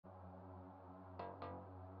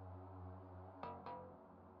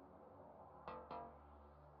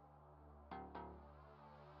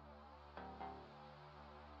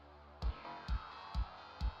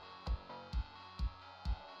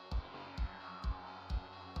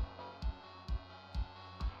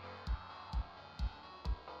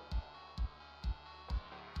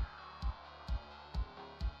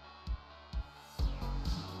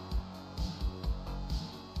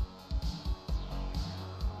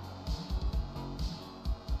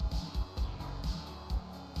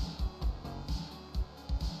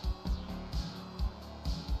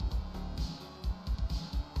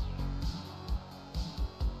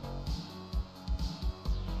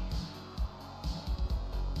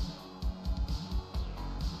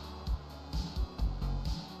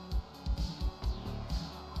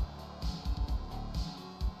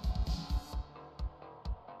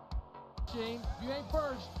machine. If you ain't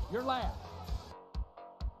first, you're last.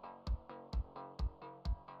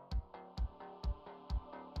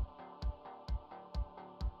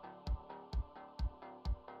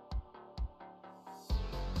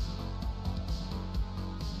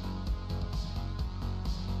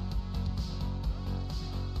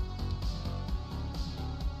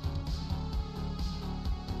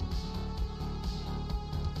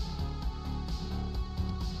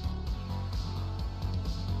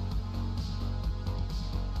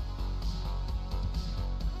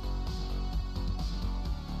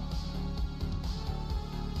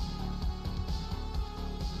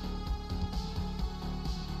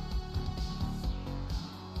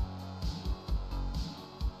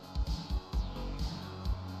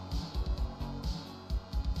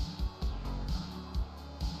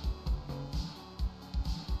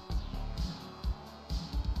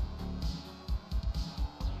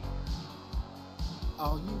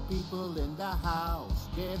 All you people in the house,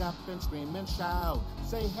 get up and scream and shout.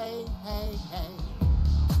 Say hey, hey, hey.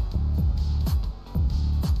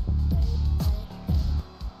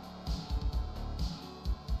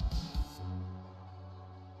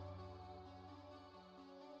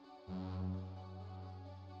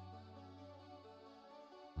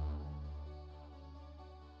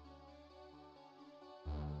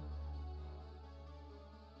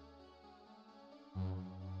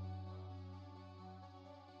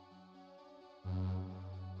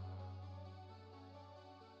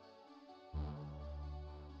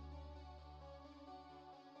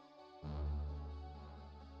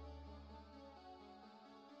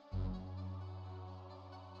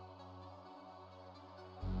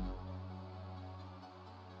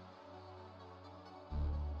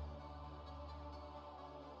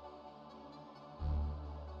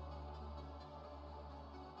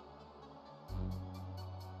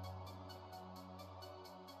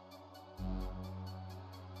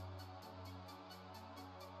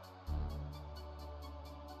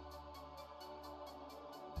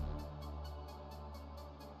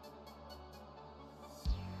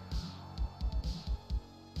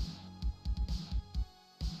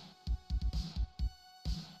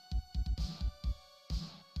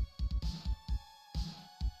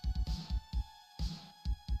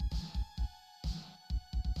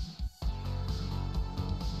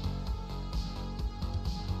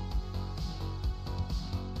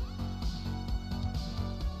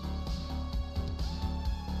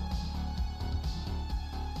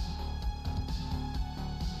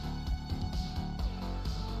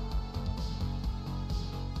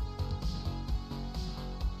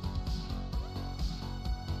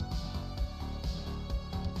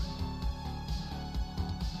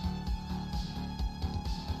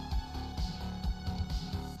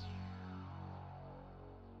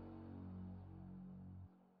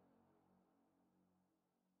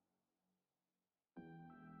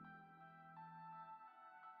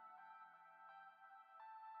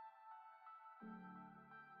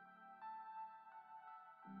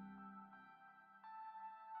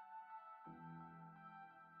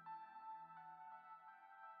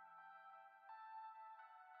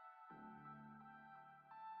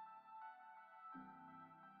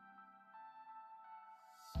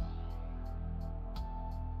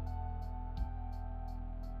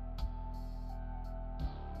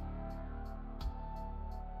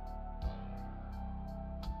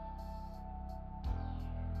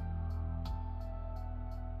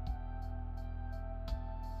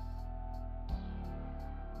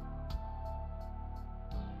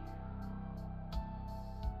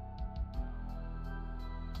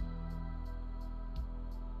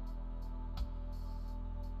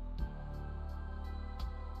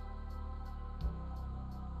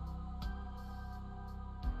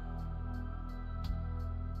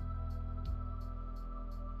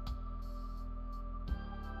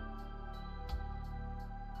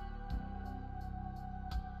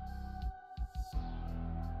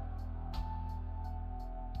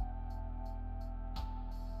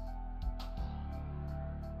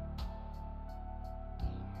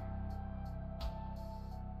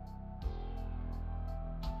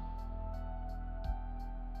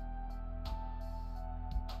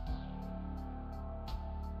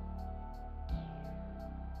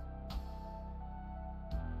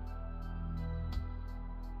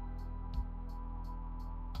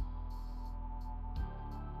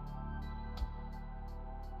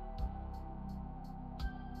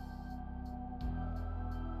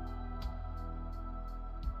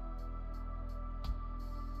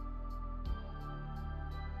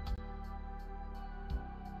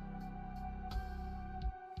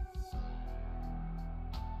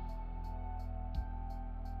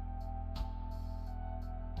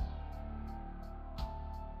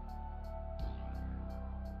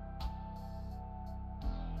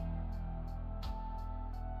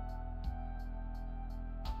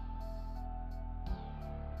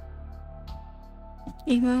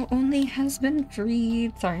 Emo only has been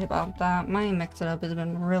freed. Sorry about that. My mix-it-up has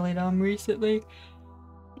been really dumb recently.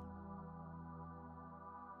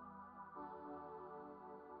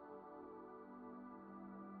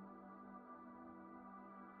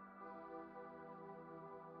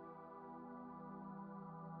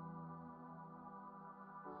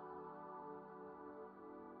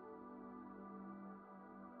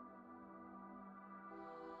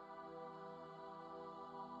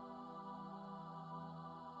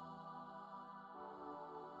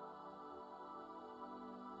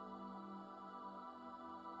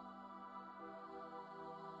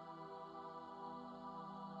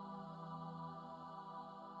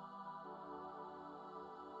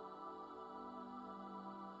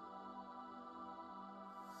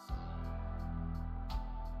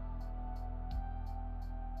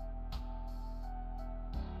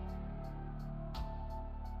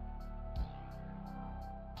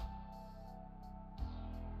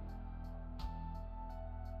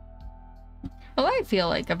 Well, I feel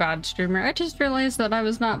like a bad streamer. I just realized that I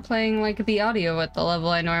was not playing like the audio at the level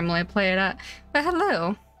I normally play it at. But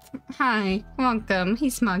hello. Hi. Welcome.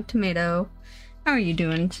 He's Smug Tomato. How are you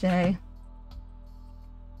doing today?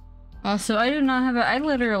 Also, I do not have I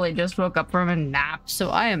literally just woke up from a nap, so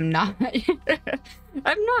I am not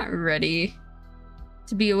I'm not ready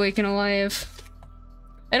to be awake and alive.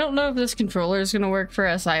 I don't know if this controller is gonna work for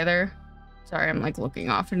us either. Sorry, I'm like looking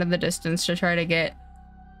off into the distance to try to get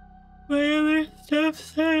my other stuff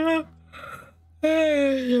set up.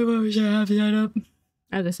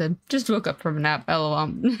 As I said, just woke up from a nap, lol.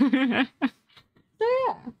 So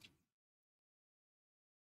yeah.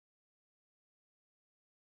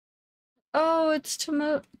 Oh, it's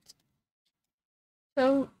Tomo.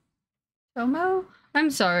 Tomo? I'm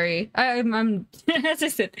sorry. I'm as I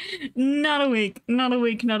said, not awake. Not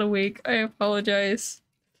awake, not awake. I apologize.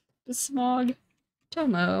 The smog.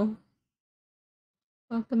 Tomo.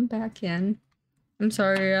 Welcome back in. I'm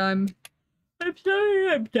sorry, I'm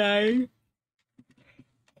dying.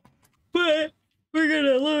 But we're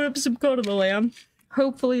gonna load up some Code of the Lamb.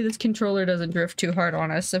 Hopefully this controller doesn't drift too hard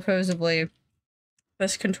on us. Supposedly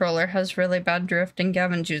this controller has really bad drift and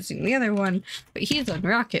Gavin's using the other one, but he's on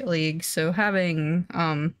Rocket League, so having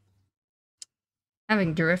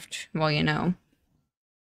drift, well, you know,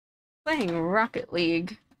 playing Rocket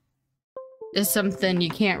League is something you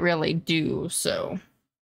can't really do, so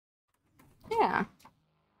yeah.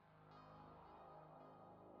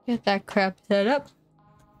 Get that crap set up.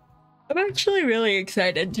 I'm actually really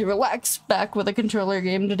excited to relax back with a controller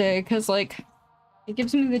game today, because, like, it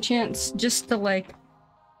gives me the chance just to, like,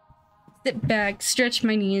 sit back, stretch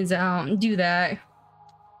my knees out, and do that.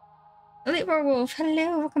 Elite Werewolf,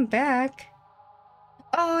 hello, welcome back.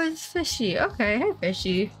 Oh, it's Fishy. Okay, hi,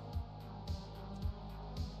 Fishy.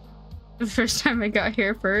 The first time I got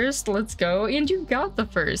here first, let's go. And you got the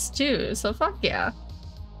first, too, so fuck yeah.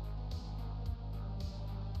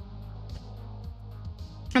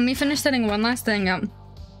 Let me finish setting one last thing up,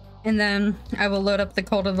 and then I will load up the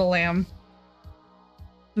Cult of the Lamb.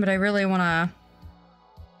 But I really wanna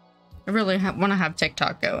have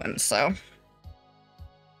TikTok going, so.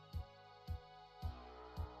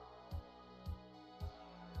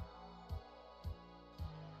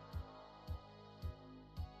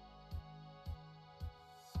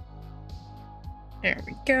 There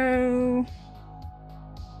we go.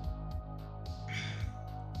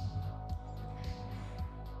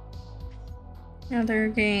 Other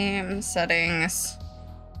game settings.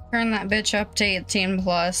 Turn that bitch up to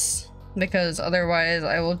 18+, because otherwise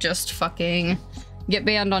I will just fucking get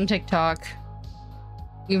banned on TikTok.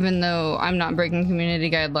 Even though I'm not breaking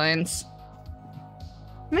community guidelines.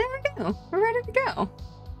 There we go. We're ready to go.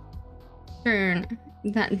 Turn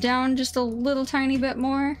that down just a little tiny bit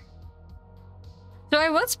more. So I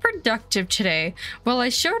was productive today. While I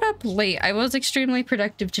showed up late, I was extremely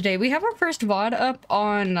productive today. We have our first VOD up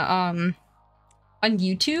on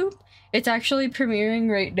YouTube. It's actually premiering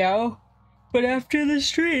right now, but after the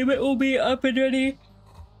stream it will be up and ready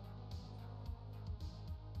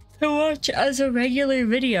to watch as a regular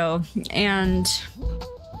video. And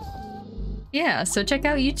yeah, so check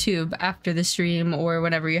out YouTube after the stream or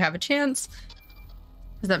whenever you have a chance,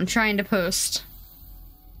 because I'm trying to post.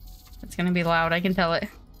 It's gonna be loud, I can tell it.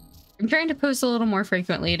 I'm trying to post a little more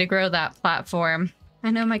frequently to grow that platform.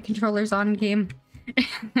 I know my controller's on game.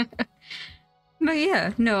 But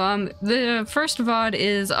yeah, no, the first VOD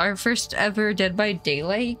is our first ever Dead by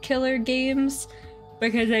Daylight killer games,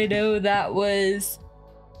 because I know that was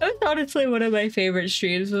honestly one of my favorite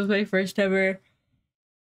streams. Was my first ever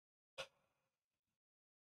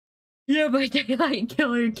Yeah, by daylight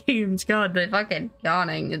killer games. God, the fucking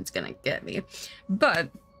yawning is gonna get me. But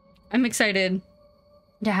I'm excited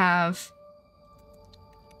to have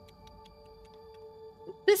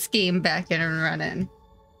this game back in and running.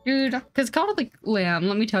 Dude, because Call of the Lamb,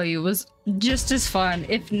 let me tell you, was just as fun,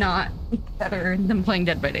 if not better, than playing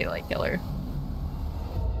Dead by Daylight Killer.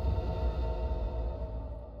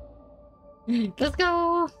 Let's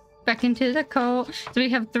go back into the cult. So we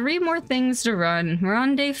have 3 more things to run. We're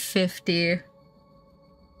on day 50.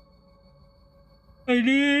 I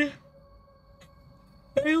need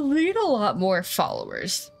a lot more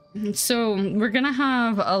followers. So we're gonna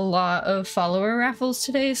have a lot of follower raffles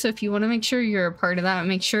today. So if you want to make sure you're a part of that,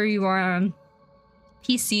 make sure you are on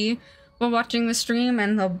PC while watching the stream,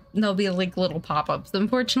 and there'll be like little pop-ups.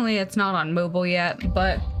 Unfortunately, it's not on mobile yet,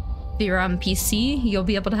 but if you're on PC, you'll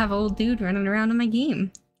be able to have a old dude running around in my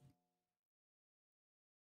game.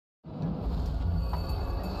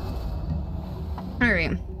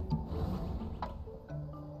 Alright.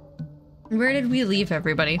 Where did we leave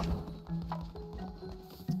everybody?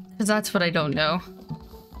 Because that's what I don't know.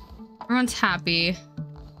 Everyone's happy.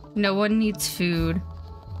 No one needs food.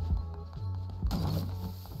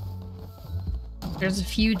 There's a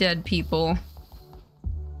few dead people.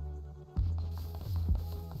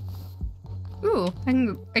 Ooh,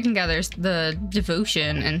 I can gather the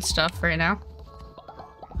devotion and stuff right now.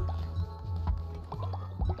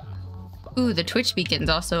 Ooh, the Twitch beacon's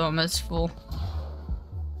also almost full.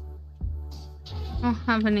 I don't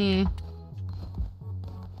have any.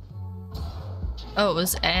 Oh, it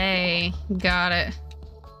was A. Got it.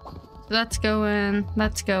 So that's going.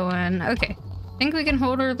 That's going. Okay. I think we can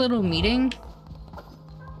hold our little meeting.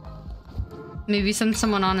 Maybe send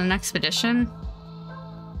someone on an expedition.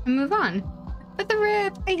 And move on. With the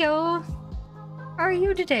rip. Ayo. How are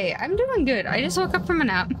you today? I'm doing good. I just woke up from a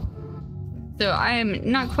nap. So I am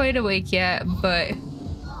not quite awake yet, but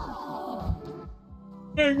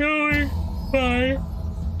I'm going fine.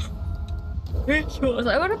 Rituals.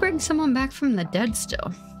 I want to bring someone back from the dead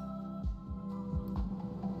still.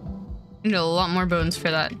 Need a lot more bones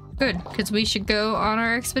for that. Good, because we should go on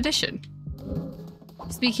our expedition.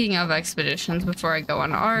 Speaking of expeditions, before I go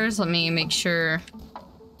on ours, let me make sure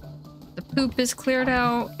the poop is cleared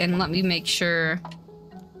out, and let me make sure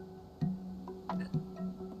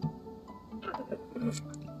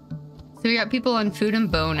so we got people on food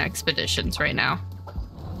and bone expeditions right now.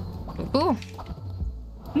 Cool.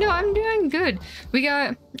 No, I'm doing good. We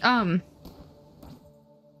got,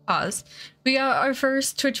 pause. We got our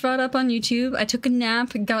first Twitch VOD up on YouTube. I took a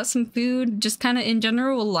nap, got some food, just kind of in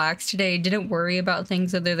general relaxed today. Didn't worry about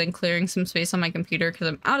things other than clearing some space on my computer because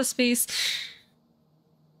I'm out of space.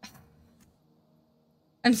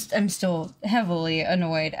 I'm still heavily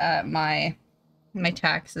annoyed at my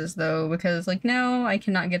taxes though, because like now I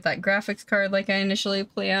cannot get that graphics card like I initially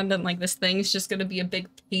planned, and like this thing's just gonna be a big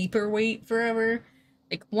paperweight forever.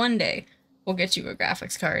 Like one day we'll get you a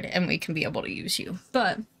graphics card and we can be able to use you,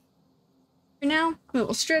 but for now a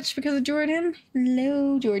little stretch because of Jordan.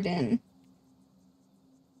 Hello, Jordan.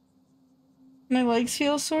 My legs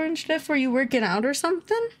feel sore and stiff. Were you working out or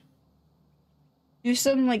something? Do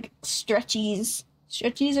some like stretchies.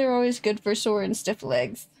 Stretchies are always good for sore and stiff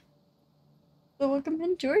legs. So welcome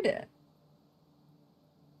in, Jordan.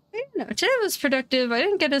 I don't know. Today was productive. I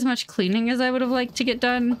didn't get as much cleaning as I would have liked to get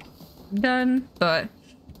done, but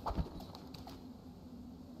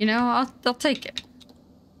you know, I'll take it.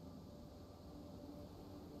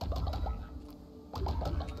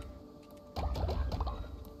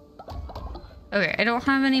 Okay, I don't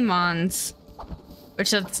have any mons, which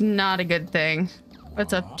that's not a good thing.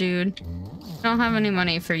 What's up, dude? I don't have any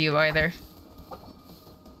money for you either.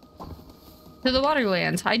 To the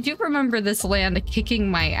Waterlands. I do remember this land kicking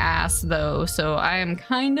my ass though, so I am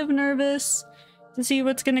kind of nervous to see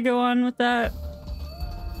what's gonna go on with that.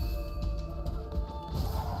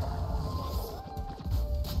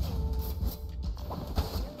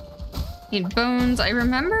 Need bones. I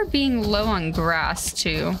remember being low on grass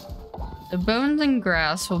too. The bones and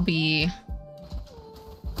grass will be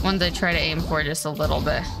ones I try to aim for just a little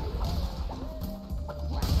bit.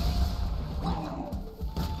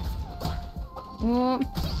 Whoop.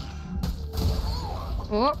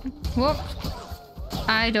 Whoop. Whoop.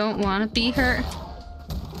 I don't want to be hurt.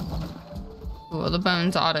 Ooh, the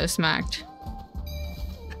bones auto-smacked.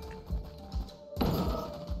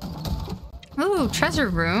 Ooh, treasure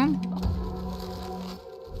room.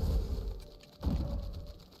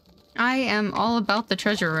 I am all about the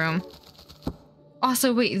treasure room.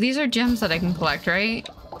 Also, wait, these are gems that I can collect, right?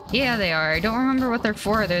 Yeah, they are. I don't remember what they're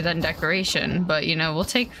for other than decoration, but you know, we'll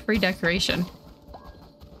take free decoration.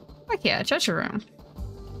 Heck yeah, treasure room.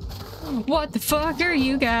 What the fuck are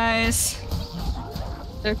you guys?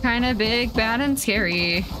 They're kind of big, bad, and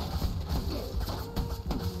scary.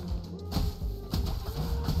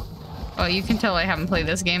 Oh, you can tell I haven't played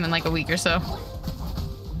this game in like a week or so.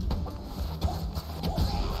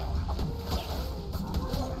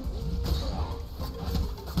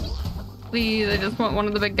 Please, I just want one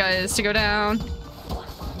of the big guys to go down.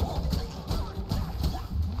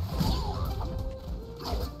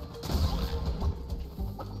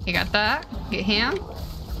 You got that? Get him.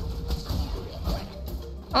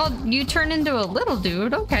 Oh, you turn into a little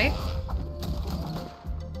dude. Okay.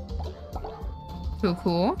 Cool,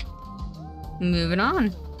 cool. Moving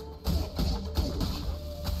on.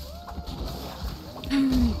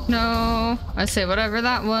 No. I say whatever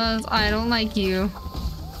that was. I don't like you.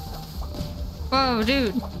 Whoa,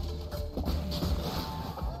 dude.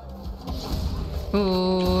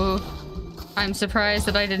 Ooh. I'm surprised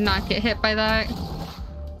that I did not get hit by that.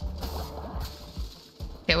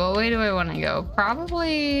 Okay, what way do I want to go?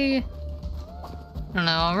 Probably... I don't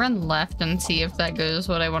know, I'll run left and see if that goes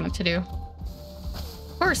what I want it to do.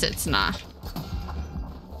 Of course it's not.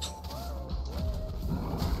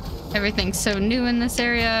 Everything's so new in this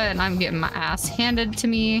area and I'm getting my ass handed to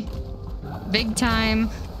me. Big time.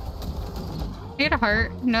 I get a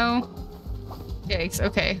heart? No. Yikes,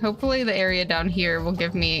 okay. Hopefully the area down here will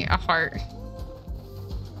give me a heart.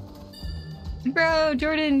 Bro,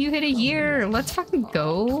 Jordan, you hit a year. Let's fucking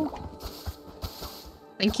go.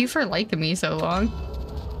 Thank you for liking me so long.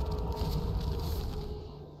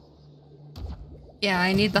 Yeah,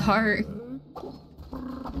 I need the heart.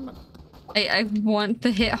 I want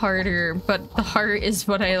the hit harder, but the heart is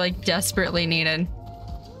what I like desperately needed.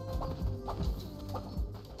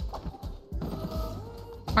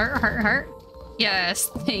 Heart, heart, heart. Yes,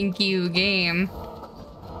 thank you, game.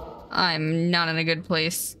 I'm not in a good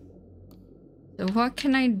place. So what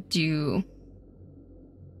can I do?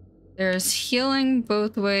 There's healing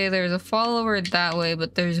both way. There's a follower that way,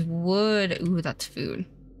 but there's wood. Ooh, that's food.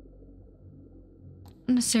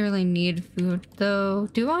 Don't necessarily need food though.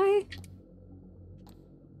 Do I?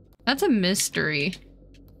 That's a mystery.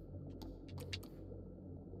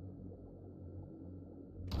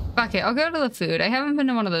 Fuck it, I'll go to the food. I haven't been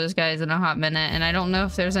to one of those guys in a hot minute, and I don't know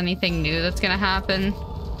if there's anything new that's gonna happen.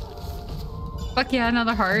 Fuck yeah,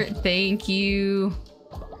 another heart. Thank you.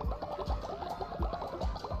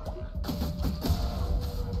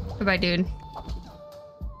 Goodbye, dude.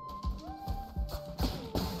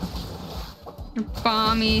 Your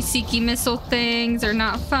bomby, seeky missile things are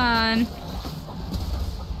not fun.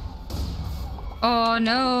 Oh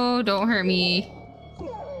no, don't hurt me.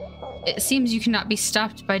 It seems you cannot be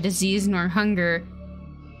stopped by disease nor hunger.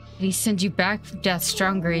 But he sends you back from death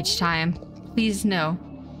stronger each time. Please know,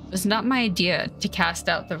 it was not my idea to cast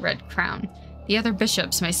out the red crown. The other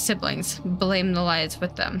bishops, my siblings, blame the lies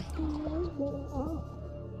with them.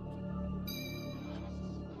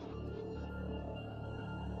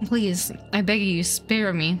 Please, I beg you,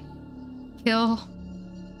 spare me. Kill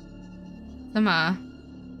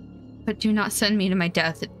them, but do not send me to my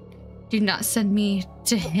death. Do not send me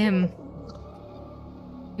to him.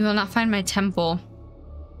 You will not find my temple.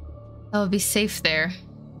 I will be safe there.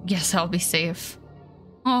 Yes, I'll be safe.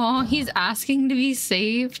 Oh, he's asking to be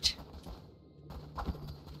saved.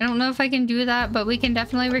 I don't know if I can do that, but we can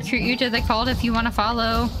definitely recruit you to the cult if you want to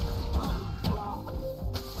follow.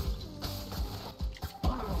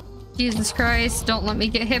 Jesus Christ, don't let me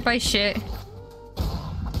get hit by shit.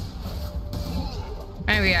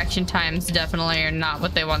 My reaction times definitely are not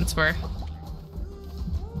what they once were.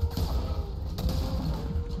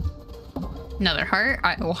 Another heart?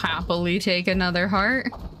 I will happily take another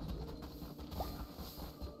heart.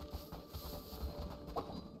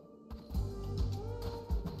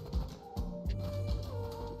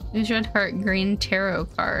 Use red heart green tarot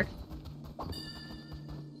card.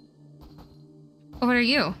 Oh, what are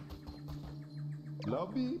you?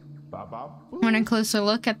 Want a closer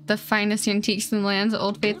look at the finest antiques in the lands,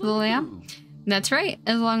 Old Faith of the Lamb? That's right.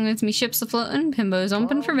 As long as me ship's a-floatin', Pimbo's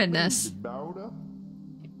open for business.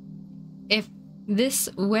 If this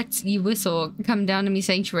wets you whistle, come down to me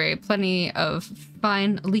sanctuary. Plenty of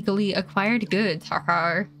fine, legally acquired goods.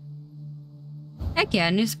 Har. Heck yeah,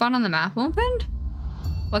 new spot on the map opened?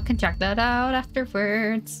 Well, can check that out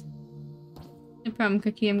afterwards. No problem,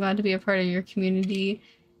 Cookie. I'm glad to be a part of your community.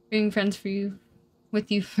 Being friends with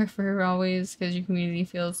you for always, because your community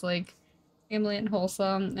feels like family and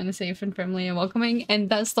wholesome and safe and friendly and welcoming, and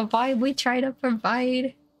that's the vibe we try to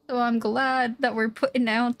provide. So I'm glad that we're putting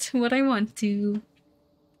out what I want to.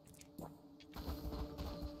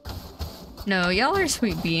 No, y'all are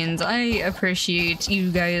sweet beans. I appreciate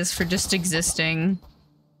you guys for just existing.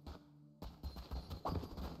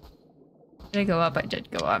 I go up? I did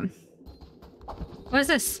go up. What is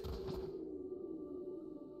this?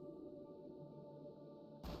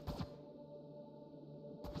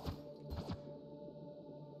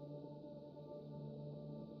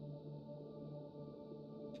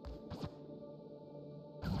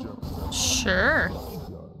 Sure.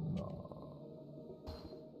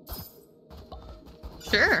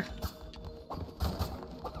 Sure.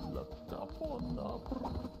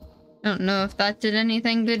 Don't know if that did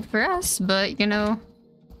anything good for us, but you know,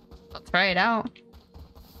 I'll try it out.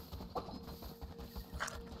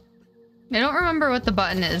 I don't remember what the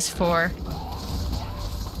button is for.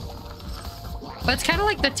 But it's kind of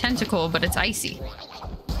like the tentacle, but it's icy.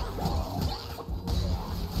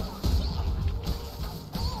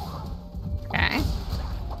 Okay.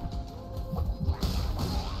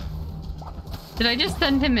 Did I just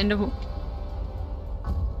send him into...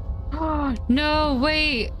 Oh, no,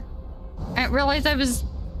 wait. I didn't realize I was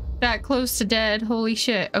that close to dead. Holy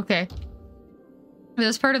shit. Okay.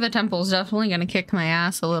 This part of the temple is definitely gonna kick my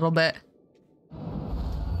ass a little bit.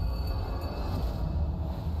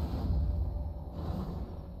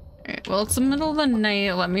 Alright, well, it's the middle of the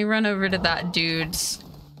night. Let me run over to that dude's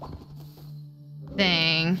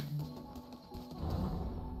thing.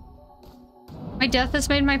 My death has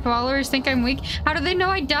made my followers think I'm weak. How do they know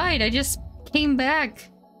I died? I just came back.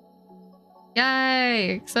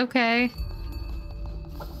 Yikes. Okay.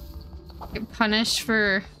 Get punished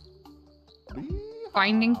for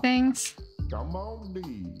finding things. Come on,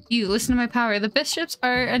 D. You listen to my power. The bishops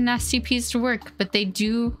are a nasty piece to work, but they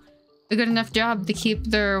do a good enough job to keep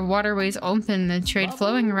their waterways open and trade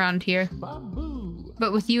flowing around here. Bamboo.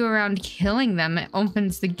 But with you around killing them, it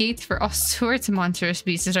opens the gates for all sorts of monstrous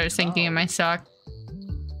beasts. I was thinking in my sock.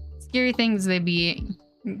 Scary things they be.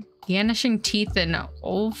 Garnishing teeth and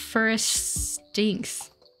olferish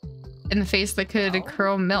stinks in the face that could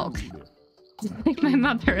curl milk. Like my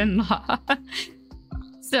mother-in-law.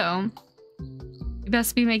 So, you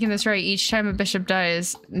best be making this right. Each time a bishop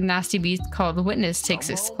dies, a nasty beast called Witness takes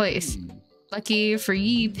its place. Lucky for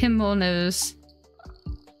ye, Pimble knows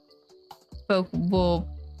folk will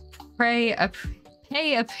pay a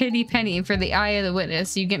pretty penny for the eye of the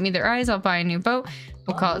witness. You get me their eyes, I'll buy a new boat.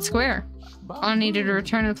 We'll call it square. All I needed to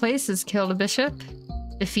return to place is kill the bishop,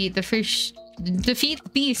 defeat the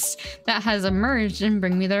beast that has emerged, and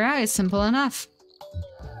bring me their eyes. Simple enough.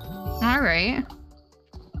 Alright.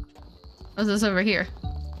 What's this over here?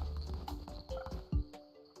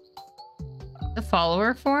 The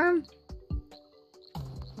follower form?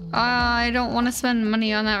 I don't want to spend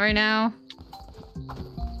money on that right now.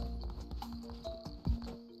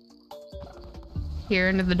 Here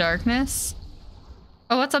into the darkness.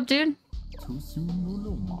 Oh, what's up, dude?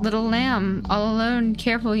 Little lamb, all alone,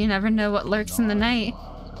 careful, you never know what lurks in the night.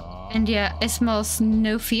 And yet, I smell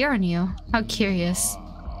no fear on you. How curious.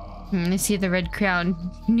 I see the red crown.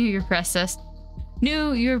 Knew your predecessor.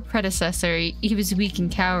 He was weak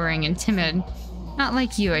and cowering and timid. Not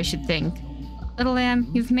like you, I should think. Little lamb,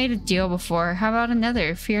 you've made a deal before. How about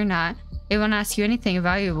another? Fear not. They won't ask you anything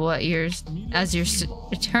valuable as your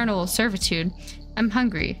eternal servitude. I'm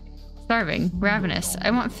hungry. Starving, ravenous.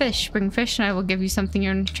 I want fish. Bring fish and I will give you something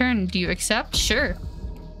in return. Do you accept? Sure.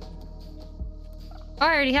 Oh,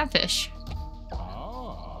 I already have fish.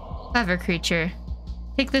 Clever creature.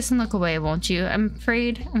 Take this and look away, won't you? I'm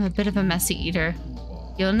afraid I'm a bit of a messy eater.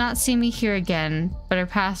 You'll not see me here again, but our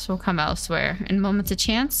paths will come elsewhere. In moments of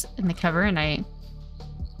chance, in the cover of night.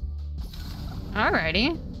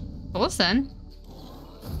 Alrighty. Well, then.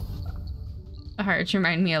 The hearts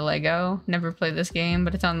remind me of Lego. Never played this game,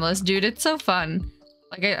 but it's on the list. Dude, it's so fun.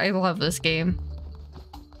 Like, I love this game.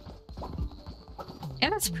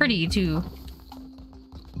 And it's pretty, too.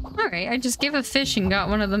 Alright, I just gave a fish and got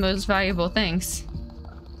one of the most valuable things.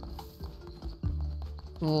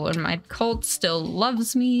 Ooh, and my cult still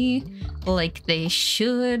loves me. Like they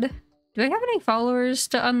should. Do I have any followers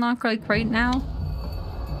to unlock, like, right now?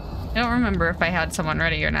 I don't remember if I had someone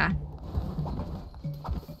ready or not.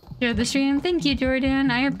 Share the stream. Thank you,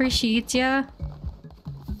 Jordan. I appreciate ya.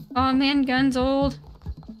 Oh man, gun's old.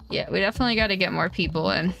 Yeah, we definitely got to get more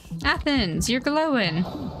people in. Athens, you're glowing.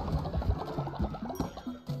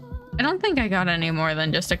 I don't think I got any more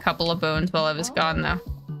than just a couple of bones while I was gone, though.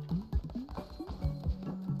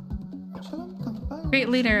 Great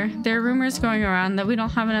leader, there are rumors going around that we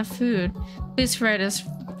don't have enough food. Please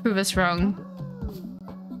prove us wrong.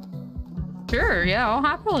 Sure, yeah, I'll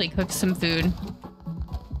happily cook some food.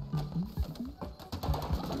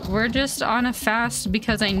 We're just on a fast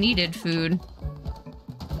because I needed food.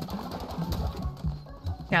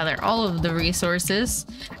 Gather all of the resources.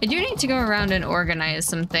 I do need to go around and organize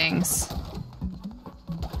some things.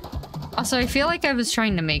 Also, I feel like I was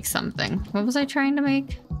trying to make something. What was I trying to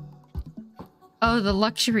make? Oh, the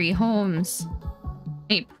luxury homes.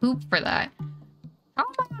 I need poop for that. How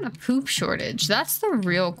am I on a poop shortage? That's the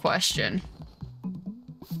real question.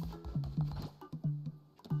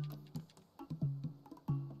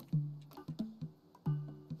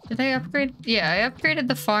 Did I upgrade? Yeah, I upgraded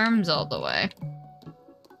the farms all the way.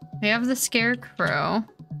 We have the scarecrow.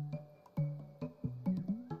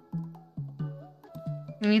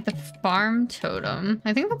 We need the farm totem.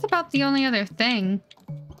 I think that's about the only other thing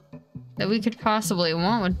that we could possibly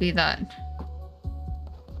want would be that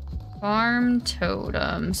farm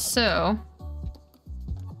totem. So,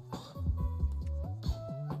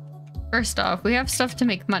 first off, we have stuff to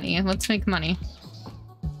make money. Let's make money.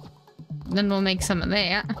 Then we'll make some of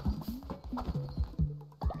that.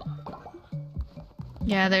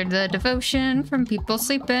 Gather the devotion from people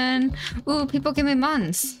sleeping. Ooh, people give me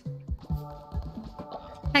muns.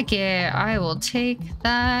 Heck yeah, I will take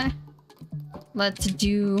that. Let's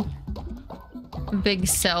do a big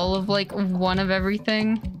sell of like one of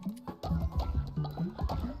everything.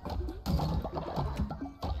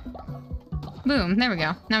 Boom, there we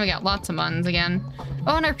go. Now we got lots of muns again.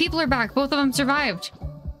 Oh, and our people are back. Both of them survived.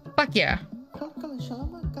 Fuck yeah.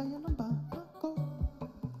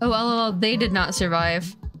 Oh, lol, they did not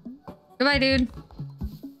survive. Goodbye, dude.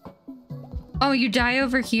 Oh, you die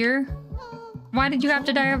over here? Why did you have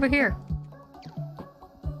to die over here?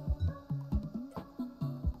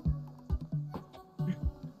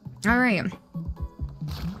 Alright.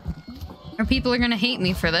 Our people are gonna hate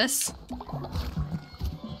me for this.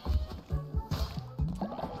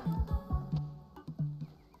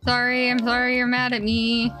 Sorry, I'm sorry you're mad at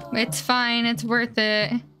me. It's fine, it's worth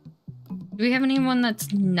it. Do we have anyone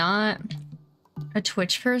that's not a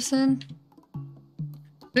Twitch person?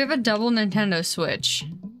 We have a double Nintendo Switch.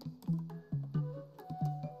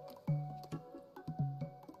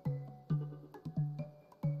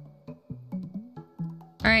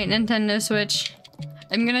 Alright, Nintendo Switch.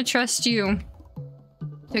 I'm gonna trust you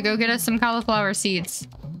to go get us some cauliflower seeds.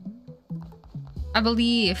 I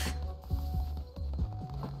believe.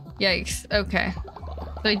 Yikes, okay.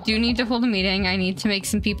 So I do need to hold a meeting. I need to make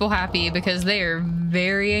some people happy because they are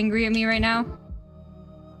very angry at me right now.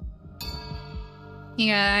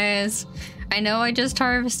 You guys, I know I just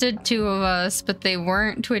harvested 2 of us, but they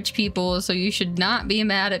weren't Twitch people, so you should not be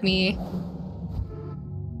mad at me.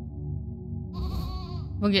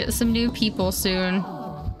 We'll get some new people soon.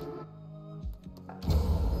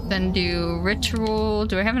 Then do ritual.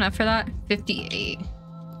 Do I have enough for that? 58.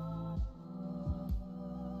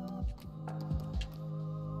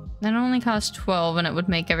 That only costs 12 and it would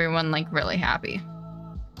make everyone like really happy.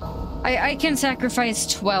 I can sacrifice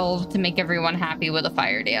 12 to make everyone happy with a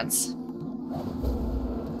fire dance.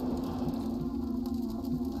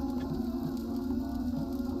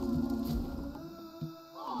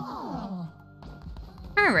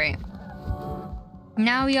 Alright.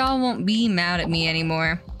 Now y'all won't be mad at me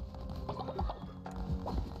anymore.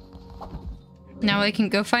 Now I can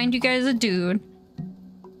go find you guys a dude.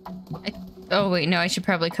 Oh wait, no, I should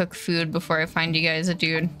probably cook food before I find you guys a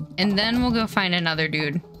dude. And then we'll go find another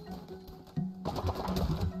dude.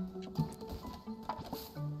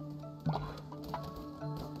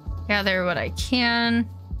 Gather what I can.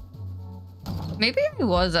 Maybe I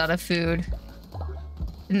was out of food.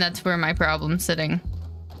 And that's where my problem's sitting.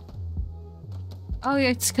 Oh yeah,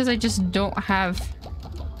 it's because I just don't have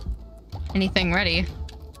anything ready.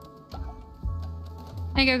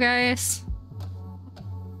 There you go, guys.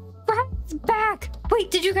 Riot's back!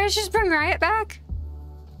 Wait, did you guys just bring Riot back?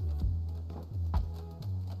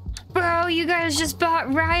 Bro, you guys just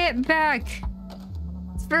brought Riot back!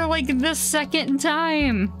 For like the 2nd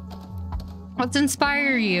time! Let's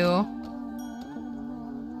inspire you.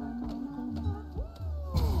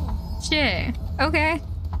 Shit. Okay.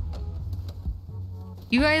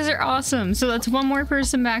 You guys are awesome. So that's one more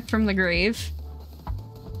person back from the grave.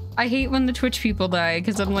 I hate when the Twitch people die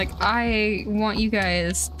because I'm like, I want you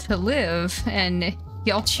guys to live and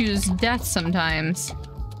y'all choose death sometimes.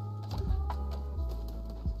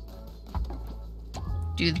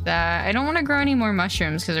 Do that. I don't want to grow any more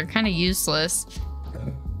mushrooms because they're kind of useless.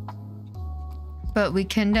 But we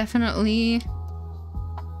can definitely...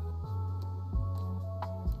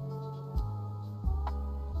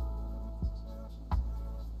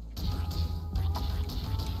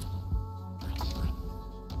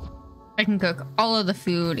 I can cook all of the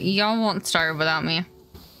food. Y'all won't starve without me.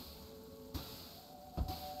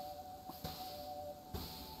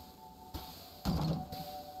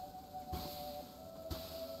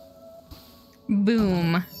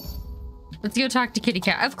 Boom. Let's go talk to Kitty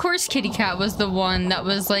Cat. Of course Kitty Cat was the one that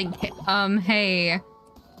was like Hey,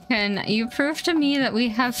 can you prove to me that we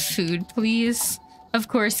have food, please? Of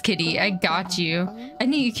course, kitty, I got you. I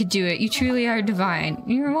knew you could do it. You truly are divine.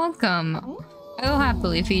 You're welcome. I will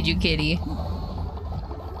happily feed you, kitty.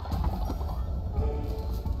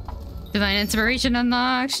 Divine inspiration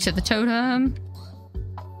unlocked to the totem.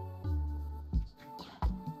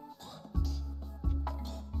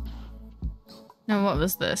 Now, what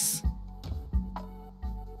was this?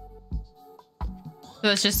 So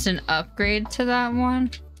it's just an upgrade to that one.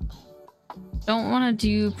 Don't want to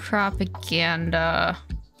do propaganda.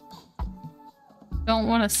 Don't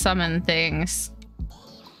want to summon things.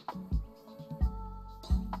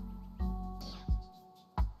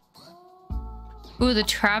 Ooh, the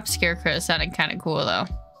trap scarecrow sounded kind of cool though.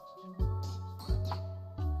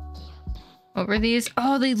 What were these?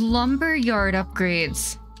 Oh, the lumberyard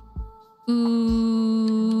upgrades.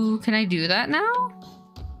 Ooh, can I do that now?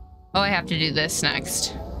 Oh, I have to do this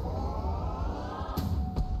next.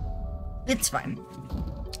 It's fine.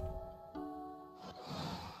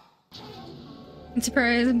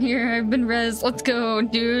 Surprise, I'm here. I've been rezzed. Let's go,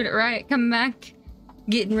 dude. Right, come back.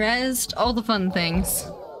 Getting rezzed. All the fun things.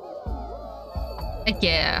 Heck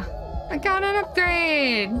yeah. I got an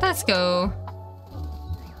upgrade. Let's go.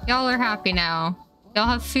 Y'all are happy now. Y'all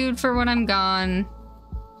have food for when I'm gone.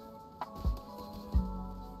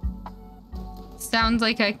 Sounds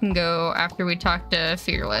like I can go after we talk to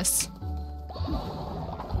Fearless.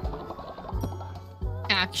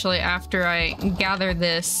 Actually, after I gather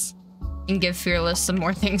this and give Fearless some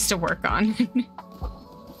more things to work on.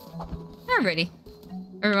 Alrighty.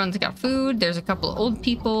 Everyone's got food. There's a couple of old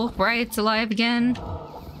people. Riot's alive again.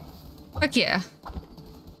 Fuck yeah.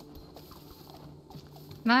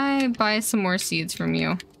 Can I buy some more seeds from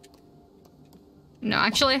you? No,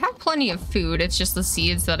 actually, I have plenty of food. It's just the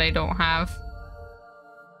seeds that I don't have.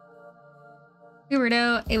 Hey,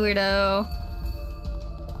 weirdo. Hey, weirdo.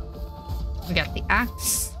 We got the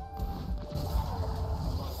axe.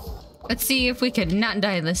 Let's see if we can not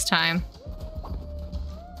die this time.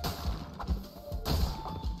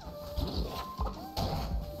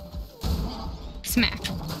 Smack.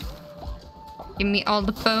 Give me all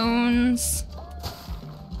the bones.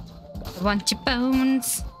 I want your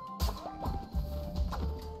bones.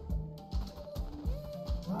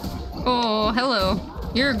 Oh, hello.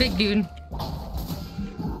 You're a big dude.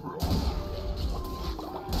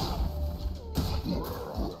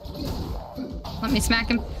 Let me smack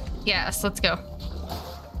him. Yes, let's go.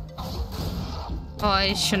 Oh,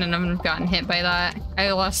 I shouldn't have gotten hit by that.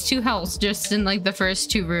 I lost 2 health just in like the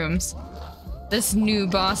first 2 rooms. This new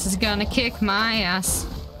boss is gonna kick my ass.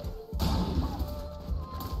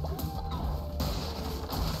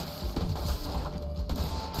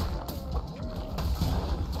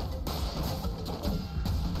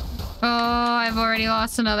 Oh, I've already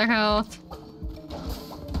lost another health.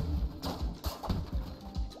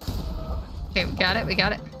 Okay, we got it, we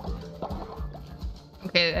got it.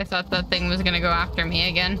 Okay, I thought that thing was gonna go after me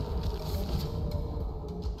again.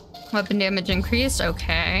 Weapon damage increased,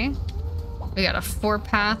 okay. We got a 4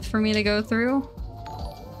 path for me to go through.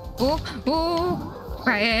 Ooh, ooh!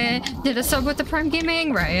 Riot! Did a sub with the Prime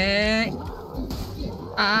Gaming? Riot!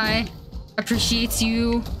 I appreciate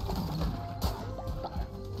you.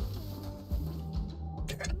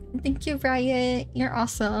 Thank you, Riot. You're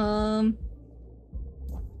awesome.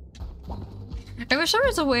 I wish there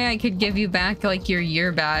was a way I could give you back, like, your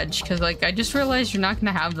year badge, because, like, I just realized you're not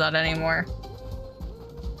gonna have that anymore.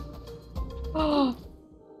 Oh!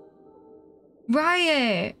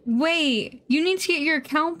 Riot! Wait! You need to get your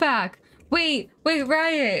account back! Wait,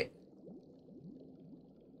 Riot!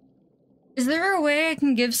 Is there a way I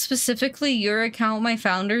can give specifically your account my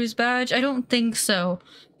founder's badge? I don't think so.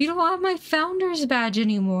 You don't have my founder's badge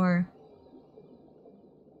anymore.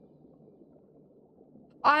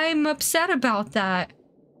 I'm upset about that.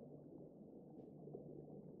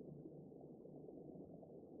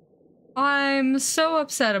 I'm so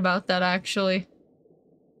upset about that, actually.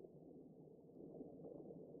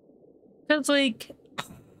 Because, like, I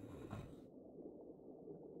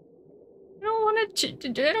don't want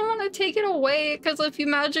to take it away, because if you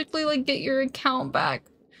magically, like, get your account back,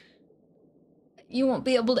 you won't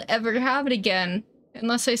be able to ever have it again.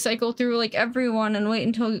 Unless I cycle through, like, everyone and wait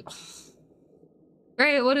until...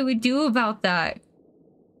 Right, what do we do about that?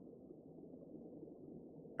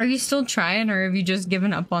 Are you still trying, or have you just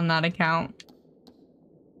given up on that account?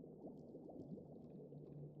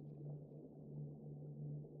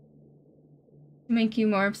 Make you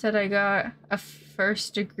more upset I got a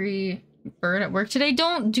 1st degree burn at work today?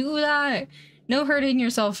 Don't do that! No hurting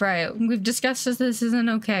yourself, right? We've discussed this isn't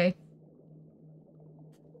okay.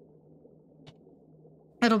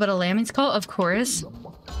 A little bit of Lammy's Cult, of course.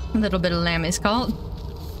 A little bit of Lammy's Cult.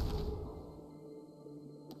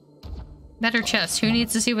 Better chest. Who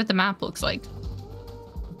needs to see what the map looks like?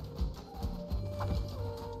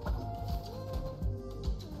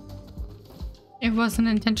 It wasn't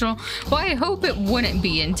intentional. Well, I hope it wouldn't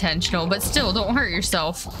be intentional, but still, don't hurt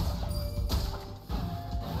yourself.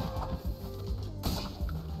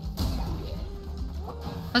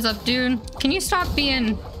 What's up, dude? Can you stop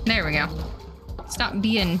being... There we go. Stop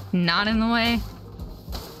being not in the way.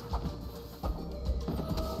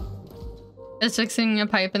 I was fixing a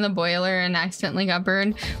pipe in the boiler and accidentally got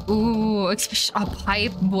burned. Ooh, a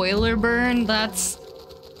pipe boiler burn? That's...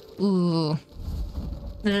 Ooh.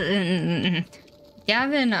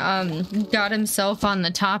 Gavin got himself on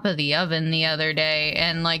the top of the oven the other day,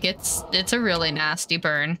 and like it's a really nasty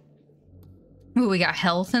burn. Ooh, we got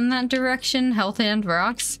health in that direction, health and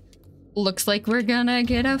rocks. Looks like we're gonna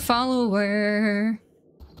get a follower.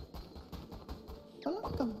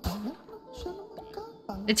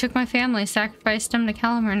 They took my family, sacrificed them to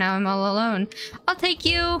Kalimur, now I'm all alone. I'll take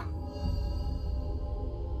you!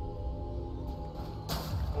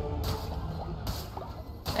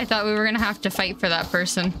 I thought we were gonna have to fight for that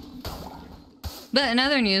person. But in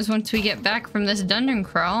other news, once we get back from this dungeon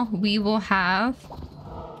crawl, we will have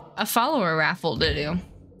a follower raffle to do.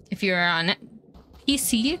 If you're on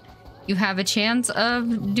PC, you have a chance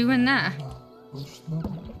of doing that.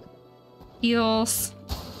 Heals.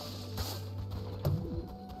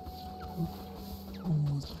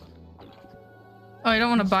 Oh, I don't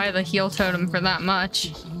want to buy the heal totem for that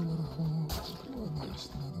much.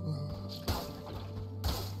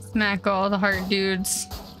 Smack all the heart dudes.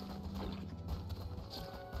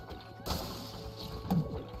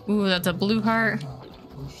 Ooh, that's a blue heart.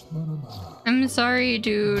 I'm sorry,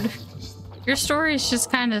 dude. Your story's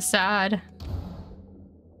just kind of sad.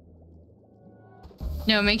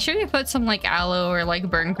 No, make sure you put some like aloe or like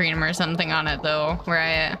burn cream or something on it though,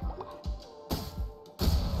 right?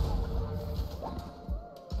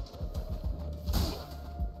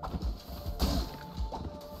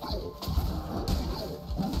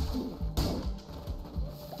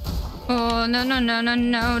 Oh, no, no, no, no,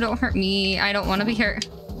 no, don't hurt me. I don't want to be hurt.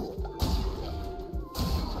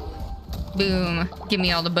 Boom. Give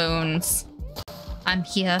me all the bones. I'm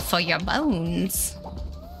here for your bones.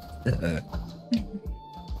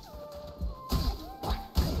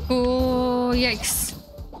 Oh, yikes.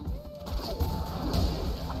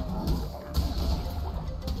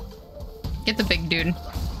 Get the big dude.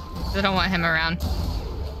 I don't want him around.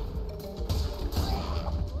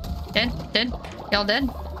 Dead? Dead? Y'all dead?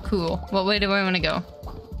 Cool. What way do I want to go?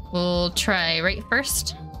 We'll try right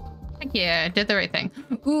first. Heck yeah, did the right thing.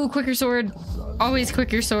 Ooh, quicker sword. Always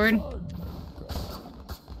quicker sword.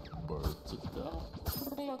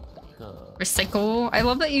 Recycle. I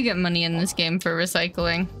love that you get money in this game for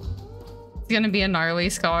recycling. It's gonna be a gnarly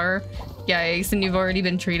scar. Yikes, and you've already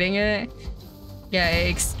been treating it.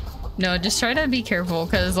 Yikes. No, just try to be careful,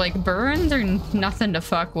 because like burns are nothing to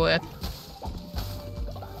fuck with.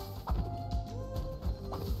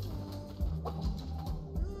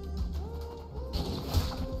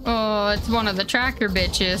 Oh, it's one of the tracker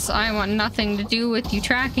bitches. I want nothing to do with you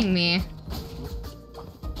tracking me.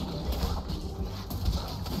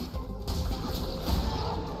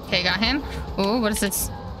 Okay, got him. Oh, what is this?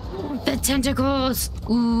 The tentacles!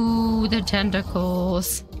 Ooh, the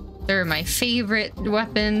tentacles. They're my favorite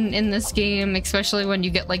weapon in this game, especially when you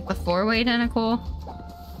get like the 4-way tentacle.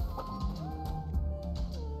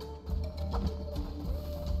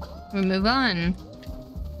 We move on.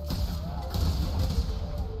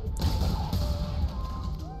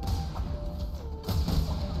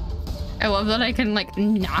 I love that I can like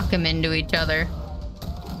knock them into each other.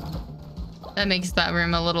 That makes that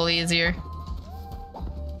room a little easier.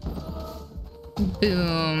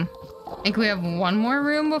 Boom. I think we have one more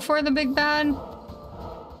room before the big bad.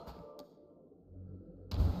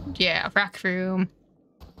 Yeah, rock room.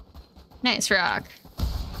 Nice rock.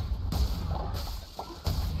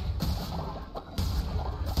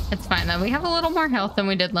 It's fine though. We have a little more health than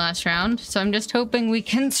we did last round, so I'm just hoping we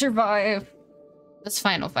can survive this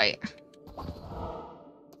final fight.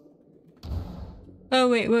 Oh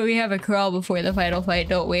wait, we have a crawl before the final fight,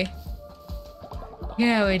 don't we?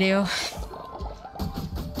 Yeah, we do.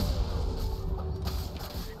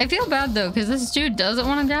 I feel bad though, because this dude doesn't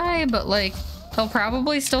want to die, but like, he'll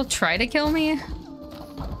probably still try to kill me.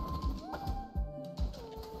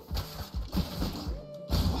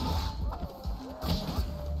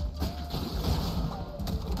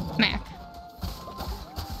 Mac.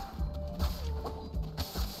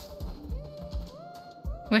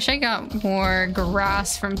 Wish I got more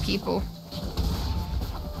grass from people.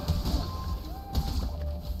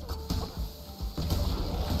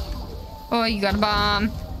 Oh, you got a bomb.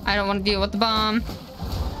 I don't want to deal with the bomb.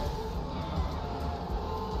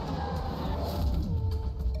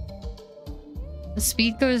 The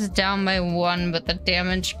speed goes down by 1, but the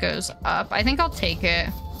damage goes up. I think I'll take it.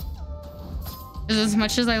 Because as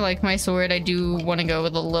much as I like my sword, I do want to go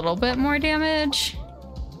with a little bit more damage.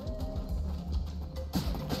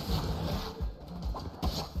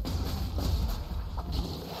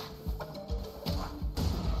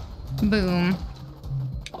 Boom.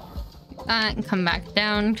 And come back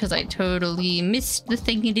down because I totally missed the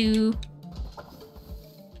thingy-do.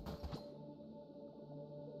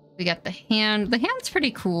 We got the hand. The hand's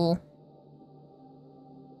pretty cool.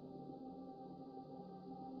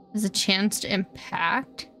 There's a chance to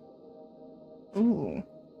impact. Ooh.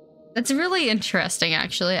 That's really interesting,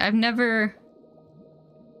 actually. I've never...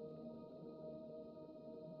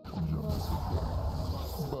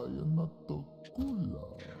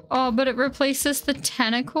 Oh, but it replaces the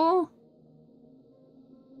tentacle?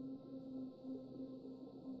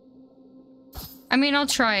 I mean, I'll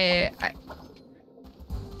try it.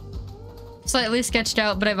 Slightly sketched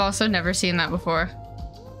out, but I've also never seen that before.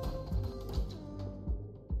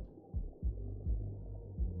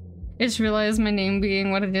 I just realized my name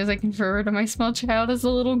being what it is, I can refer to my small child as a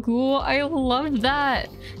little ghoul. I love that.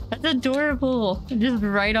 That's adorable. Just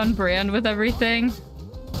right on brand with everything.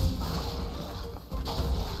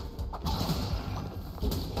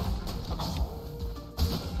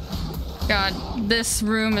 God, this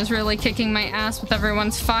room is really kicking my ass with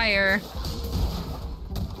everyone's fire.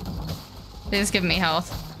 Please give me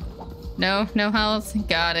health. No, no health.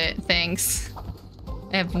 Got it. Thanks.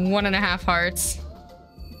 I have 1.5 hearts.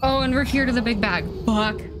 Oh, and we're here to the big bag.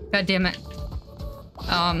 Fuck. God damn it.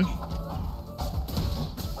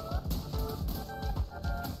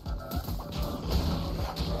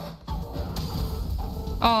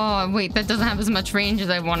 Oh, wait, that doesn't have as much range as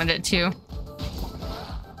I wanted it to.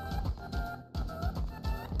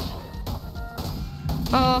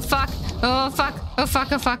 Oh, fuck. Oh, fuck. Oh,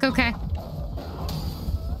 fuck. Oh, fuck. Okay.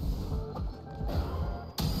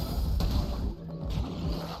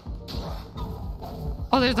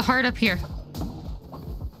 Oh, there's a heart up here.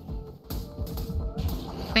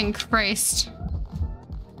 Thank Christ.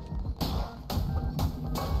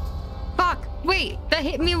 Fuck. Wait, that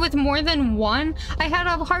hit me with more than 1? I had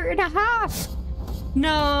 1.5 hearts.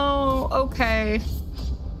 No. Okay.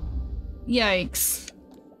 Yikes.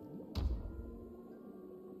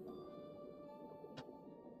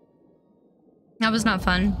 That was not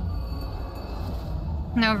fun.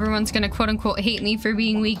 Now everyone's gonna quote-unquote hate me for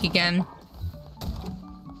being weak again.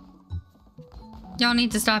 Y'all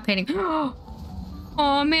need to stop hating.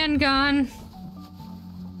 Oh, man gone.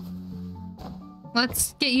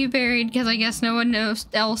 Let's get you buried, because I guess no one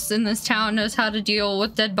else in this town knows how to deal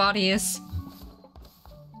with dead bodies.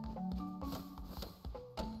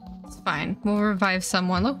 It's fine. We'll revive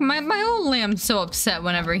someone. Look, my old lamb's so upset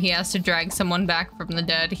whenever he has to drag someone back from the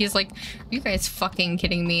dead. He's like, are you guys fucking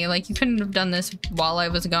kidding me? Like, you couldn't have done this while I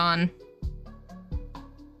was gone.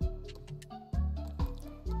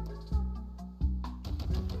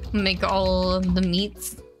 Make all of the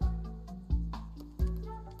meats.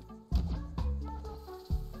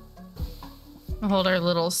 Hold our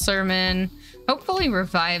little sermon. Hopefully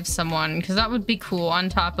revive someone, because that would be cool on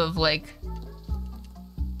top of, like...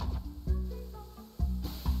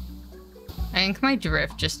 I think my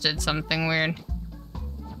drift just did something weird.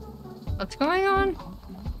 What's going on?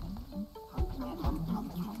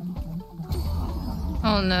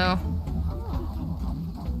 Oh no.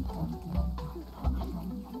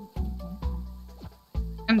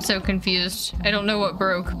 I'm so confused. I don't know what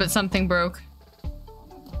broke, but something broke.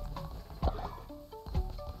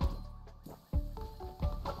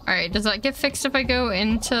 Alright, does that get fixed if I go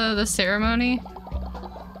into the ceremony?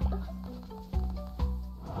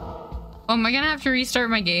 Oh, am I gonna have to restart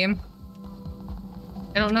my game?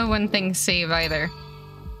 I don't know when things save either.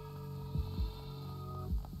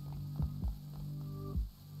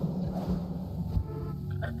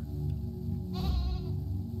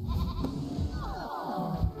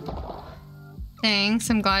 Thanks,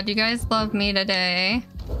 I'm glad you guys love me today.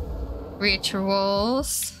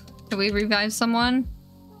 Rituals. Can we revive someone?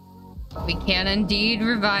 We can indeed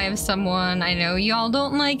revive someone. I know y'all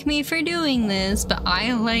don't like me for doing this, but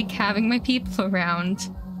I like having my people around.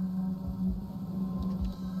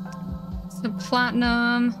 So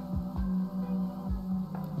platinum.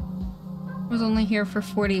 Was only here for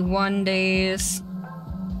 41 days.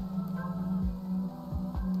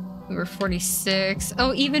 We were 46.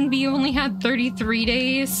 Oh, even B only had 33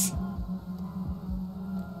 days.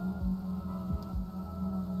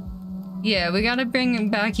 Yeah, we gotta bring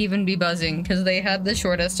back Even Be Buzzing, because they had the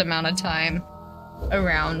shortest amount of time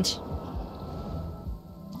around.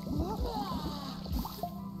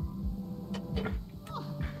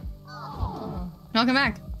 Welcome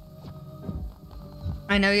back.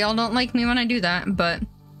 I know y'all don't like me when I do that, but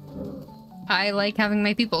I like having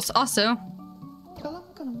my peoples. Also,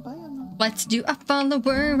 let's do a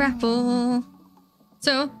follower raffle.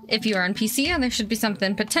 So, if you are on PC, there should be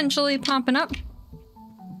something potentially popping up.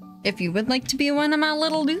 If you would like to be one of my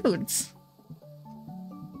little dudes.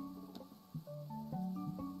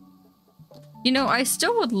 You know, I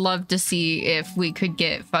still would love to see if we could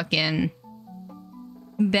get fucking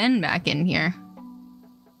Ben back in here.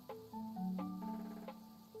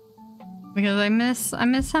 Because I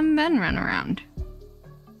miss having Ben run around.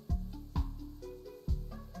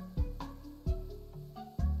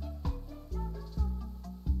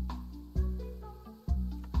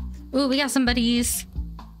 Ooh, we got some buddies.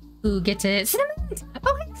 Who gets it? Cinnamon!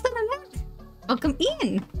 Oh, hey, Cinnamon! Welcome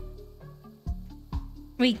in!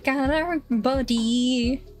 We got our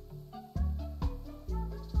buddy.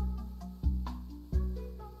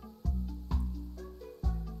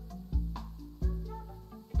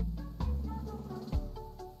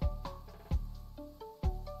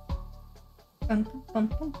 Bum, bum,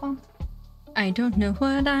 bum, bum. I don't know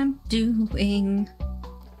what I'm doing.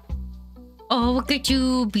 Oh, look at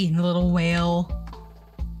you being a little whale.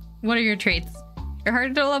 What are your traits? You're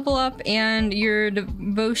hard to level up and your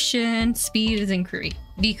devotion speed is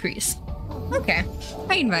decreased. Okay,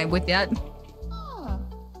 I can vibe with that.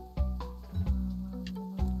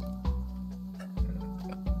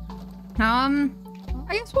 I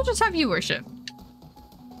guess we'll just have you worship.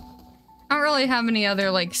 I don't really have any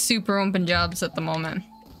other like super open jobs at the moment.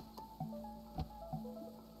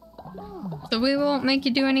 So we won't make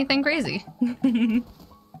you do anything crazy.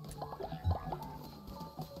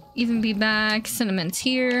 Even Be back. Cinnamon's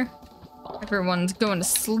here. Everyone's going to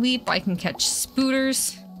sleep. I can catch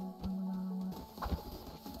spooters.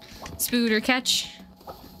 Spooter catch.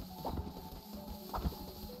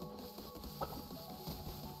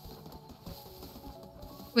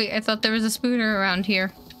 Wait, I thought there was a spooter around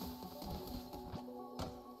here.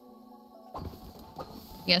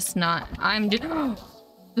 Guess not. I'm just...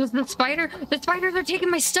 The spider? The spiders are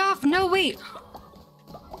taking my stuff! No, wait!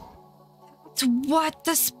 That's what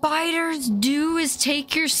the spiders do, is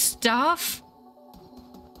take your stuff?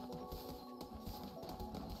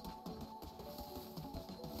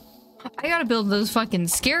 I gotta build those fucking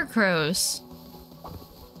scarecrows.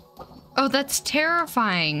 Oh, that's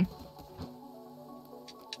terrifying.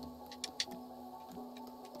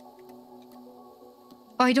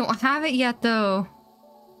 Oh, I don't have it yet, though.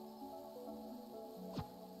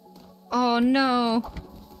 Oh, no.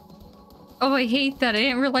 Oh, I hate that. I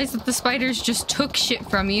didn't realize that the spiders just took shit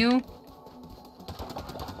from you.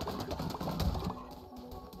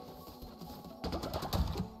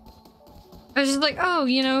 I was just like, oh,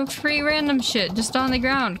 you know, free random shit just on the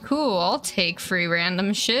ground. Cool, I'll take free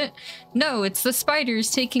random shit. No, it's the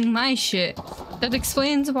spiders taking my shit. That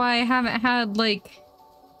explains why I haven't had, like,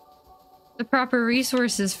 the proper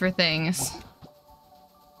resources for things.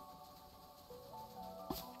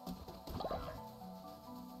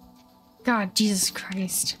 God, Jesus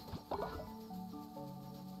Christ.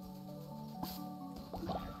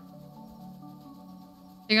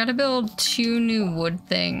 I gotta build 2 new wood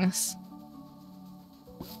things.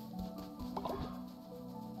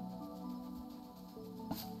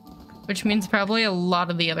 Which means probably a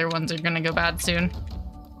lot of the other ones are gonna go bad soon.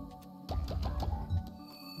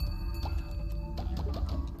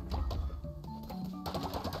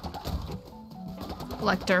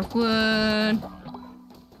 Collect our wood.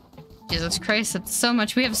 Jesus Christ, that's so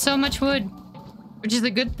much. We have so much wood, which is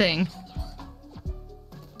a good thing.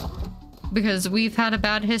 Because we've had a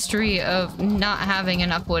bad history of not having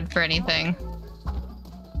enough wood for anything.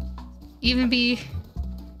 Even Be,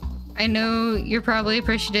 I know you're probably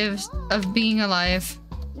appreciative of being alive.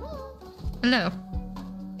 Hello.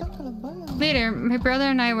 Later, my brother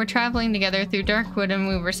and I were traveling together through Darkwood and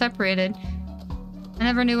we were separated. I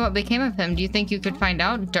never knew what became of him. Do you think you could find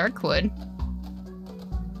out? Darkwood?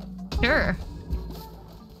 Sure.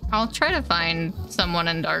 I'll try to find someone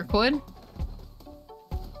in Darkwood.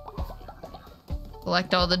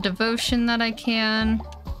 Collect all the devotion that I can.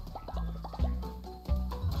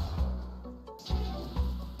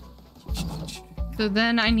 So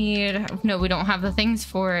then I need... No, we don't have the things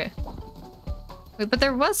for it. Wait, but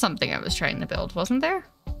there was something I was trying to build, wasn't there?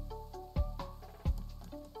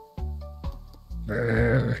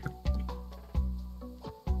 I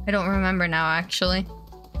don't remember now, actually.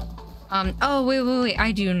 Oh, wait.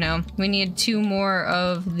 I do know. We need two more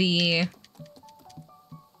of these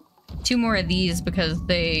because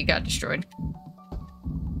they got destroyed.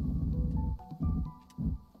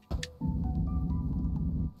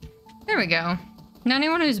 There we go. Now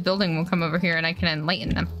anyone who's building will come over here and I can enlighten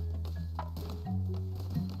them.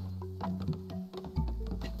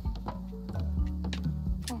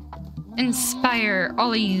 Inspire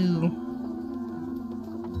all of you.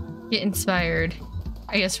 Get inspired.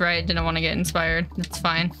 I guess Riot didn't want to get inspired. That's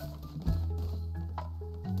fine.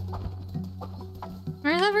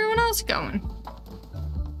 Where's everyone else going?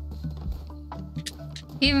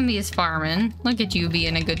 Even me is farming. Look at you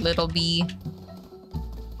being a good little bee.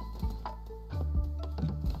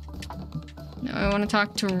 Now I want to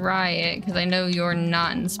talk to Riot because I know you're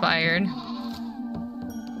not inspired.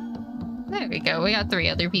 There we go. We got 3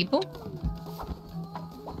 other people.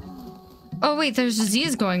 Oh wait, there's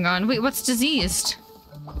disease going on. Wait, what's diseased?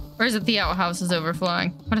 Or is it the outhouse is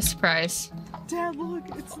overflowing? What a surprise. Dad, look,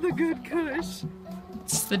 it's the good kush.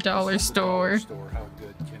 It's the dollar store.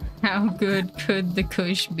 How good could the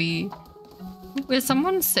kush be? Is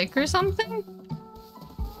someone sick or something?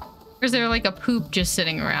 Or is there like a poop just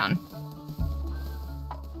sitting around?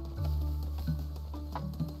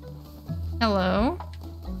 Hello?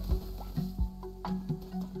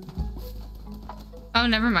 Oh,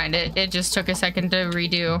 never mind. It just took a second to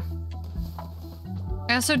redo.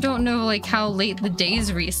 I also don't know like how late the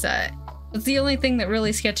days reset. That's the only thing that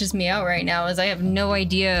really sketches me out right now is I have no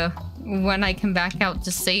idea when I come back out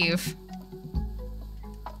to save.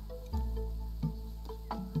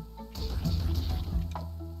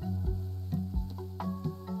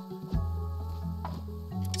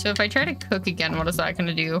 So if I try to cook again, what is that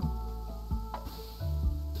gonna do?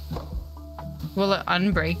 Will it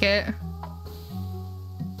unbreak it?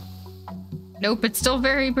 Nope, it's still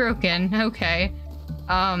very broken. Okay.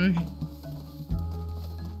 I'm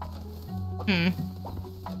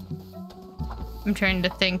trying to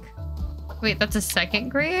think. Wait, that's a second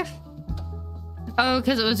grave? Oh,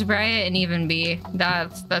 because it was Riot and Even B.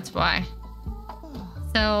 That's why.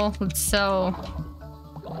 So, let's sell.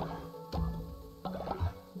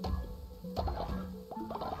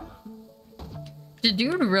 The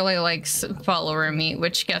dude really likes follower meat,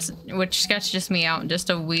 which sketches me out just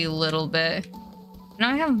a wee little bit. Now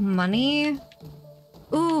I have money.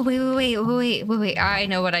 Ooh, wait. I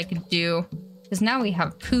know what I could do. Because now we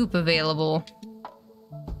have poop available.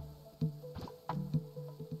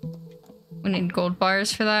 We need gold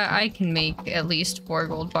bars for that. I can make at least 4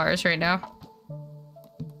 gold bars right now.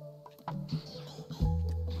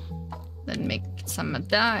 Then make some of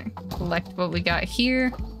that. Collect what we got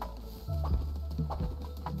here.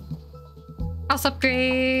 House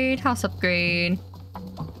upgrade.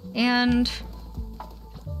 And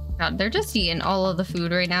God, they're just eating all of the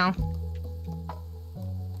food right now.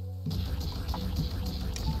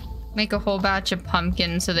 Make a whole batch of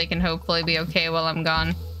pumpkins so they can hopefully be okay while I'm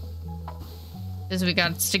gone. Because we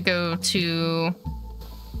got to go to...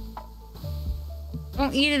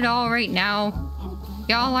 Don't eat it all right now.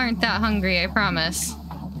 Y'all aren't that hungry, I promise.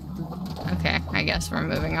 Okay, I guess we're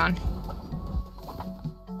moving on.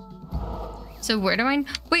 So where do I...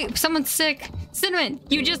 Wait, someone's sick! Cinnamon,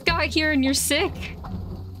 you just got here and you're sick!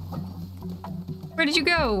 Where did you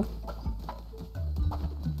go?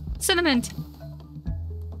 Cinnamon!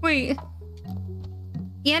 Wait.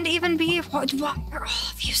 And Even B, why are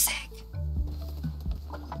all of you sick?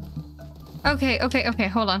 Okay,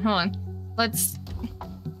 hold on. Let's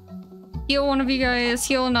heal one of you guys,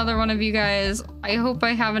 heal another one of you guys. I hope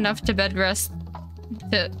I have enough to bed rest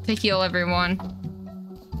to heal everyone.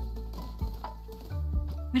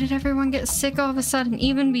 Why did everyone get sick all of a sudden?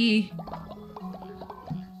 Even B.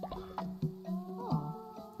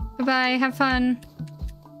 Goodbye, have fun.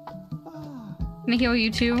 Can I heal you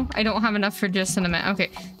too? I don't have enough for just Cinnamon. Okay,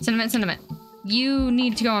 Cinnamon. You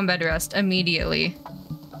need to go on bed rest immediately.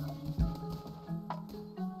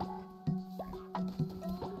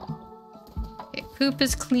 Okay, poop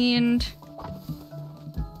is cleaned.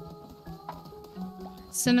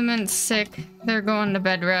 Cinnamon's sick. They're going to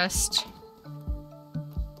bed rest.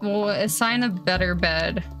 We'll assign a better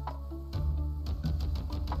bed.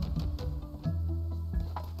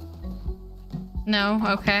 No?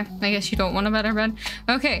 Okay. I guess you don't want a better bed.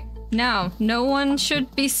 Okay. Now, no one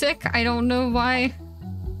should be sick. I don't know why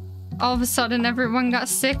all of a sudden everyone got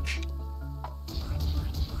sick.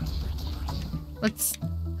 Let's,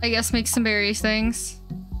 I guess, make some berries things.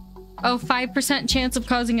 Oh, 5% chance of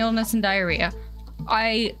causing illness and diarrhea.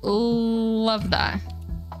 I love that.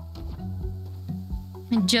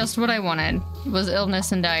 Just what I wanted was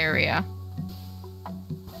illness and diarrhea.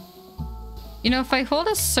 You know, if I hold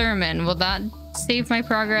a sermon, will that save my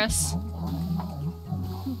progress?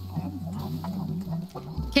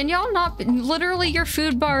 Can y'all not be, literally your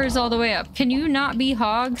food bar is all the way up. Can you not be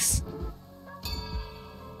hogs?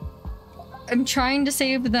 I'm trying to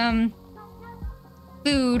save them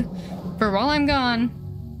food for while I'm gone.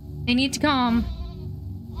 They need to calm.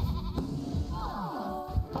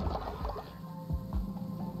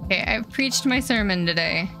 Okay, I've preached my sermon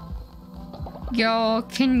today. Y'all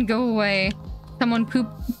can go away. Someone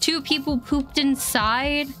pooped. 2 people pooped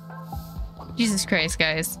inside? Jesus Christ,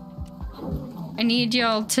 guys. I need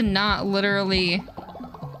y'all to not literally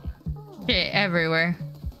shit everywhere.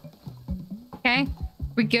 Okay?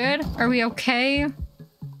 We good? Are we okay?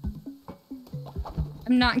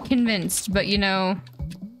 I'm not convinced, but you know.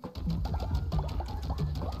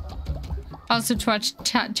 Also,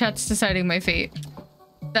 chat's deciding my fate.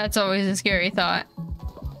 That's always a scary thought.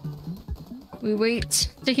 We wait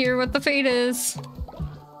to hear what the fate is.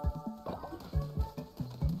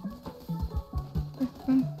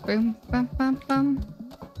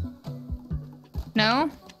 No?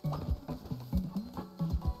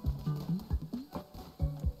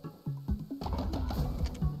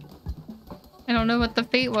 I don't know what the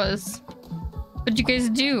fate was. What'd you guys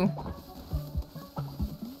do?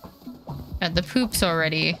 The poop's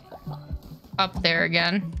already up there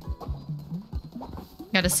again.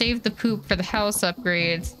 Gotta save the poop for the house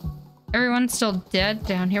upgrades. Everyone's still dead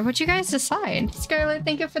down here. What'd you guys decide? Scarlett,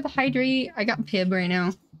 thank you for the hydrate. I got Pib right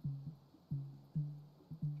now.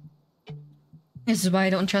 This is why I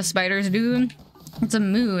don't trust spiders, dude. It's a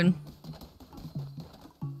mood.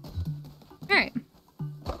 Alright.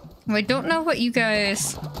 Well, I don't know what you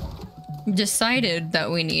guys decided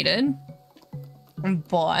that we needed.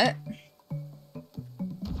 But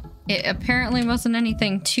it apparently wasn't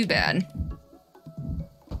anything too bad.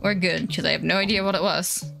 Or good, because I have no idea what it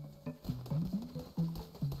was.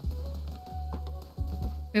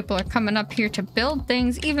 People are coming up here to build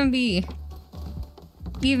things. Even B.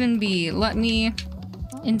 Let me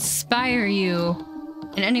inspire you.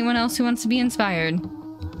 And anyone else who wants to be inspired.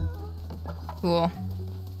 Cool.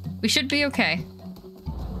 We should be okay.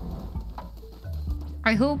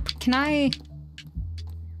 I hope. Can I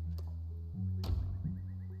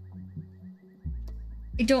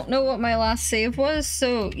don't know what my last save was,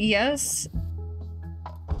 so yes.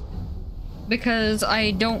 Because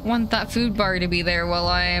I don't want that food bar to be there while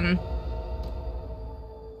I'm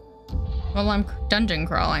dungeon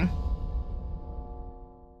crawling.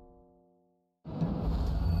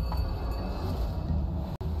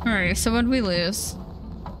 Alright, so what'd we lose?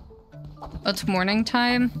 It's morning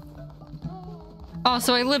time. Oh,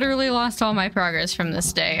 so I literally lost all my progress from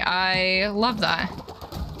this day. I love that.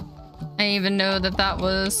 I didn't even know that that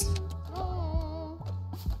was...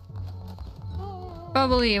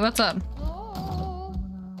 Bubbly, what's up?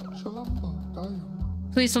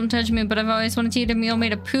 Please don't touch me, but I've always wanted to eat a meal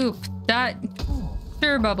made of poop. That...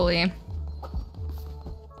 Sure, Bubbly.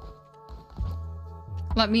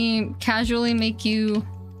 Let me casually make you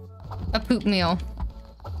a poop meal.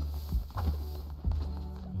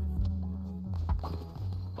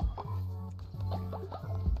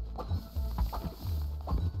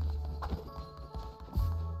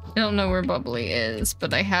 I don't know where Bubbly is,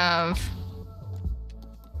 but I have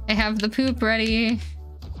the poop ready.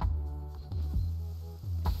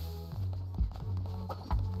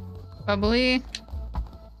 Bubbly?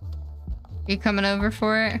 You coming over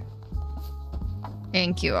for it? I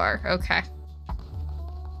think you are. Okay.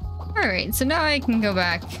 Alright, so now I can go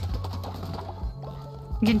back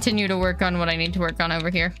and continue to work on what I need to work on over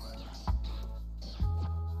here.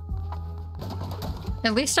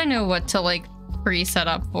 At least I know what to, like, pre-set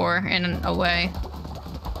up for in a way.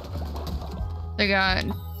 They got...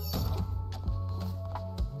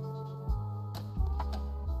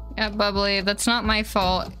 Yeah, Bubbly, that's not my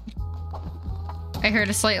fault. I heard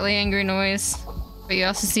a slightly angry noise, but you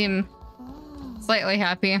also seem slightly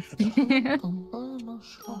happy.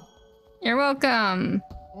 You're welcome.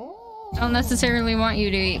 I don't necessarily want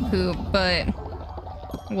you to eat poop, but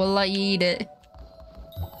we'll let you eat it.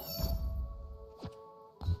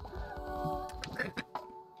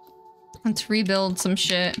 Let's rebuild some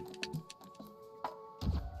shit.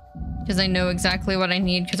 Because I know exactly what I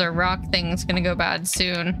need, because our rock thing's gonna go bad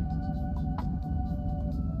soon.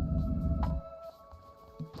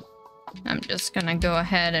 I'm just gonna go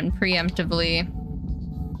ahead and preemptively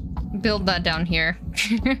build that down here.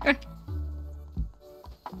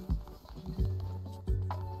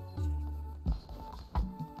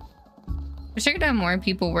 Wish I could have more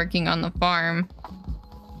people working on the farm.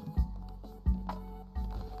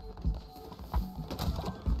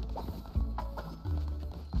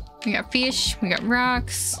 We got fish, we got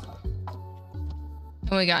rocks.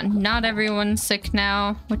 And we got not everyone sick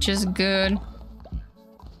now, which is good.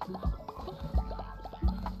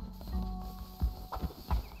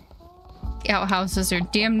 The outhouses are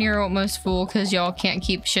damn near almost full because y'all can't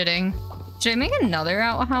keep shitting. Should I make another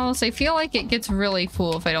outhouse? I feel like it gets really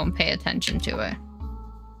full if I don't pay attention to it.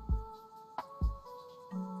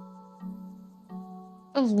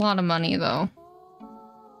 A lot of money though.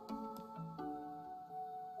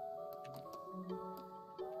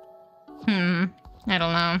 I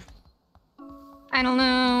don't know. I don't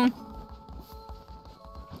know.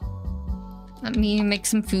 Let me make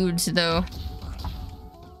some foods though.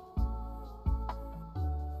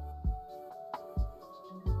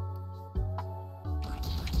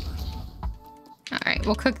 Alright,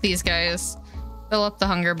 we'll cook these guys. Fill up the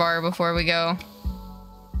hunger bar before we go.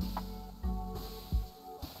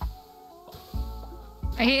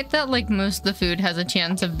 I hate that, like, most of the food has a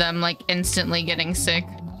chance of them, like, instantly getting sick.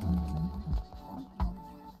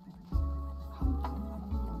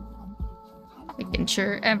 Making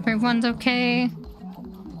sure everyone's okay.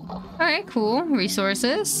 Alright, cool.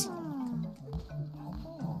 Resources.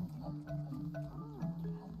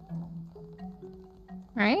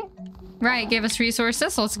 Right? Right, gave us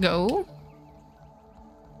resources. Let's go.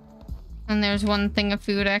 And there's one thing of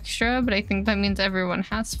food extra, but I think that means everyone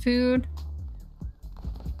has food.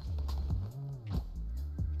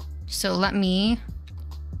 So let me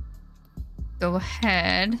go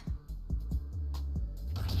ahead.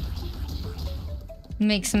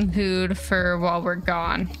 Make some food for while we're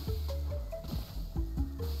gone.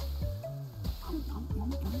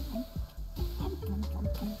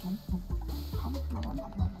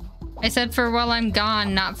 I said for while I'm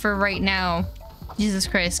gone, not for right now. Jesus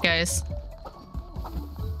Christ, guys.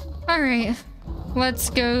 Alright. Let's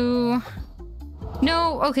go.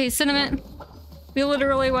 No, okay, Cinnamon. We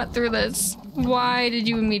literally went through this. Why did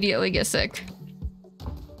you immediately get sick?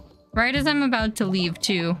 Right as I'm about to leave,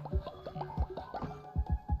 too.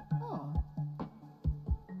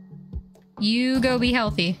 You go be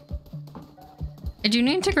healthy. I do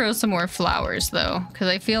need to grow some more flowers, though, because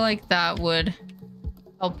I feel like that would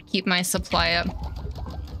help keep my supply up.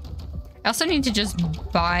 I also need to just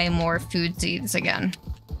buy more food seeds again.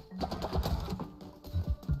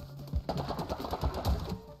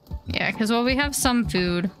 Yeah, because while we have some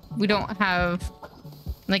food, we don't have,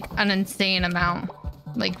 like, an insane amount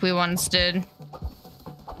like we once did.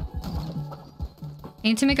 I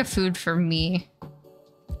need to make a food for me.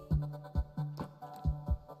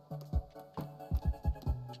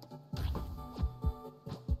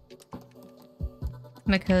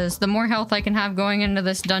 Because the more health I can have going into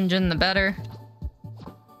this dungeon, the better.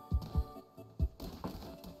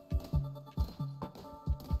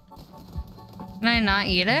 Can I not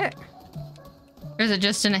eat it? Or is it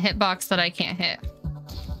just in a hitbox that I can't hit?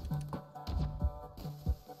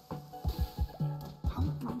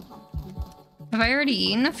 Have I already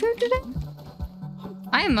eaten the food today?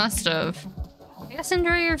 I must have. I guess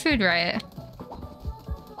enjoy your food, Riot.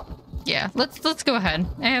 Yeah, let's go ahead.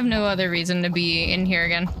 I have no other reason to be in here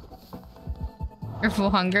again. Or full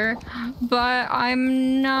hunger. But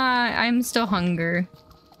I'm not. I'm still hungry.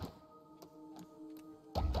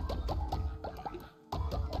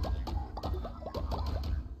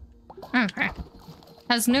 Okay.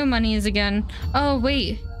 Has no monies again. Oh,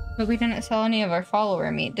 wait. But we didn't sell any of our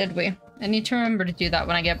follower meat, did we? I need to remember to do that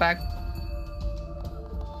when I get back.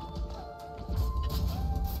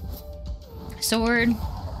 Sword.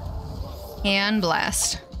 And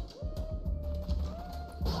blast.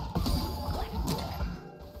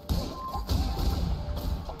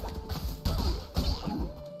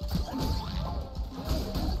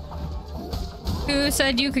 Who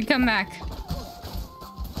said you could come back?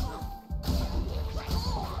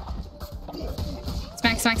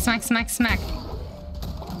 Smack, smack, smack, smack, smack.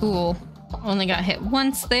 Cool. Only got hit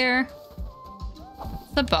once there.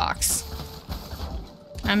 The box.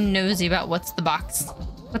 I'm nosy about what's the box.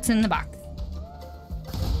 What's in the box?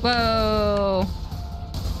 Whoa.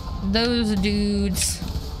 Those dudes.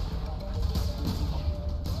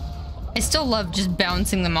 I still love just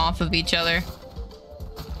bouncing them off of each other.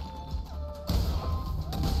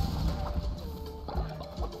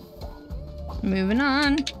 Moving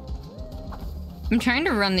on. I'm trying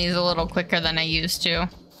to run these a little quicker than I used to.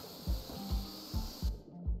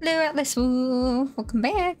 Hello, Atlas Wolf. Welcome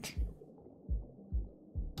back.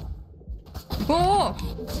 Whoa!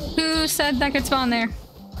 Who said that could spawn there?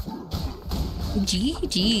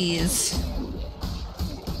 GG's.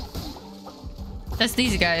 That's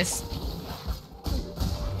these guys.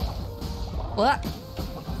 What?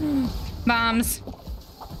 Bombs.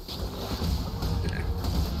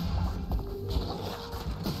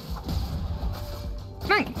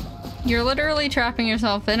 You're literally trapping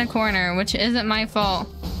yourself in a corner, which isn't my fault.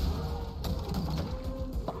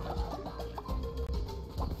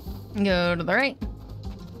 Go to the right.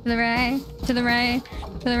 To the right. To the right.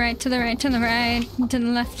 To the right. To the right. To the right. To the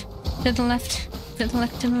left. To the left. To the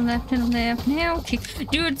left. To the left. To the left. Now, okay.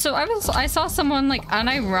 Dude, so I saw someone like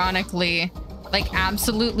unironically, like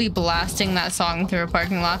absolutely blasting that song through a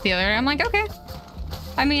parking lot the other day. I'm like, okay.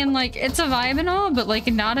 I mean, like, it's a vibe and all, but like,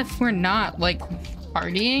 not if we're not like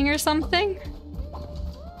partying or something.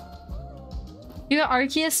 You got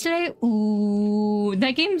Arceus today? Ooh,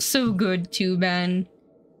 that game's so good too, Ben.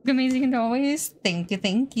 Amazing and always. Thank you,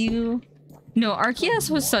 thank you. No, Arceus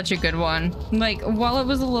was such a good one. Like, while it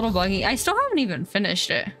was a little buggy, I still haven't even finished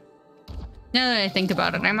it. Now that I think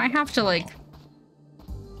about it, I might have to like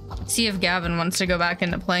see if Gavin wants to go back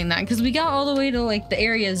into playing that, because we got all the way to like the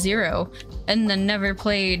area 0 and then never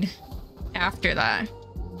played after that.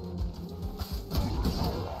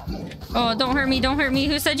 Oh, don't hurt me, don't hurt me.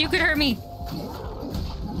 Who said you could hurt me?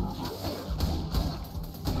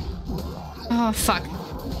 Oh, fuck.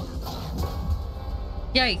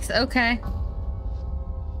 Yikes, okay.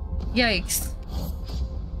 Yikes.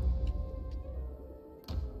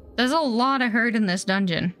 There's a lot of hurt in this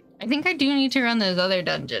dungeon. I think I do need to run those other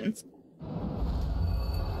dungeons.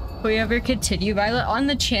 Will you ever continue Violet on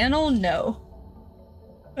the channel? No.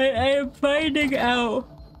 I am finding out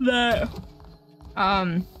that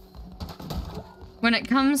when it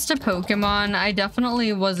comes to Pokemon, I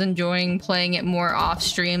definitely was enjoying playing it more off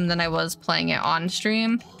stream than I was playing it on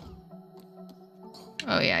stream.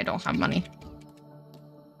 Oh yeah, I don't have money.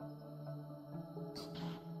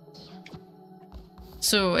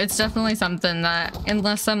 So it's definitely something that,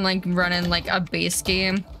 unless I'm like running like a base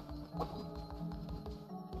game.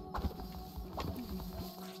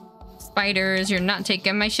 Spiders, you're not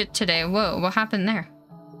taking my shit today. Whoa, what happened there?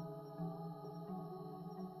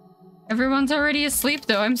 Everyone's already asleep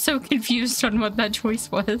though. I'm so confused on what that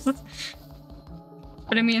choice was.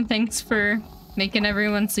 But I mean, thanks for making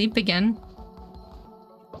everyone sleep again.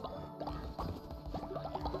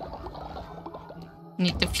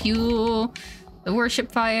 Need to fuel the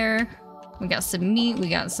worship fire. We got some meat, we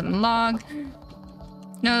got some log.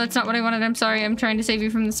 No, that's not what I wanted. I'm sorry. I'm trying to save you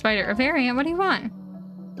from the spider. A variant? What do you want?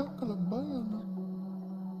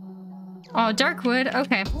 Oh, Darkwood.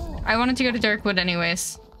 Okay. I wanted to go to Darkwood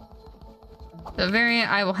anyways. The variant,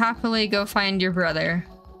 I will happily go find your brother.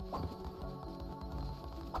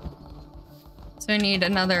 So I need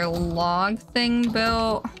another log thing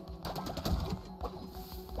built.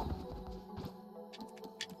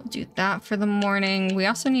 We'll do that for the morning. We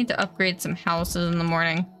also need to upgrade some houses in the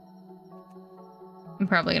morning. I'm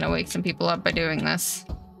probably gonna wake some people up by doing this.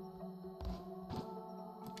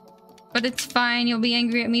 But it's fine, you'll be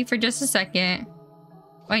angry at me for just a second.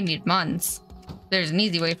 Oh, I need months. There's an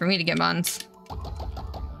easy way for me to get months.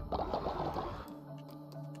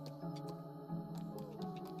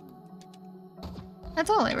 That's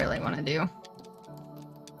all I really want to do.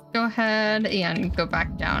 Go ahead and go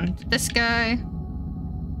back down to this guy.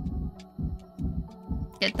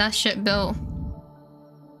 Get that shit built.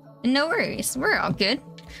 And no worries, we're all good.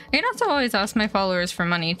 I can also always ask my followers for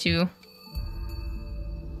money too.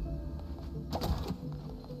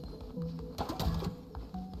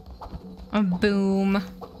 A boom.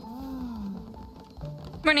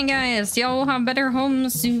 Morning guys, y'all will have better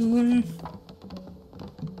homes soon.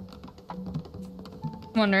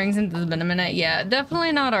 Wondering since it's been a minute. Yeah,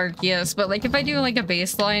 definitely not Arceus, but like if I do like a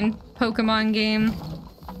baseline Pokemon game,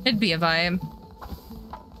 it'd be a vibe.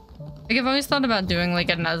 Like I've always thought about doing like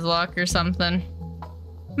a Nuzlocke or something.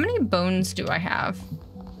 How many bones do I have?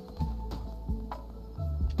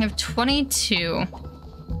 I have 22.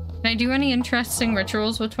 Can I do any interesting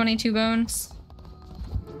rituals with 22 bones?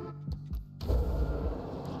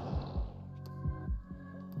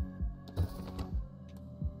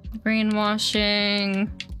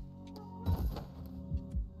 Brainwashing.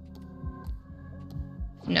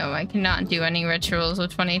 No, I cannot do any rituals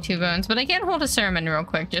with 22 bones, but I can hold a sermon real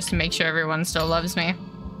quick just to make sure everyone still loves me.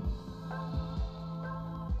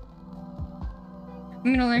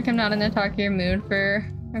 I'm gonna lurk. I'm not in the talkier mood for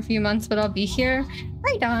a few months, but I'll be here.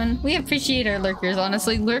 Right on. We appreciate our lurkers,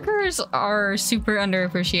 honestly. Lurkers are super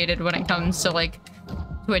underappreciated when it comes to like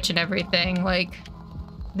Twitch and everything. Like,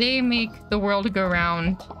 they make the world go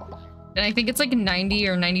round. And I think it's like 90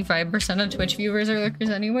 or 95% of Twitch viewers are lurkers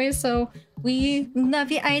anyway, so we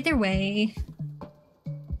love you either way.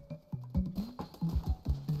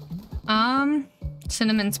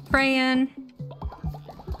 Cinnamon's praying.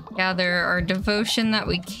 Gather our devotion that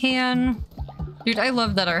we can. Dude, I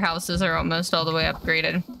love that our houses are almost all the way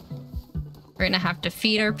upgraded. We're gonna have to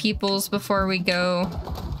feed our peoples before we go.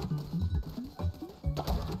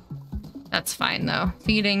 That's fine though.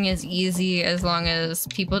 Feeding is easy as long as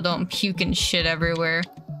people don't puke and shit everywhere.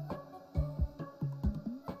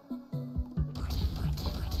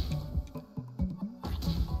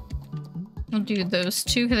 I'll do those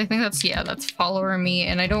two because I think that's, yeah, that's follower meat,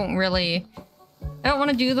 and I don't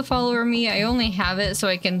want to do the follower meat. I only have it so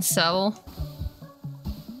I can sell.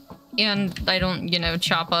 And I don't, you know,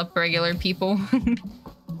 chop up regular people.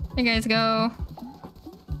 Hey guys, go.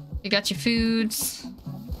 You got your foods.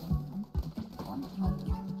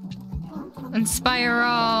 Inspire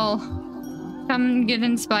all. Come get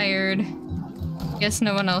inspired. Guess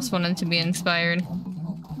no one else wanted to be inspired.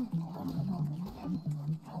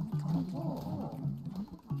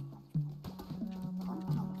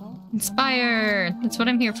 Inspire! That's what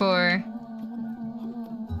I'm here for.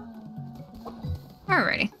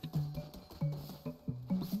 Alrighty.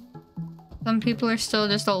 Some people are still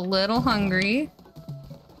just a little hungry,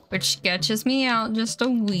 which sketches me out just a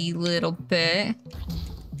wee little bit.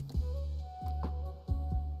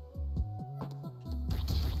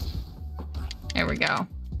 There we go.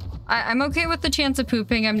 I'm okay with the chance of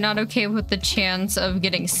pooping. I'm not okay with the chance of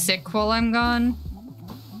getting sick while I'm gone.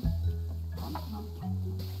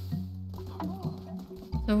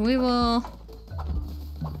 So we will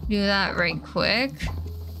do that right quick.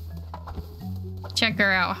 Check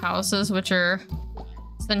our outhouses, which are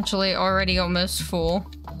essentially already almost full.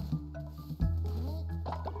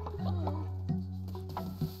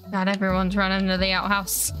 God, everyone's running to the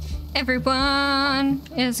outhouse. Everyone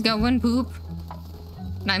is going poop.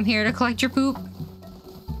 And I'm here to collect your poop.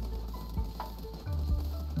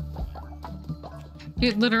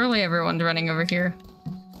 Dude, literally everyone's running over here.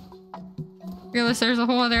 Fearless, there's a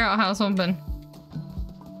whole other outhouse open.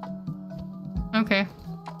 Okay.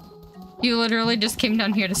 You literally just came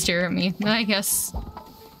down here to stare at me. I guess.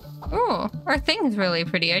 Oh, our thing is really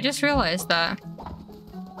pretty. I just realized that.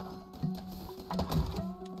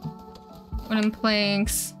 Wooden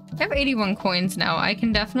planks. I have 81 coins now. I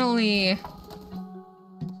can definitely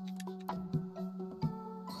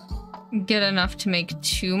get enough to make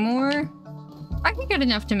 2 more. I can get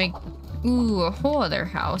enough to make, ooh, a whole other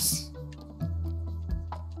house.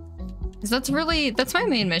 Because that's my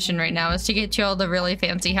main mission right now, is to get you all the really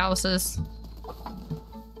fancy houses.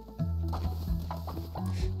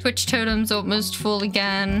 Twitch totem's almost full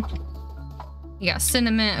again. You got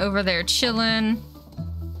Cinnamon over there chilling.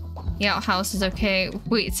 The outhouse is okay.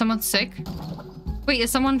 Wait, is someone sick? Wait,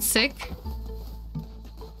 is someone sick?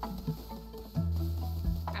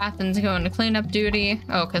 Athens going to cleanup duty.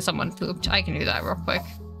 Oh, because someone pooped. I can do that real quick.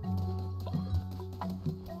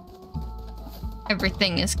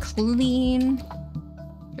 Everything is clean. Do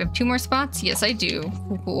I have 2 more spots? Yes, I do.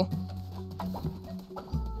 Cool.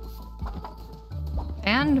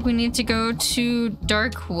 And we need to go to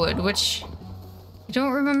Darkwood, which I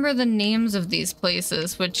don't remember the names of these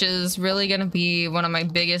places, which is really gonna be one of my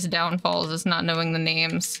biggest downfalls, is not knowing the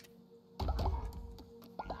names.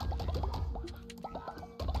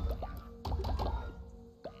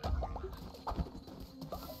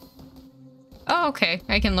 Oh, okay.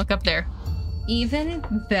 I can look up there. Even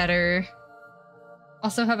better.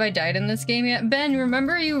 Also, have I died in this game yet? Ben,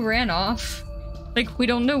 remember you ran off? Like, we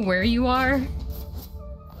don't know where you are.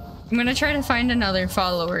 I'm gonna try to find another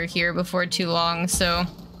follower here before too long, so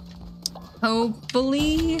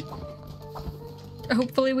hopefully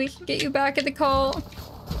we can get you back at the call.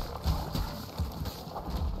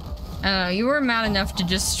 I don't know, you were mad enough to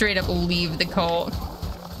just straight up leave the cult.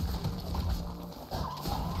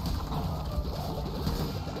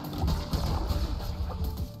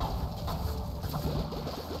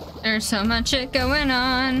 There's so much shit going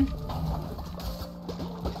on.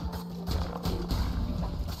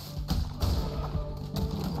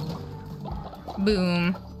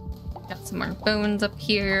 Boom. Got some more bones up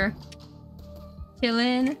here.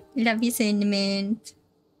 Chillin'. Love you, Cinnamon.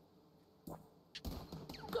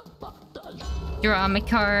 Draw my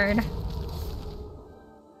card.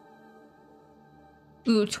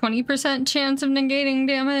 Ooh, 20% chance of negating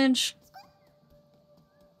damage.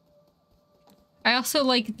 I also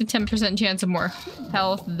like the 10% chance of more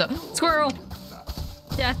health. The squirrel!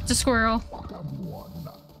 Death to squirrel.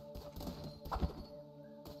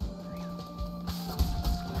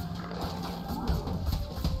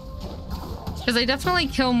 Because I definitely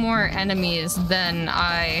kill more enemies than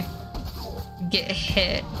I get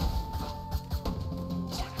hit.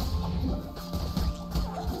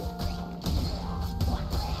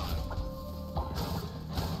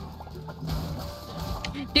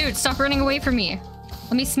 Dude, stop running away from me.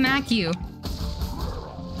 Let me smack you.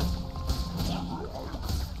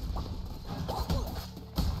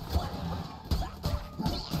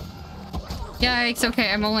 Yikes,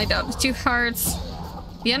 okay, I'm only down to 2 hearts.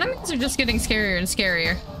 The enemies are just getting scarier and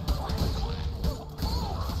scarier.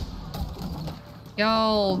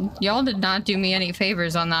 Y'all did not do me any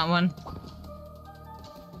favors on that one.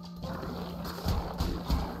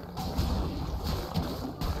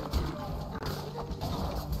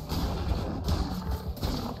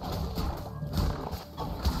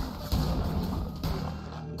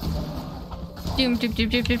 Doom, doom, doom,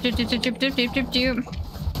 doom, doom, doom, doom, doom, doom, doom, doom, doom.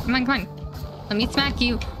 Come on, come on. Let me smack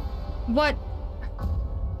you. What?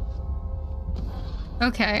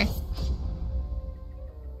 Okay.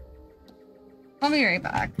 I'll be right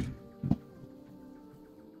back.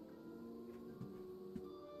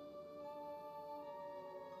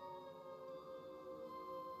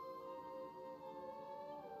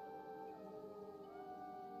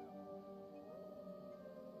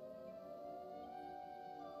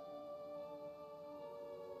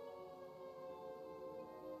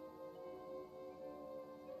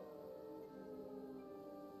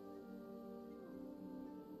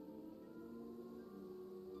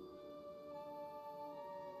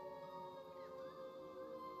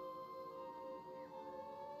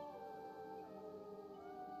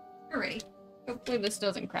 Alrighty. Hopefully this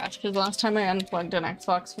doesn't crash, because last time I unplugged an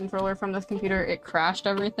Xbox controller from this computer, it crashed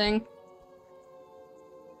everything.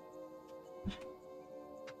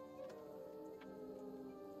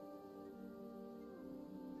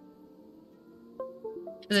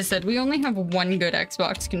 As I said, we only have one good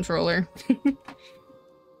Xbox controller. Now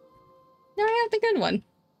I have the good one.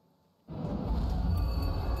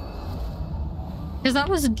 Because that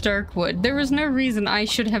was Darkwood. There was no reason I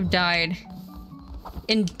should have died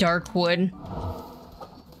in Darkwood.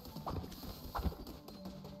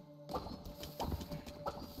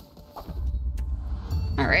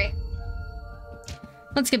 Alright.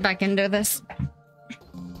 Let's get back into this.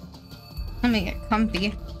 Let me get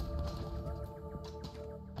comfy.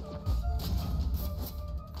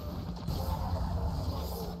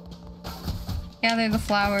 Gather the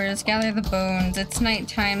flowers, gather the bones. It's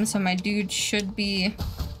nighttime, so my dude should be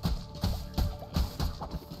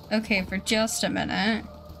okay for just a minute.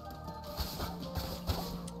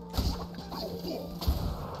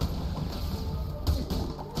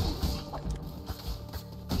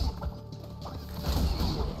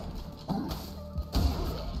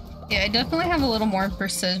 Yeah, I definitely have a little more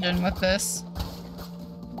precision with this.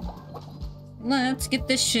 Let's get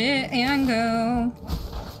this shit and go.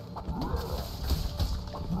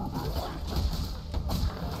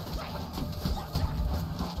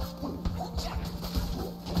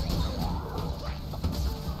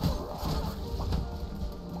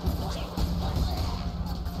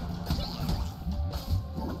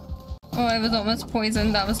 Oh, I was almost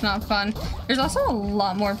poisoned. That was not fun. There's also a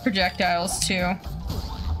lot more projectiles, too.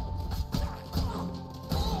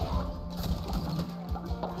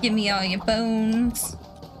 Give me all your bones.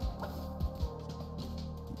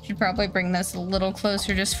 Should probably bring this a little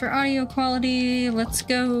closer just for audio quality. Let's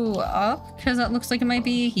go up, because that looks like it might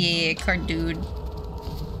be. Yeah, card dude.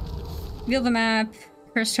 Reveal the map.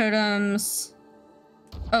 Curse totems.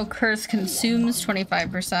 Oh, curse consumes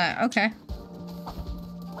 25%. Okay.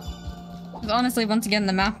 Honestly, once again,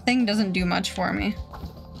 the map thing doesn't do much for me.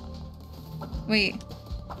 Wait.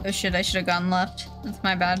 Oh shit, I should have gone left. That's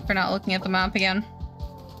my bad for not looking at the map again.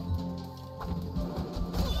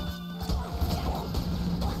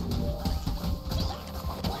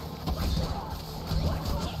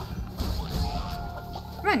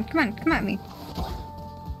 Come on, come on, come at me.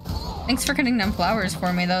 Thanks for cutting down flowers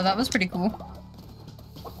for me, though. That was pretty cool.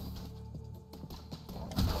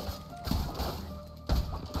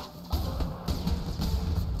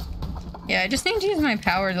 Yeah, I just need to use my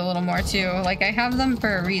powers a little more too. Like, I have them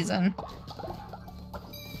for a reason.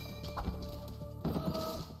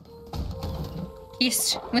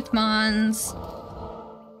 Feast with Mons.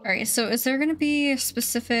 Alright, so is there gonna be a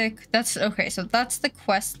specific... That's... Okay, so that's the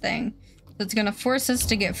quest thing. So it's gonna force us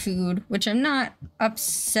to get food, which I'm not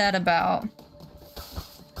upset about.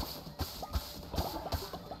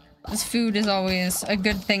 This food is always a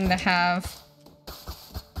good thing to have.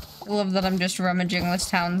 I love that I'm just rummaging this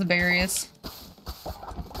town's berries.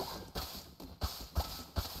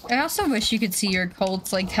 I also wish you could see your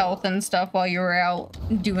cult's, like, health and stuff while you were out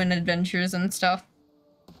doing adventures and stuff.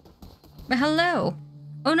 But hello!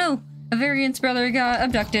 Oh no! A variant's brother got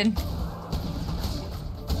abducted.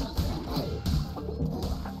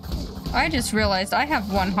 I just realized I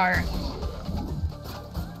have 1 heart.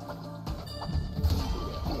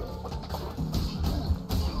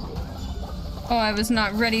 Oh, I was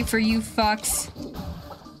not ready for you fucks.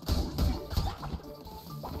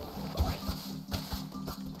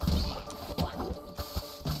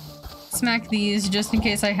 smack these just in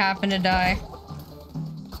case I happen to die.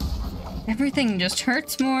 Everything just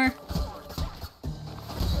hurts more.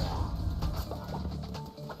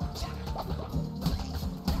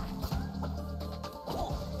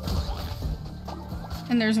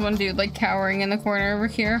 And there's one dude like cowering in the corner over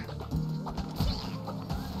here.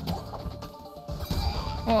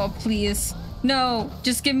 Oh, please. No,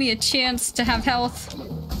 just give me a chance to have health.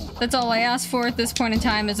 That's all I ask for at this point in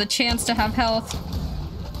time, is a chance to have health.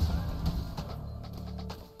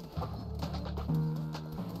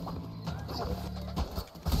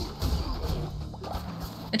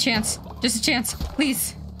 A chance. Just a chance,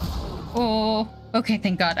 please. Oh, okay,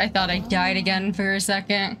 thank God. I thought I died again for a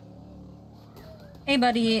second. Hey,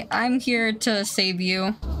 buddy, I'm here to save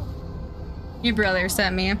you. Your brother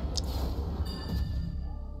sent me.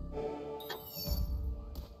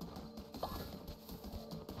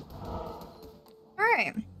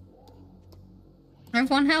 Alright. I have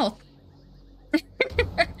 1 health.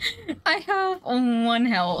 I have 1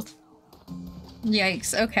 health.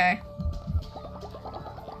 Yikes, okay.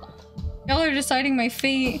 Y'all are deciding my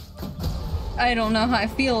fate. I don't know how I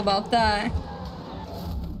feel about that.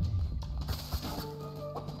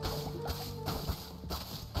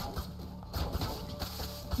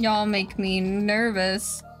 Y'all make me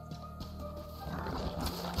nervous.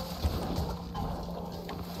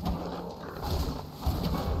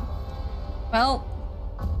 Well.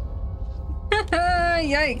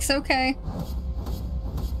 Yikes, okay.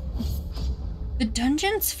 The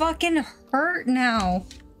dungeons fucking hurt now.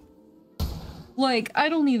 Like, I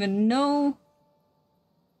don't even know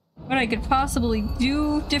what I could possibly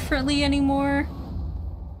do differently anymore.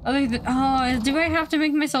 Other than, oh, do I have to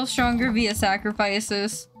make myself stronger via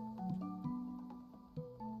sacrifices?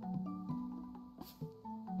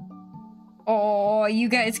 Oh, you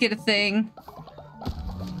guys get a thing.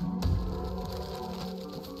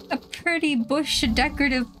 A pretty bush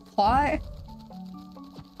decorative plot.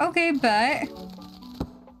 Okay, bet.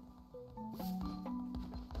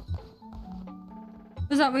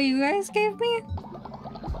 Was that what you guys gave me?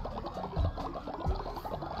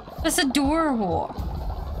 That's adorable.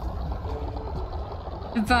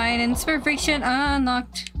 Divine inspiration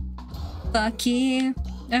unlocked. Lucky.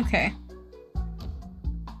 Okay.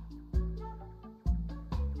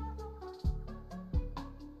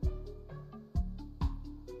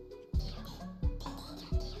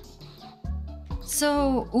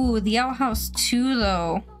 So, ooh, the outhouse 2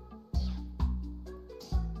 though.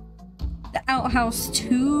 The outhouse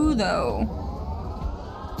 2 though.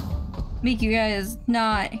 Make you guys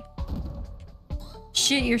not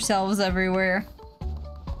shit yourselves everywhere.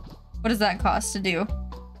 What does that cost to do?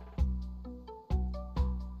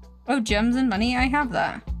 Oh, gems and money? I have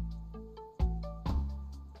that.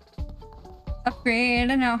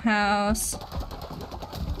 Upgrade an outhouse.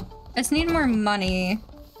 I just need more money.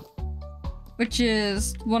 Which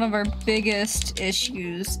is one of our biggest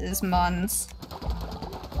issues, is mons.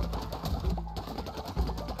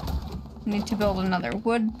 Need to build another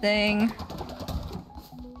wood thing.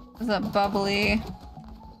 Is that bubbly?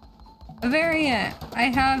 A variant! I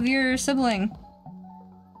have your sibling.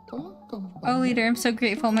 Oh, leader, I'm so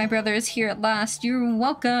grateful my brother is here at last. You're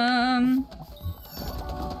welcome!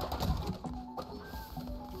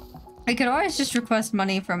 I could always just request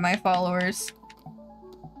money from my followers.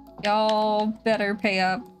 Y'all better pay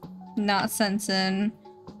up. Not sensin'.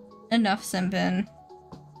 Enough simpin'.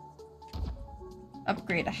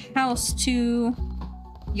 Upgrade a house too.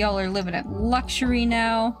 Y'all are living in luxury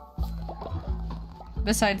now.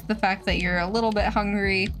 Besides the fact that you're a little bit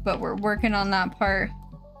hungry, but we're working on that part.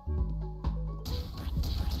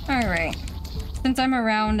 Alright. Since I'm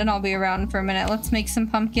around, and I'll be around for a minute, let's make some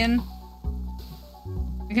pumpkin.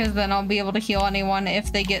 Because then I'll be able to heal anyone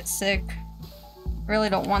if they get sick. Really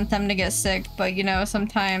don't want them to get sick, but you know,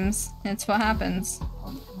 sometimes it's what happens.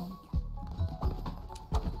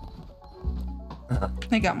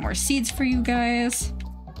 I got more seeds for you guys.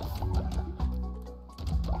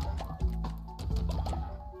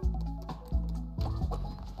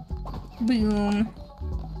 Boom.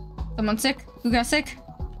 Someone sick? Who got sick?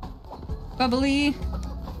 Bubbly.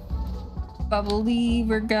 Bubbly,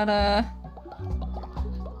 we're gonna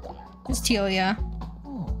just heal ya.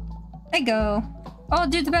 I go. Oh,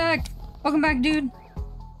 dude's back! Welcome back, dude.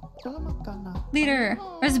 Leader,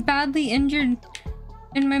 I was badly injured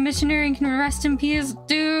and my missionary can rest in peace.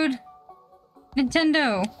 Dude!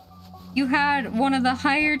 Nintendo, you had one of the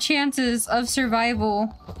higher chances of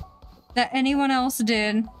survival that anyone else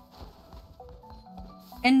did.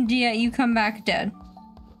 And yet you come back dead.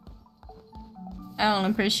 I don't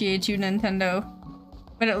appreciate you, Nintendo.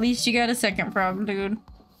 But at least you got a second problem, dude.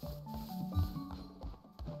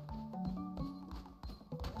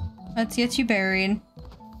 Let's get you buried.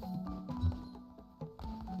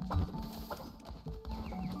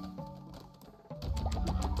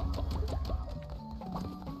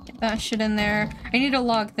 Get that shit in there. I need a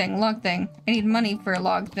log thing. I need money for a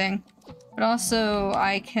log thing. But also,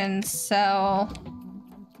 I can sell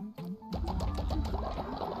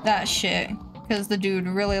that shit. Because the dude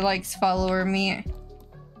really likes follower meat.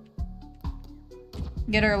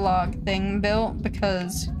 Get our log thing built,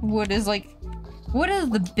 because wood is like... Wood is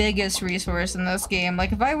the biggest resource in this game.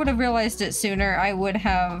 Like, if I would have realized it sooner, I would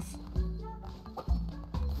have...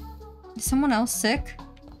 Is someone else sick?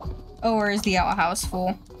 Oh, or is the outhouse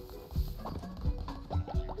full?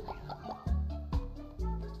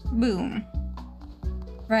 Boom.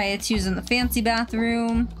 Right, it's using the fancy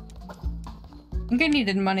bathroom. I think I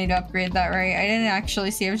needed money to upgrade that, right? I didn't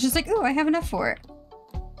actually see. I was just like, ooh, I have enough for it.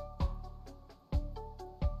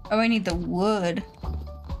 Oh, I need the wood.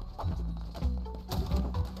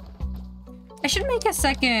 I should make a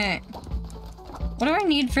second... What do I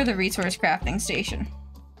need for the resource crafting station?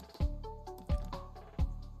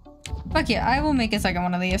 Fuck yeah, I will make a second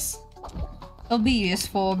one of these. It'll be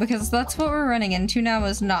useful, because that's what we're running into now,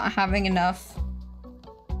 is not having enough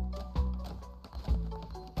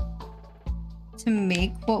to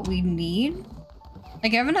make what we need.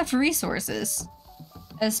 Like, I have enough resources.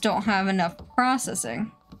 I just don't have enough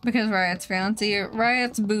processing. Because Riot's fancy.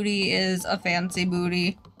 Riot's booty is a fancy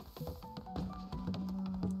booty.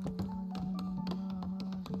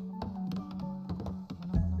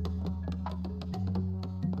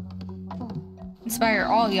 Inspire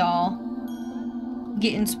all y'all.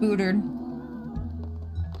 Getting spootered.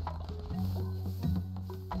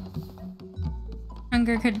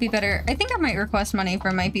 Hunger could be better. I think I might request money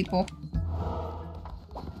from my people.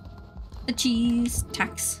 The cheese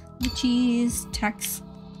tax. The cheese tax.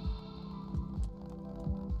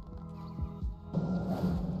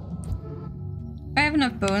 I have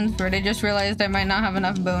enough bones for it. I just realized I might not have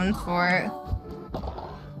enough bones for it.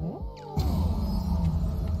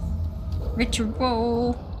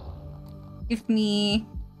 Ritual. Give me...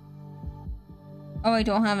 Oh, I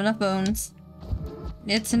don't have enough bones.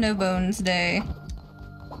 It's a no bones day.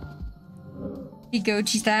 Here you go,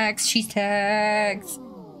 cheese tags.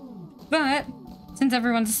 But, since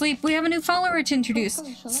everyone's asleep, we have a new follower to introduce.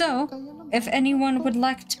 So, if anyone would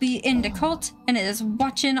like to be in the cult and is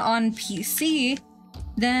watching on PC,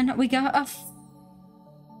 then we got a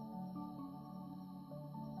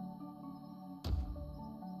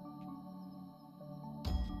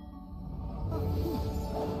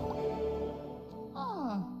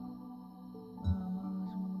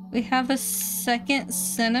we have a second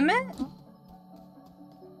sentiment?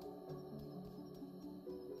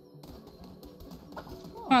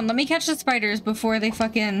 Hold on, let me catch the spiders before they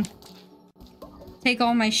fucking take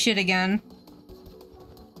all my shit again.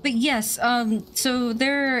 But yes, so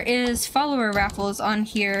there is follower raffles on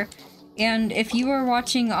here, and if you are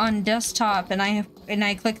watching on desktop and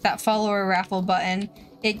I click that follower raffle button,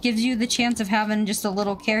 it gives you the chance of having just a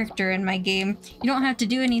little character in my game. You don't have to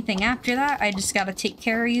do anything after that. I just gotta take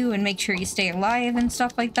care of you and make sure you stay alive and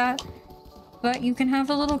stuff like that. But you can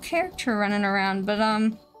have a little character running around. But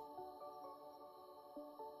a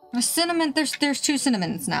cinnamon. There's 2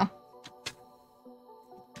 cinnamons now.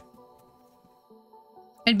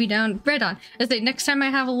 I'd be down. Right on. I say next time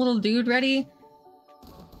I have a little dude ready,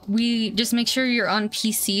 we just make sure you're on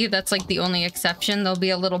PC. That's like the only exception. There'll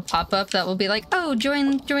be a little pop-up that will be like, oh,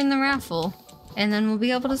 join the raffle. And then we'll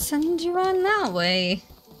be able to send you on that way.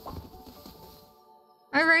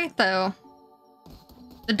 Alright though.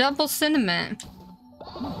 The double cinnamon.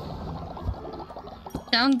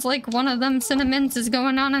 Sounds like one of them cinnamons is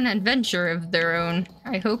going on an adventure of their own.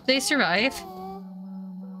 I hope they survive.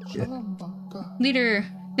 Yeah. Leader,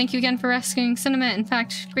 thank you again for rescuing Cinnamon. In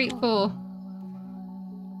fact, grateful.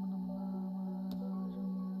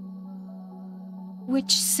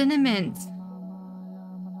 Which cinnamon?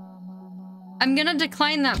 I'm gonna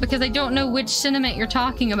decline that because I don't know which cinnamon you're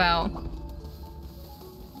talking about.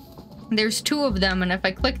 There's 2 of them, and if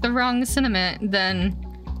I click the wrong cinnamon, then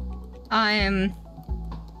I'm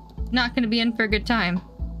not gonna be in for a good time.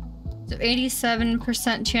 So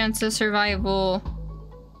 87% chance of survival,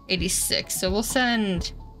 86. So we'll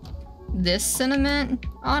send this cinnamon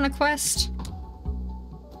on a quest.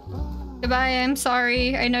 Goodbye, I'm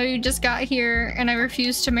sorry. I know you just got here and I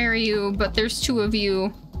refuse to marry you, but there's 2 of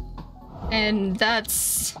you. And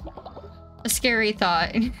that's a scary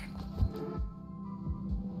thought.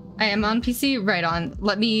 I am on PC? Right on.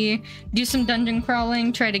 Let me do some dungeon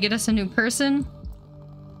crawling, try to get us a new person.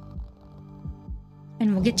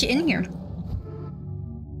 And we'll get you in here.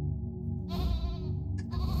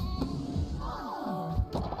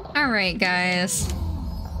 Alright, guys.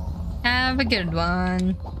 Have a good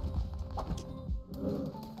one.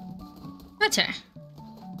 Okay.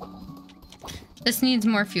 This needs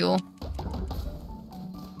more fuel.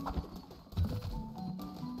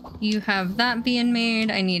 You have that being made.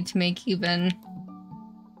 I need to make even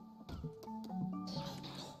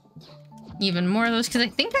more of those because I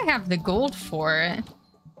think I have the gold for it.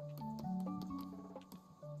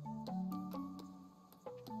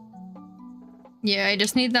 Yeah, I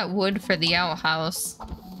just need that wood for the outhouse.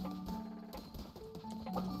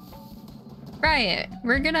 Right,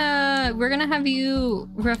 we're gonna have you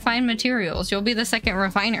refine materials. You'll be the second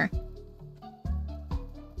refiner.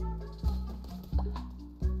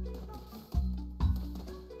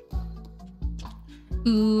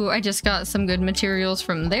 Ooh, I just got some good materials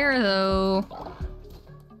from there though.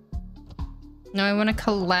 Now I want to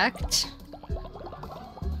collect.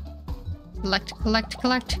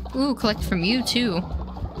 Collect. Ooh, collect from you too.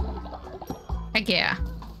 Heck yeah.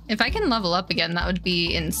 If I can level up again, that would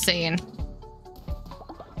be insane.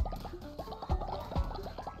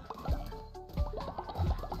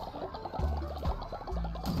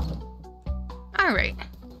 Alright.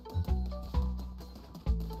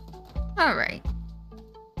 Alright.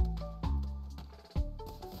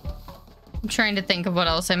 I'm trying to think of what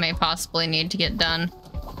else I may possibly need to get done.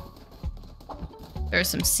 There's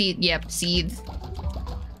some seed. Yep, seeds.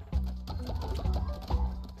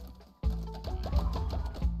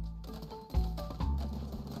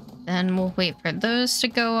 Then we'll wait for those to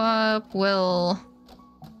go up. We'll...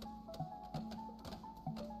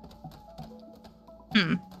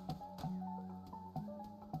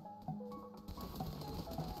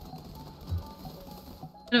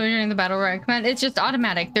 During the battle royale command, it's just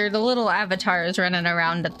automatic. They're the little avatars running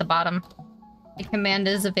around at the bottom. The command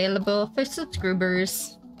is available for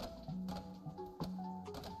subscribers.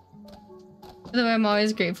 Although I'm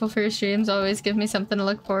always grateful for your streams, always give me something to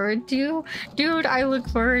look forward to. Dude, I look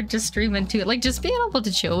forward to streaming too. Like, just being able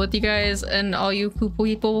to chill with you guys and all you cool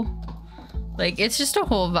people. Like, it's just a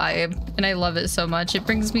whole vibe, and I love it so much. It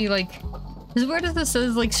brings me, like... As weird as this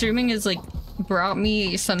is, like, streaming is, like, brought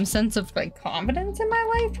me some sense of, like, confidence in my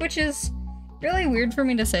life, which is really weird for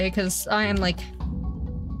me to say, because I am, like...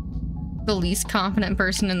 the least confident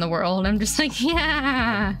person in the world. I'm just like,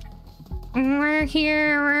 yeah, we're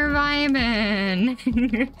here, we're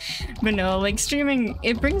vibing. But no, like streaming,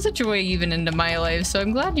 it brings a joy even into my life, so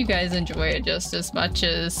I'm glad you guys enjoy it just as much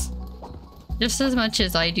as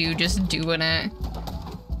I do just doing it.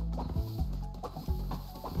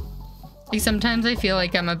 Like sometimes I feel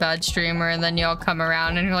like I'm a bad streamer and then y'all come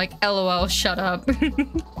around and you're like, LOL, shut up.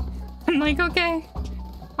 I'm like, okay,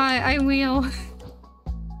 I will.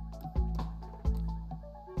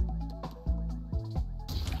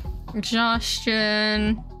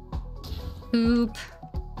 Exhaustion. Poop.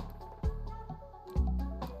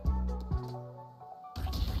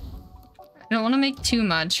 I don't want to make too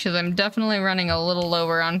much because I'm definitely running a little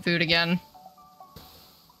lower on food again.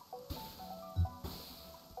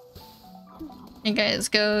 You guys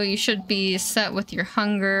go. You should be set with your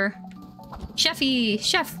hunger. Chef!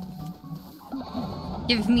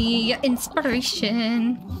 Give me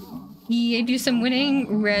inspiration. Yeah, I do some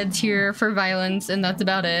winning reds here for violence, and that's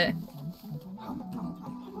about it.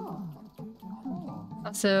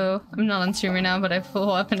 Also, I'm not on stream right now, but I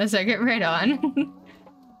pull up in a second. Right on.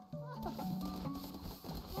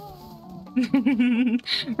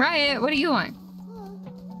 Riot, what do you want?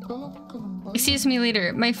 Excuse me,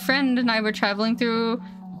 leader. My friend and I were traveling through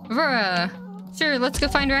Aurora. Sure, let's go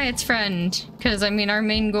find Riot's friend. Because, I mean, our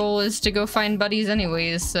main goal is to go find buddies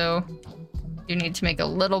anyways, so... I do need to make a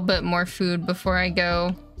little bit more food before I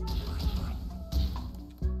go.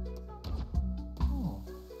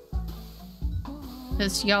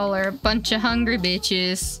 Because y'all are a bunch of hungry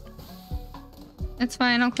bitches. It's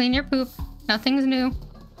fine, I'll clean your poop. Nothing's new.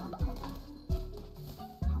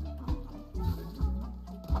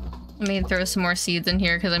 Let me throw some more seeds in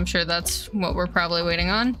here because I'm sure that's what we're probably waiting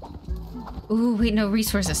on. Ooh, wait, no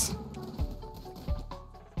resources.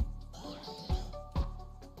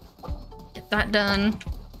 Get that done.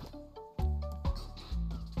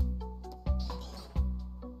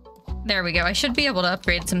 There we go. I should be able to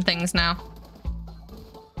upgrade some things now.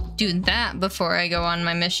 Do that before I go on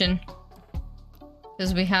my mission.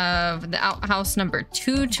 Because we have the outhouse number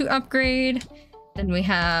 2 to upgrade. Then we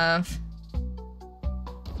have...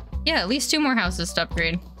 yeah, at least 2 more houses to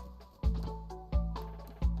upgrade.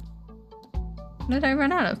 What did I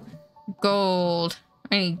run out of? Gold.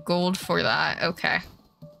 I need gold for that. Okay.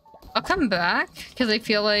 I'll come back because I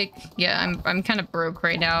feel like, yeah, I'm kind of broke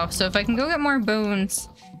right now. So if I can go get more bones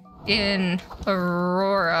in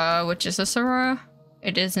Aurora, which is this Aurora?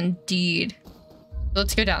 It is indeed.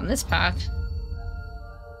 Let's go down this path.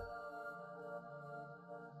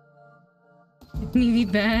 Me,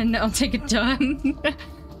 Ben. I'll take it done.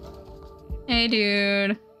 Hey,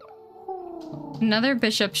 dude. Another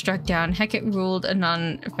bishop struck down. Hecate ruled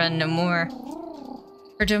anon friend no more.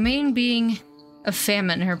 Her domain being of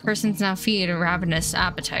famine, her persons now feed ravenous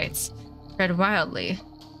appetites. Tread wildly.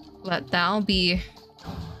 Let thou be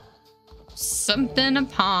something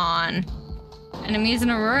upon. Enemies in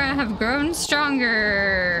Aurora have grown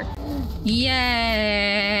stronger. Yay!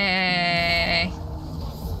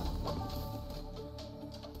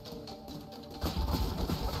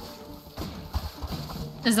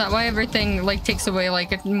 Is that why everything, like, takes away,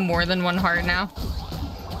 like, more than one heart now?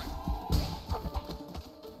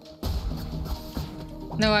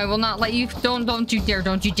 No, I will not let you- don't you dare,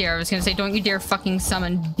 don't you dare. I was gonna say, don't you dare fucking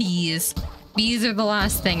summon bees. Bees are the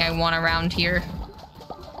last thing I want around here.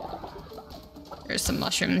 There's some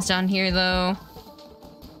mushrooms down here, though.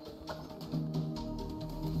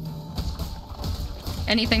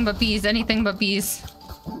 Anything but bees, anything but bees.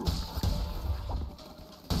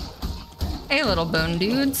 Hey, little bone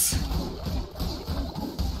dudes.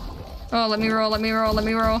 Oh, let me roll, let me roll, let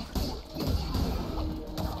me roll.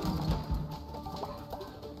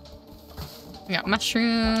 We got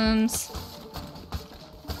mushrooms.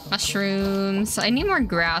 Mushrooms. I need more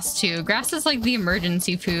grass, too. Grass is like the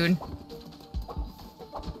emergency food.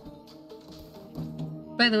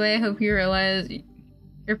 By the way, I hope you realize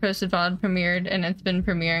your posted VOD premiered and it's been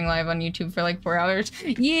premiering live on YouTube for like 4 hours.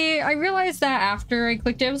 Yeah, I realized that after I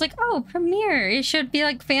clicked it. I was like, oh, premiere. It should be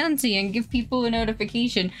like fancy and give people a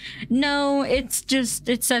notification. No, it's just,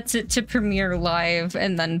 it sets it to premiere live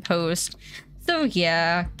and then post. So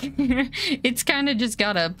yeah, it's kind of just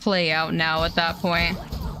gotta play out now at that point.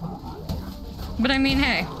 But I mean,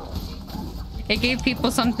 hey, it gave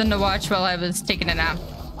people something to watch while I was taking a nap.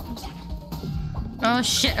 Oh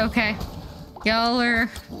shit, okay. Y'all are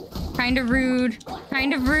kind of rude.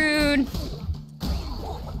 Kind of rude.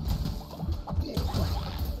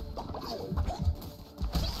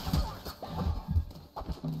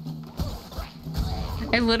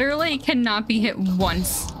 I literally cannot be hit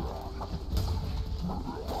once.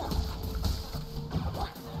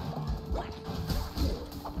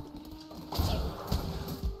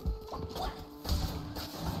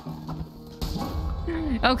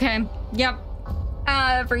 Okay, yep.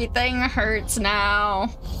 Everything hurts now.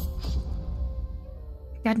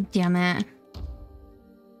 God damn it.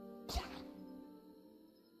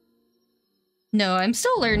 No, I'm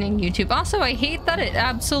still learning YouTube. Also, I hate that it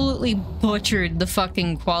absolutely butchered the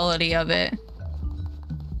fucking quality of it.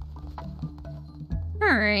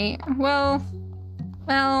 Alright, well...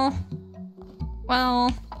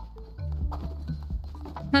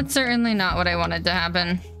 That's certainly not what I wanted to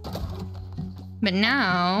happen. But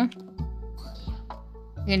now...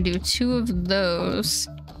 I'm gonna do 2 of those.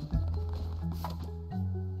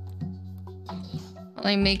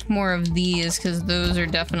 I'll make more of these because those are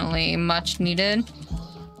definitely much needed.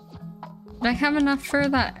 Did I have enough for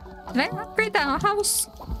that? Did I upgrade that house?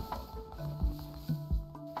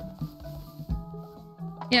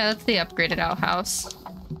 Yeah, that's the upgraded outhouse.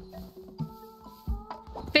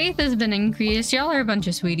 Faith has been increased. Y'all are a bunch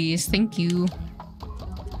of sweeties. Thank you.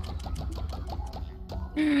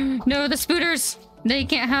 No, the spooters! They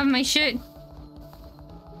can't have my shit.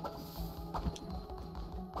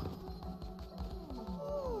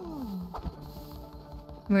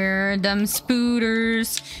 Where are them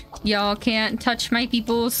spooters? Y'all can't touch my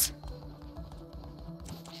peoples.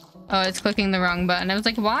 Oh, it's clicking the wrong button. I was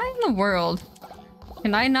like, why in the world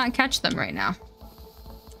can I not catch them right now?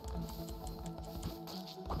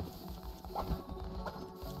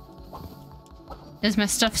 Is my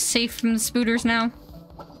stuff safe from the spooters now?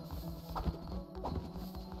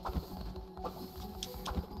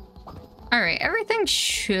 Alright, everything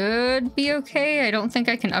should be okay. I don't think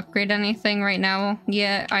I can upgrade anything right now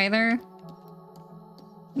yet either.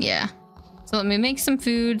 Yeah. So let me make some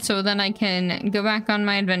food so then I can go back on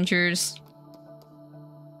my adventures.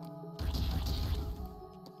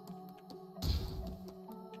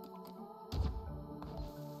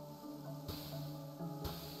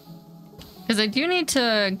 Because I do need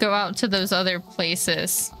to go out to those other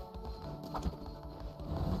places.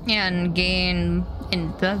 And gain...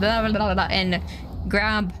 and blah, blah, blah, blah, and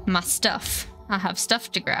grab my stuff. I have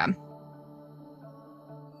stuff to grab.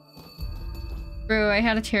 Bro, I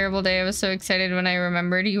had a terrible day. I was so excited when I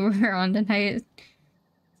remembered you were on tonight.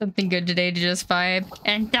 Something good today to just vibe.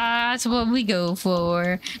 And that's what we go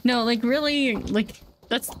for. No, like really, like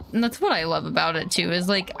that's what I love about it too, is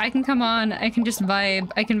like I can come on, I can just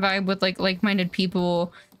vibe, I can vibe with like like-minded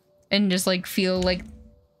people and just like feel like,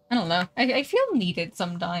 I don't know, I feel needed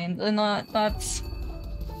sometimes, and that's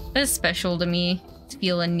special to me,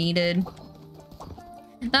 feeling needed.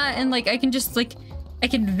 That, and like I can just like, I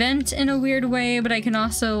can vent in a weird way, but I can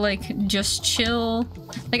also like just chill.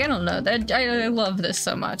 Like, I don't know, that I love this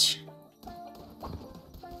so much.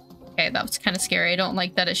 Okay, that was kind of scary. I don't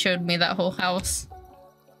like that it showed me that whole house.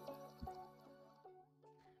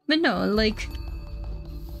 But no, like,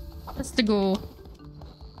 that's the goal.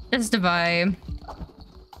 That's the vibe.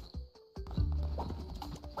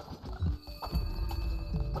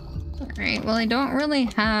 Alright, well I don't really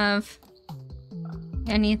have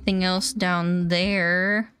anything else down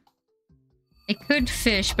there. I could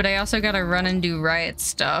fish, but I also gotta run and do riot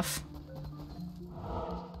stuff.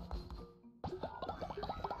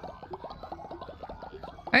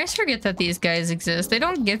 I always forget that these guys exist. They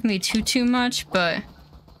don't give me too much, but...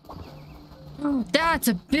 Oh, that's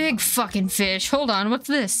a big fucking fish. Hold on, what's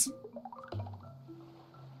this?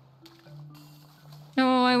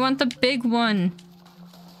 No, I want the big one.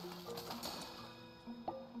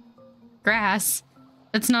 Grass.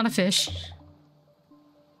 That's not a fish.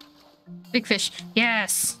 Big fish.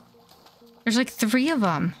 Yes! There's like 3 of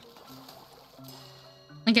them.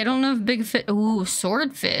 Like, I don't know if big fish... Ooh,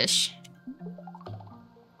 swordfish.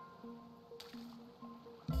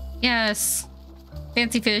 Yes.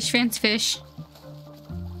 Fancy fish, fancy fish.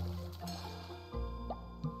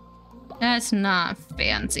 That's not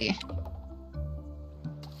fancy.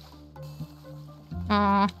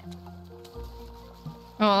 Aw.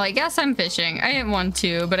 Well, I guess I'm fishing. I didn't want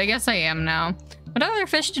to, but I guess I am now. What other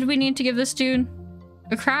fish did we need to give this dude?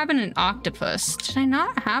 A crab and an octopus. Did I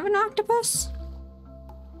not have an octopus?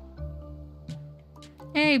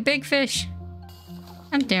 Hey, big fish.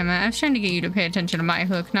 God damn it, I was trying to get you to pay attention to my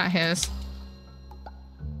hook, not his.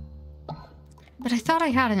 But I thought I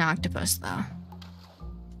had an octopus, though.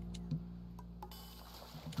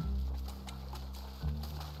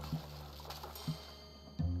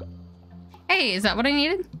 Hey, is that what I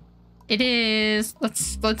needed? It is.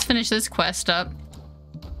 Let's finish this quest up.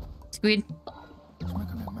 Squid.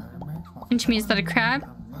 Pinch me, is that a crab?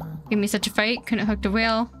 Give me such a fight, couldn't hook the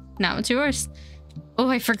whale. Now it's yours. Oh,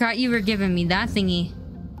 I forgot you were giving me that thingy.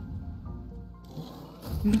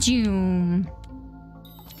 Boom.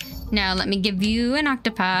 Now let me give you an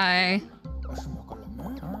octopi.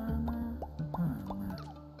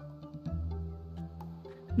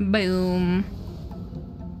 Boom.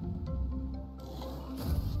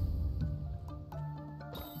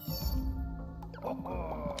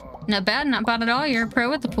 Not bad at all. You're a pro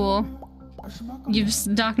with the pool. You've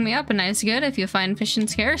stocked me up a nice good if you find fishing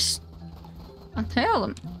scarce. I'll tell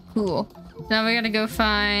them. Cool. Now we gotta go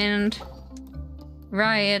find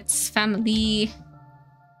riots, family.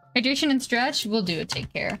 Hydration and stretch, we'll do it,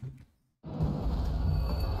 take care.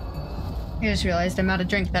 I just realized I'm out of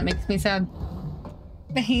drink, that makes me sad.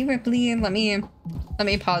 But hey Ripley, let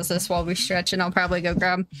me pause this while we stretch and I'll probably go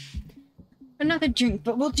grab another drink,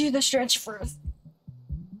 but we'll do the stretch first.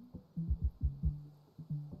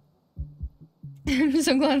 I'm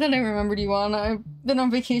so glad that I remembered you on. I've been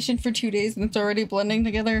on vacation for 2 days and it's already blending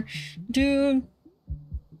together. Dude,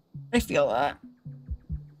 I feel that.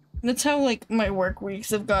 That's how, like, my work weeks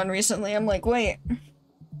have gone recently. I'm like, wait,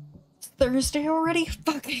 it's Thursday already?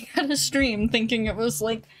 Fuck, I gotta stream, thinking it was,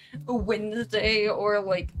 like, a Wednesday or,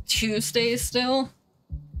 like, Tuesday still.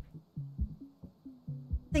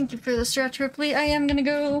 Thank you for the stretch, Ripley. I am gonna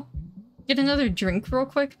go get another drink real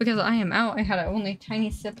quick because I am out. I had only a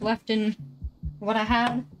tiny sip left in what I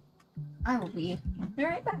had. I will be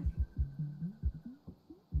right back.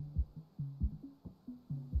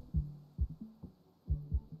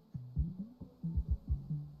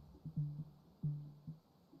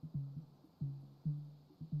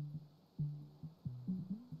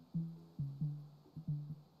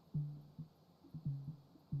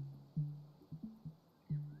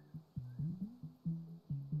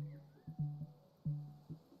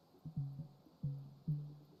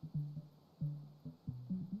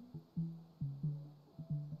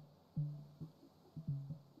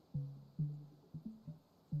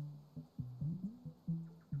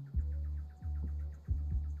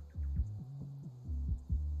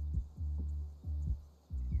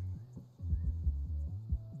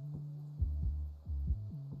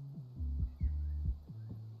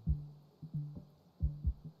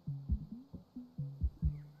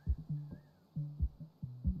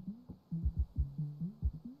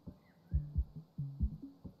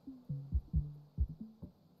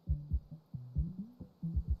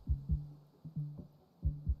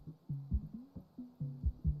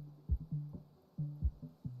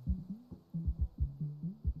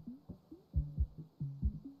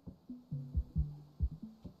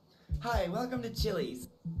 Hi, welcome to Chili's.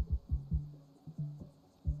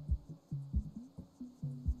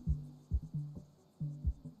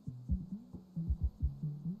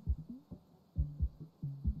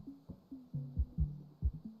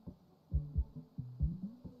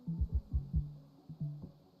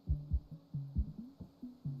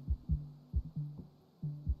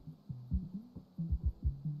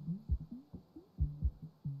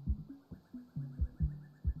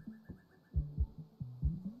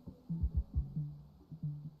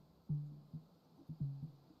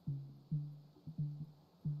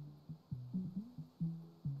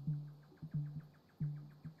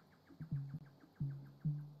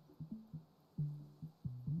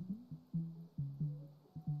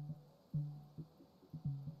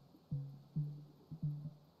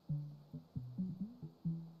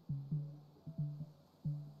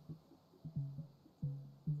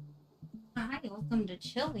 Hi, welcome to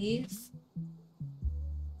Chili's.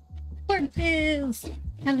 Lord Biz!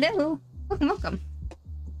 Hello! Welcome.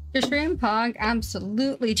 Chair stream, Pog,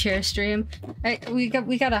 absolutely chair stream. We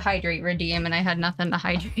got a hydrate redeem and I had nothing to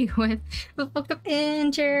hydrate with. But welcome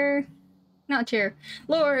in, chair. Not chair.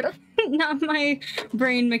 Lord! Not my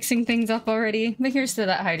brain mixing things up already. But here's to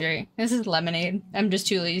that hydrate. This is lemonade. I'm just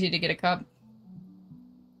too lazy to get a cup.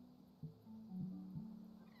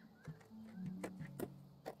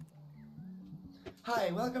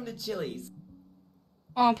 Hi, welcome to Chili's.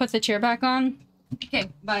 Oh, I'll put the chair back on. Okay,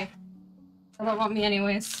 bye. I don't want me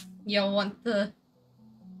anyways. You'll want the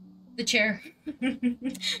chair.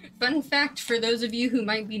 Fun fact for those of you who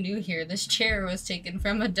might be new here, this chair was taken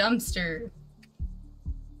from a dumpster.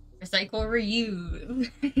 Recycle, reuse.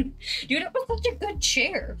 Dude, it was such a good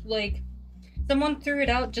chair. Like, someone threw it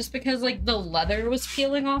out just because, like, the leather was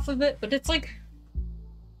peeling off of it, but it's like,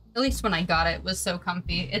 at least when I got it, it was so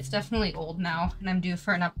comfy. It's definitely old now, and I'm due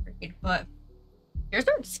for an upgrade, but chairs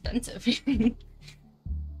are expensive.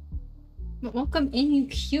 But welcome in, you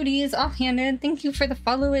cuties, offhanded. Thank you for the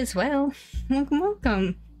follow as well. Welcome,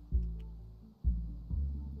 welcome.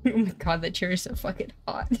 Oh my god, that chair is so fucking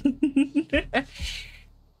hot. The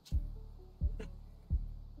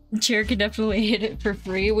chair could definitely hit it for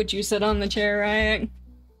free. Would you sit on the chair, Riot?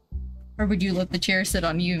 Or would you let the chair sit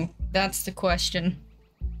on you? That's the question.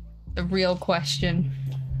 The real question.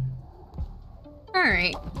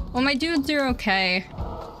 Alright. Well, my dudes are okay.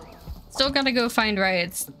 Still gotta go find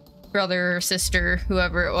Riot's brother or sister,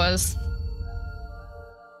 whoever it was.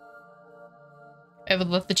 I would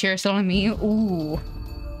let the chair sit on me. Ooh.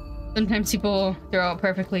 Sometimes people throw out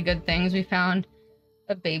perfectly good things. We found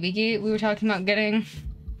a baby gate we were talking about getting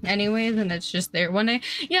anyways, and it's just there one day.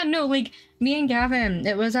 Yeah, no, like, me and Gavin,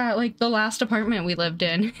 it was at, like, the last apartment we lived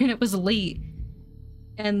in, and it was late.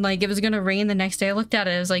 And, like, it was gonna rain the next day. I looked at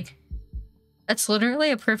it, I was like, that's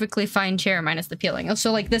literally a perfectly fine chair minus the peeling.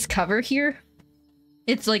 So, like, this cover here,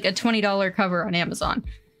 it's like a $20 cover on Amazon.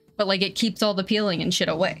 But, like, it keeps all the peeling and shit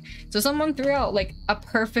away. So someone threw out, like, a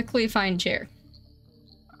perfectly fine chair.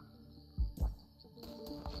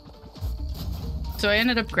 So I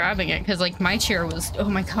ended up grabbing it because, like, my chair was, oh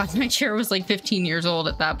my god, my chair was like 15 years old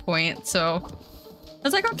at that point. So I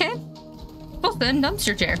was like, okay, well then,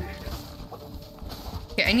 dumpster chair.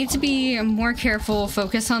 Okay, I need to be more careful,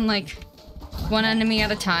 focus on, like, one enemy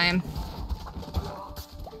at a time.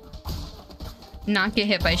 Not get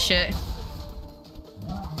hit by shit.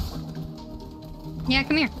 Yeah,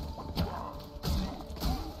 come here.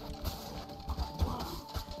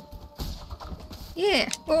 Yeah.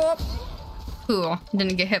 Oh. Cool.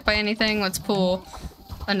 Didn't get hit by anything. Let's pull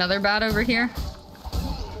another bat over here.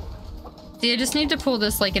 See, I just need to pull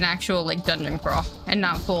this like an actual, like, dungeon crawl and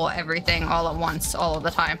not pull everything all at once, all of the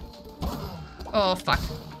time. Oh, fuck.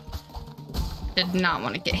 Did not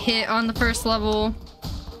want to get hit on the first level.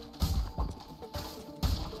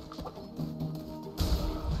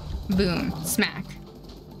 Boom. Smack.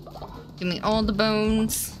 Give me all the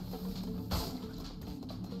bones.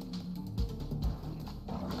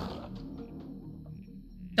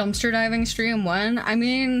 Dumpster diving stream 1? I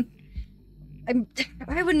mean,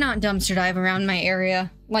 I would not dumpster dive around my area.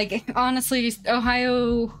 Like, honestly,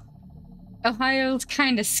 Ohio's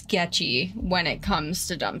kind of sketchy when it comes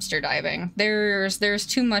to dumpster diving. There's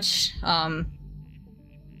too much,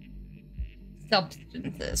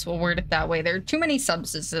 substances. We'll word it that way. There are too many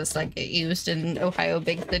substances that get used in Ohio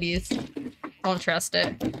big cities. I don't trust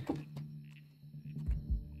it.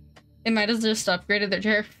 They might have just upgraded their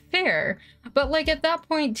chair. Fair. But, like, at that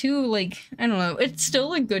point, too, like, I don't know, it's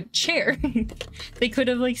still a good chair. They could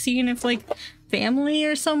have, like, seen if, like, family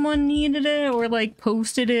or someone needed it, or, like,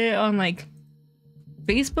 posted it on, like,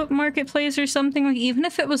 Facebook Marketplace or something. Like, even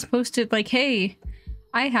if it was posted, like, hey,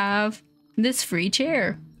 I have this free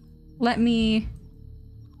chair. let me...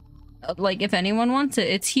 Like, if anyone wants it,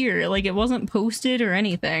 it's here. Like, it wasn't posted or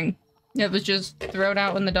anything. It was just thrown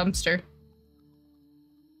out in the dumpster.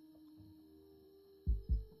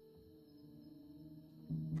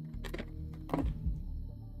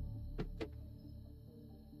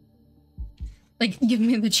 Like, give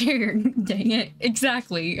me the chair. Dang it.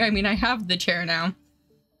 Exactly. I mean, I have the chair now.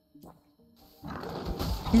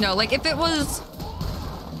 No, like, if it was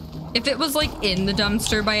like in the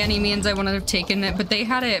dumpster by any means, I wouldn't have taken it, but they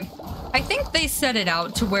had it. I think they set it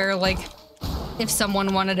out to where, like, if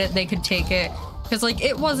someone wanted it, they could take it. Because, like,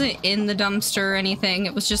 it wasn't in the dumpster or anything.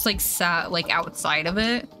 It was just, like, sat, like, outside of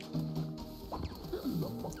it.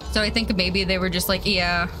 So I think maybe they were just like,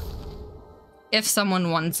 yeah, if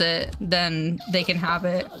someone wants it, then they can have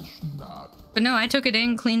it. But no, I took it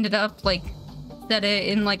in, cleaned it up, like, set it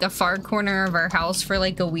in, like, a far corner of our house for,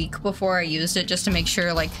 like, a week before I used it, just to make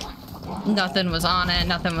sure, like, nothing was on it,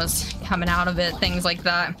 nothing was coming out of it, things like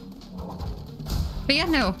that. But yeah,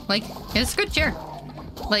 no, like, it's a good chair.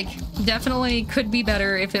 Like, definitely could be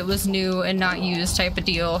better if it was new and not used type of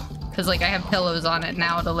deal. Because, like, I have pillows on it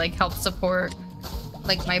now to, like, help support,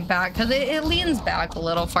 like, my back. Because it leans back a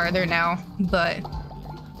little farther now. But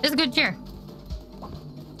it's a good chair.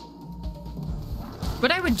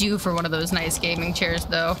 What I would do for one of those nice gaming chairs,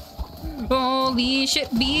 though. Holy shit,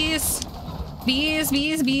 bees! Bees,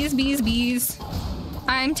 bees, bees, bees, bees.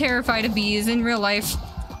 I'm terrified of bees in real life.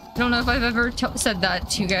 I don't know if I've ever said that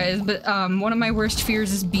to you guys, but one of my worst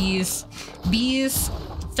fears is bees. Bees,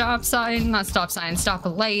 stop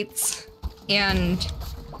lights, and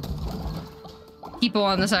people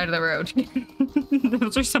on the side of the road.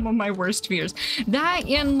 Those are some of my worst fears. That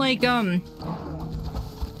and like,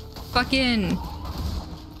 fucking,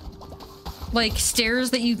 like,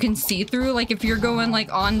 stairs that you can see through. Like, if you're going,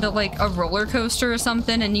 like, onto, like, a roller coaster or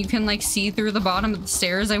something and you can, like, see through the bottom of the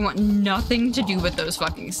stairs, I want nothing to do with those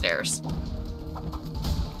fucking stairs.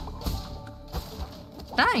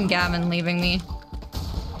 That and Gavin leaving me.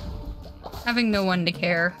 Having no one to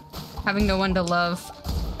care. Having no one to love.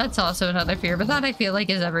 That's also another fear, but that I feel like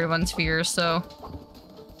is everyone's fear, so...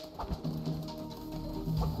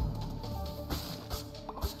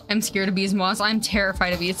 I'm scared of bees, Moss. I'm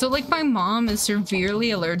terrified of bees. So, like, my mom is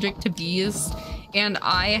severely allergic to bees, and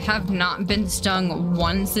I have not been stung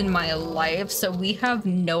once in my life, so we have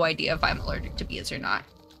no idea if I'm allergic to bees or not.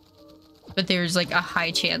 But there's, like, a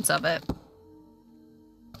high chance of it.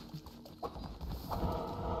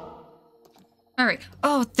 Alright.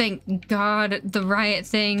 Oh, thank God the riot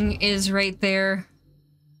thing is right there.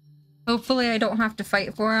 Hopefully I don't have to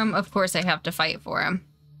fight for him. Of course I have to fight for him.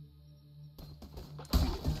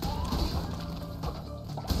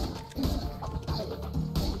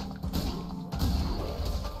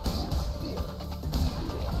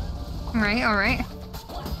 Alright, alright.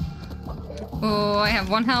 Oh, I have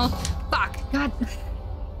 1 health. Fuck, God.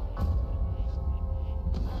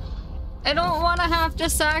 I don't want to have to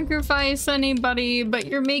sacrifice anybody, but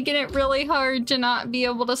you're making it really hard to not be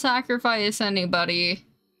able to sacrifice anybody.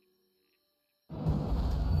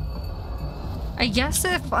 I guess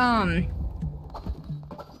if, y'all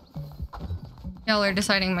are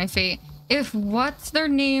deciding my fate. If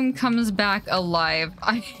what's-their-name comes back alive,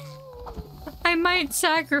 I might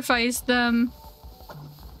sacrifice them.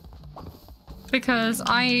 Because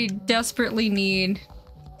I desperately need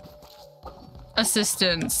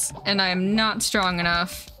assistance, and I'm not strong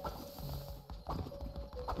enough.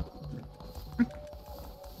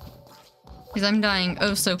 Because I'm dying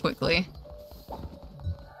oh so quickly.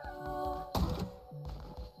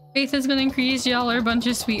 Faith has been increased. Y'all are a bunch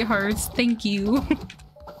of sweethearts. Thank you.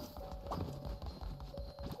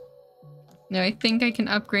 No, I think I can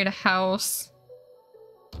upgrade a house.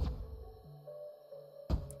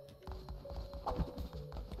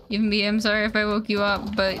 Even me, I'm sorry if I woke you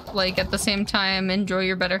up, but, like, at the same time, enjoy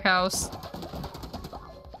your better house.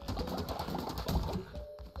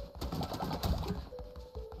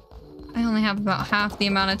 I only have about half the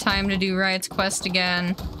amount of time to do Riot's quest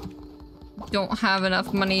again. Don't have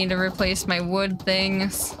enough money to replace my wood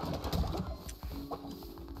things.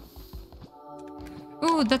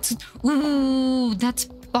 Ooh, that's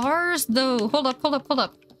bars, though. Hold up, hold up, hold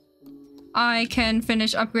up. I can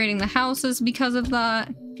finish upgrading the houses because of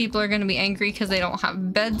that. People are gonna be angry because they don't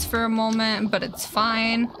have beds for a moment, but it's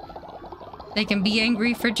fine. They can be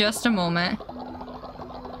angry for just a moment.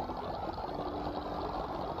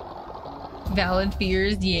 Valid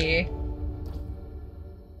fears, yeah.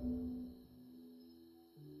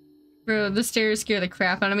 Bro, the stairs scare the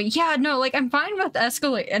crap out of me. Yeah, no, like, I'm fine with not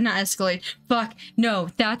escalate. Fuck, no,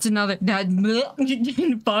 that's another,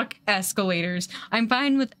 fuck escalators. I'm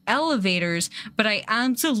fine with elevators, but I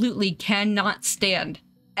absolutely cannot stand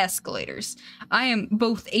escalators. I am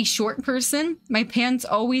both a short person, my pants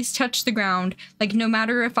always touch the ground, like no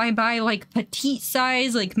matter if I buy like petite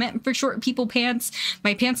size, like meant for short people pants,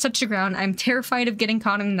 my pants touch the ground. I'm terrified of getting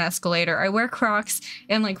caught in an escalator. I wear Crocs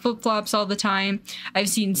and like flip-flops all the time. I've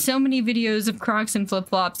seen so many videos of Crocs and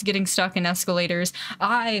flip-flops getting stuck in escalators.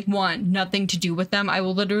 I want nothing to do with them. I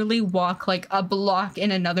will literally walk like a block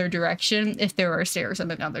in another direction if there are stairs in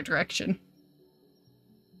another direction.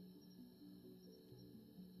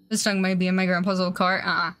 This tongue might be in my grandpa's old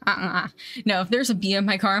car. No, if there's a bee in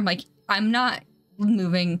my car, I'm like, I'm not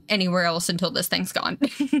moving anywhere else until this thing's gone.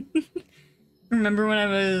 Remember when I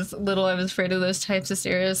was little, I was afraid of those types of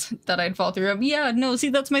stairs that I'd fall through them. Yeah, no, see,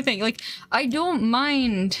 that's my thing. Like, I don't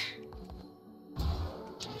mind.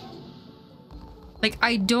 Like,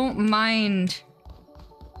 I don't mind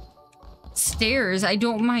stairs. I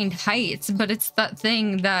don't mind heights, but it's that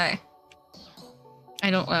thing that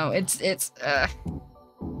I don't know. I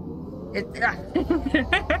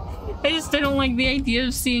don't like the idea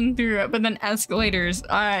of seeing through it, but then escalators,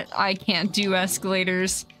 I can't do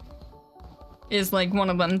escalators. Is like one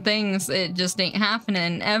of them things, it just ain't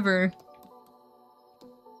happening, ever.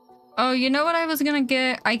 Oh, you know what I was gonna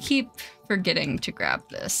get? I keep forgetting to grab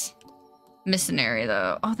this. Missionary,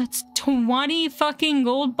 though. Oh, that's 20 fucking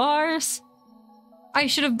gold bars? I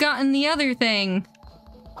should have gotten the other thing.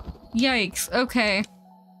 Yikes, okay.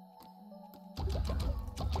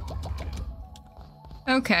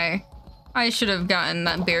 Okay. I should have gotten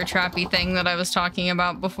that bear trappy thing that I was talking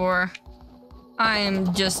about before.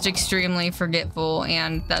 I'm just extremely forgetful,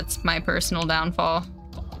 and that's my personal downfall.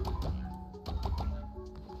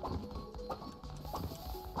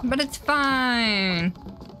 But it's fine.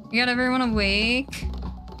 We got everyone awake.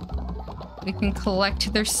 We can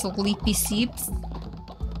collect their sleepy seeps.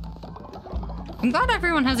 I'm glad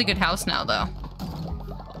everyone has a good house now, though.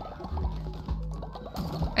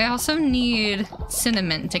 I also need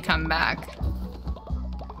Cinnamon to come back.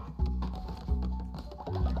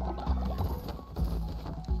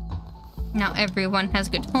 Now everyone has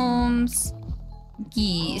good homes.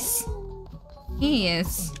 Yes.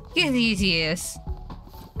 Yes. Yes, yes, yes.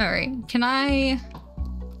 Alright, can I...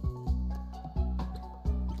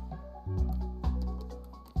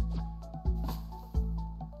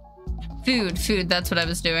 Food, that's what I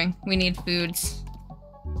was doing. We need foods.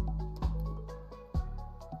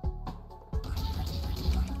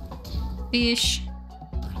 Fish,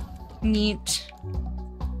 meat,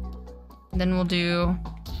 then we'll do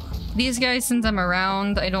these guys. Since I'm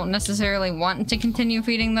around, I don't necessarily want to continue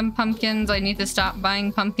feeding them pumpkins. I need to stop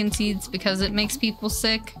buying pumpkin seeds because it makes people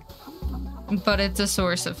sick, but it's a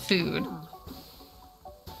source of food.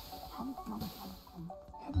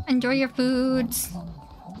 Enjoy your foods.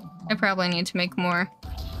 I probably need to make more.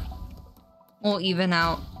 We'll even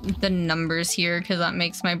out the numbers here because that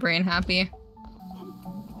makes my brain happy.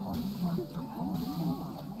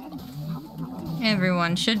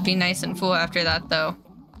 Everyone should be nice and full after that, though.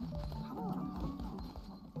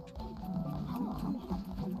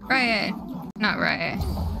 Riot. Not riot.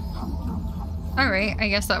 Alright, I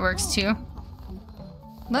guess that works too.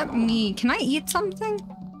 Can I eat something?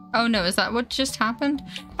 Oh no, is that what just happened?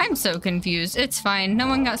 I'm so confused. It's fine. No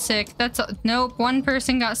one got sick. Nope, one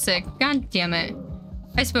person got sick. God damn it.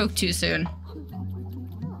 I spoke too soon.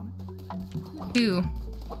 Ooh.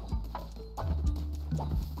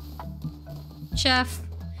 Chef.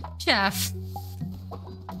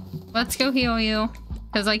 Let's go heal you.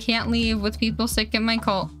 Because I can't leave with people sick in my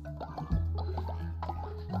cult.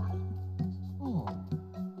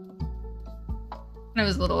 When I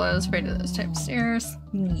was little, I was afraid of those type of stairs.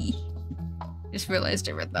 Just realized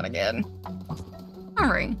I read that again.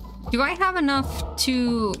 Alright. Do I have enough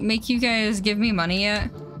to make you guys give me money yet?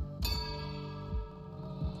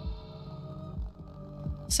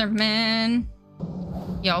 Sermon.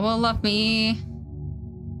 Y'all will love me.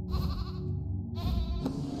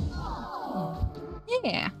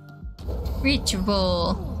 Yeah.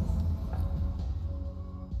 Ritual.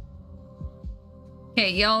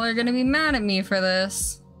 Okay, y'all are gonna be mad at me for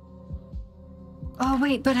this. Oh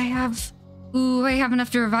wait, but I have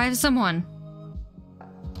enough to revive someone.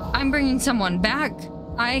 I'm bringing someone back.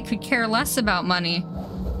 I could care less about money.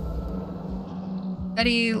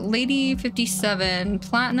 Betty, Lady 57.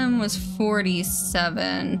 Platinum was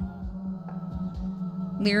 47.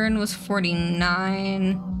 Liren was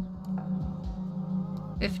 49.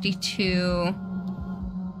 52.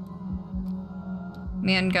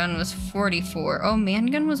 Man gun was 44. Oh, man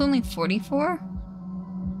gun was only 44?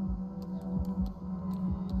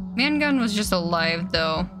 Man gun was just alive,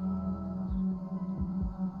 though.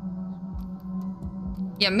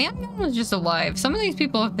 Yeah, man gun was just alive. Some of these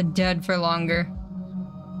people have been dead for longer.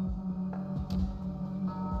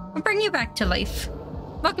 I'll bring you back to life.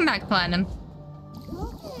 Welcome back, Platinum.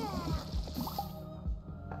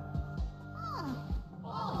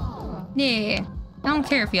 Yeah, I don't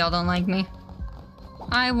care if y'all don't like me.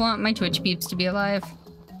 I want my Twitch peeps to be alive.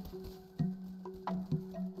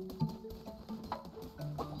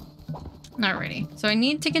 Alrighty, so I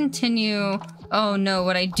need to continue. Oh no,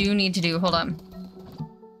 what I do need to do, hold on.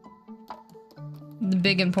 The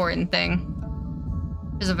big important thing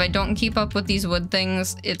is if I don't keep up with these wood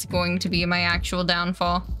things, it's going to be my actual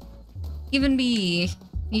downfall. Even B,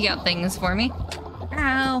 you got things for me.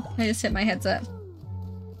 Ow, I just hit my headset.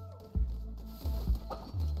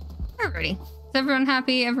 Alrighty. Is everyone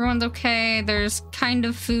happy? Everyone's okay? There's kind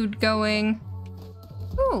of food going.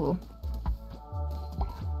 Ooh.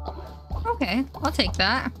 Okay, I'll take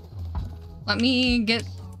that. Let me get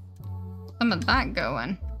some of that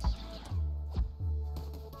going.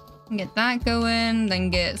 Get that going, then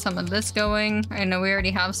get some of this going. I know we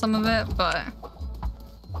already have some of it, but...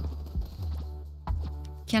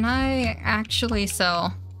 Can I actually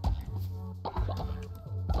sell?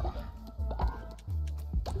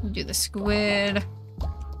 Do the squid.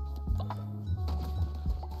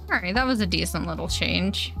 Alright, that was a decent little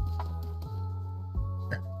change.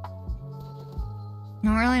 I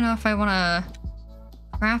don't really know if I want to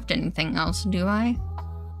craft anything else, do I?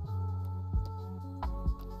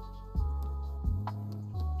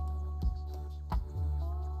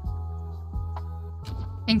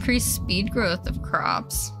 Increase speed growth of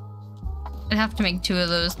crops. I'd have to make 2 of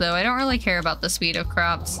those, though. I don't really care about the speed of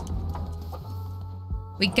crops.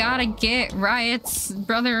 We gotta get Riot's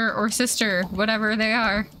brother or sister, whatever they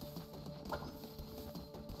are.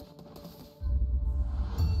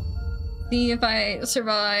 See if I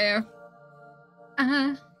survive.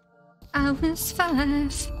 I was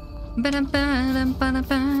 5.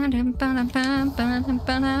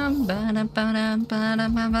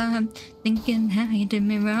 Thinking how you did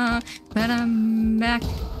me wrong, but I'm back.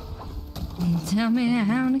 You tell me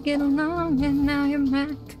how to get along, and now you're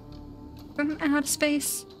back from outer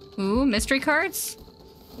space. Ooh, mystery cards.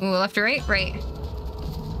 Ooh, left or right? Right.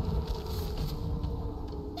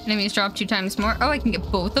 Enemies drop 2 times more. Oh, I can get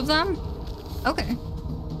both of them? Okay.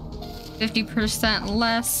 50%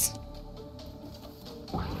 less.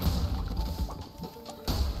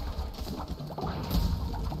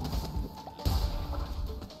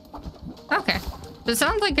 Okay. So it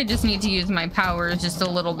sounds like I just need to use my powers just a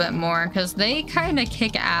little bit more, because they kind of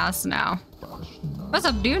kick ass now. What's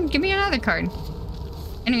up, dude? Give me another card.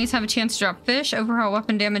 Enemies have a chance to drop fish. Overall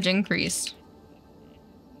weapon damage increased.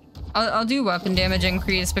 I'll do weapon damage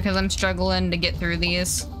increase because I'm struggling to get through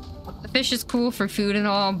these. The fish is cool for food and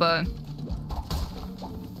all, but...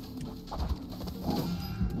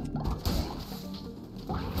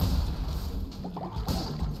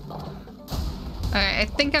 Alright, I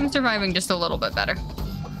think I'm surviving just a little bit better.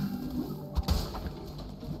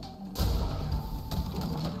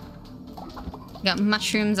 Got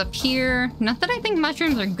mushrooms up here. Not that I think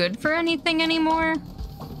mushrooms are good for anything anymore.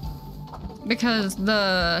 Because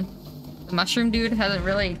the mushroom dude hasn't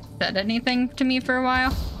really said anything to me for a while.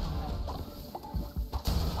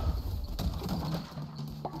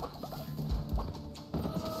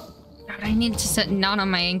 God, I need to sit not on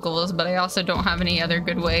my ankles, but I also don't have any other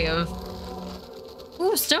good way of...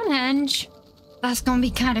 Ooh, Stonehenge! That's gonna be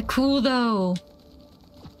kind of cool, though.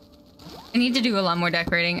 I need to do a lot more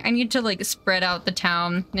decorating. I need to, like, spread out the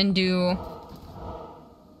town and do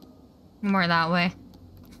more that way.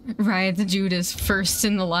 Riot the Dude is first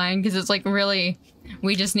in the line, because it's like, really,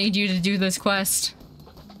 we just need you to do this quest.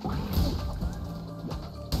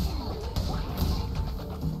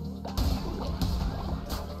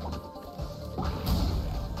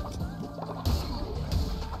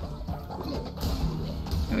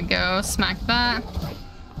 There we go, smack that.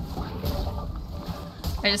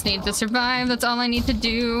 I just need to survive, that's all I need to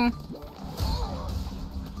do.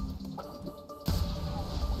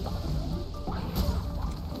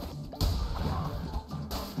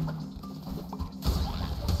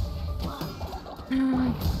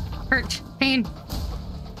 Hurt. Pain.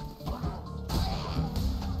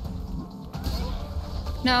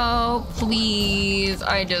 No, please.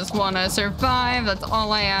 I just want to survive. That's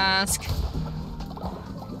all I ask.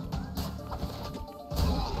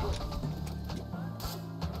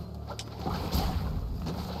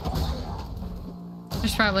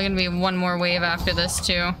 There's probably gonna be one more wave after this,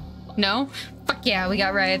 too. No? Fuck Fuck yeah, we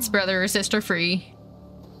got Riot's brother or sister free.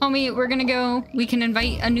 Homie, we're gonna go. We can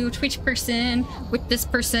invite a new Twitch person with this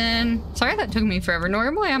person. Sorry that took me forever.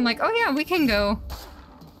 Normally I'm like, oh yeah, we can go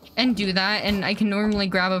and do that. And I can normally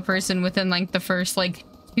grab a person within like the first like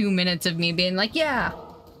 2 minutes of me being like, yeah,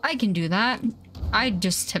 I can do that. I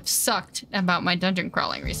just have sucked about my dungeon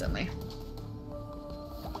crawling recently.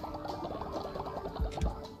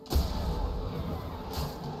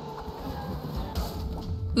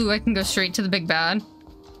 Ooh, I can go straight to the big bad.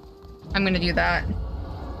 I'm gonna do that.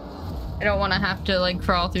 I don't want to have to like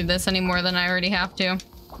crawl through this any more than I already have to.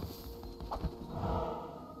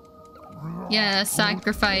 Yeah,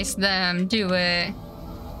 sacrifice them. Do it.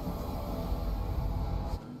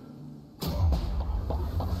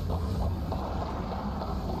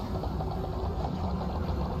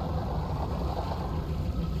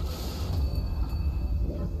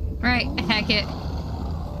 Right, heck it.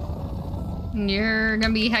 You're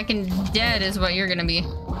gonna be heckin' dead is what you're gonna be.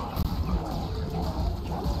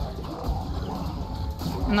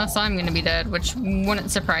 Unless I'm gonna be dead, which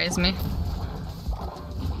wouldn't surprise me.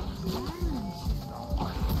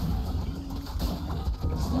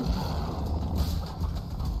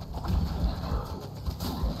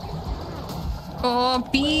 Oh,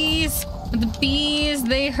 bees! The bees,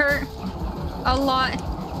 they hurt a lot.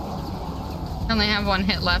 I only have one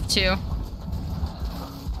hit left, too.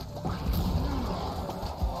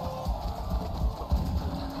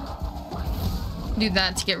 Do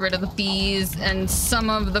that to get rid of the bees and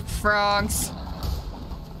some of the frogs.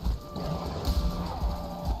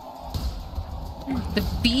 The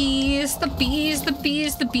bees, the bees, the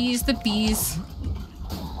bees, the bees, the bees.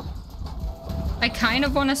 I kind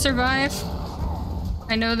of want to survive.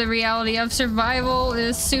 I know the reality of survival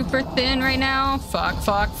is super thin right now. Fuck,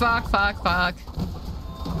 fuck, fuck, fuck, fuck.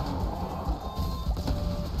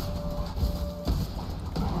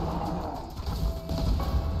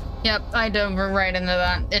 Yep, I dove right into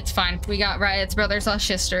that. It's fine. We got Riot's brother /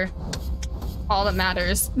 sister. All that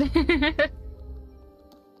matters.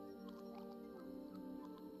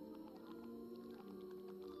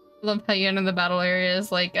 Love how you enter the battle area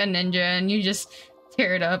as like a ninja and you just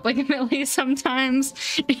tear it up like a melee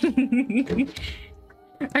sometimes.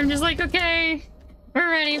 I'm just like, okay, we're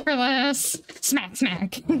ready for this. Smack,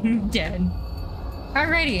 smack. Dead.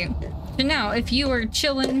 Alrighty. So now, if you are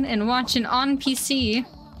chilling and watching on PC,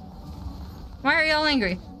 why are y'all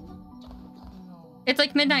angry? It's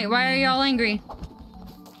like midnight. Why are y'all angry?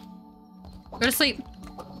 Go to sleep.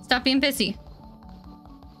 Stop being pissy.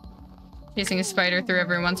 Chasing a spider through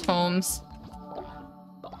everyone's homes.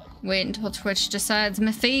 Wait until Twitch decides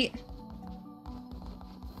my fate.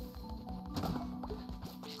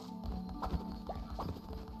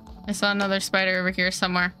 I saw another spider over here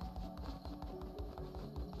somewhere.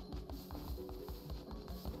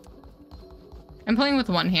 I'm playing with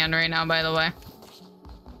one hand right now, by the way.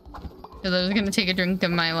 Because I was gonna take a drink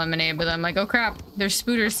of my lemonade, but I'm like, oh crap, there's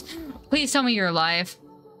spooters. Please tell me you're alive.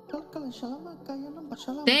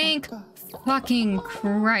 Thank fucking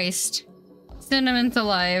Christ. Cinnamon's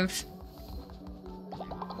alive.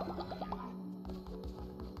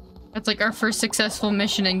 That's like our first successful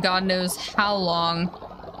mission in God knows how long.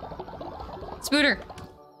 Spooter!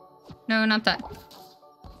 No, not that.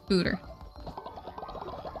 Spooter.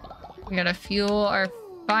 We gotta fuel our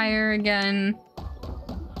fire again.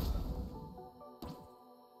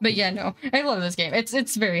 But yeah, no. I love this game.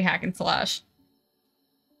 It's very hack and slash.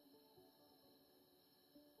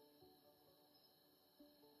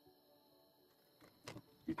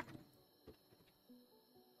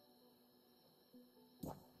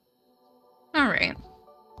 Alright.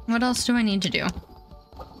 What else do I need to do?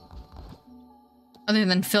 Other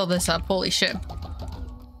than fill this up, holy shit.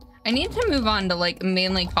 I need to move on to, like,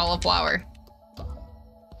 mainly cauliflower.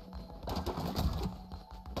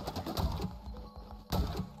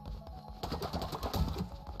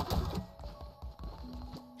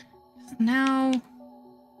 Now...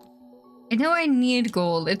 I know I need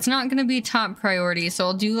gold. It's not gonna be top priority, so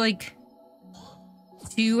I'll do, like,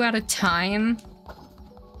 2 at a time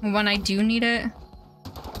when I do need it.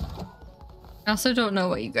 I also don't know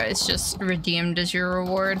what you guys just redeemed as your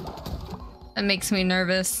reward. That makes me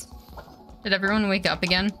nervous. Did everyone wake up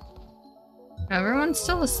again? Everyone's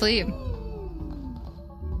still asleep.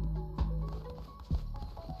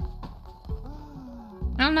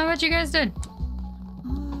 I don't know what you guys did.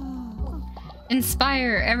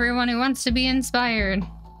 Inspire everyone who wants to be inspired.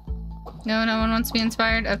 No, no one wants to be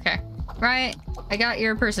inspired? Okay. Right, I got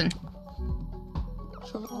your person.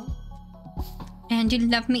 And you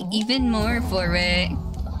love me even more for it.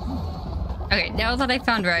 Okay, now that I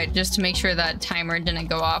found right, just to make sure that timer didn't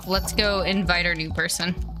go off, let's go invite our new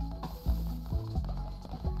person.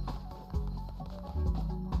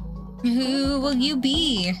 Who will you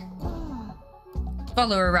be?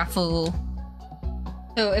 Follower raffle.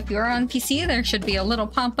 So if you're on PC, there should be a little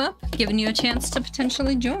pop-up giving you a chance to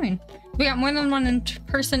potentially join. If we got more than one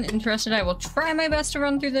person interested, I will try my best to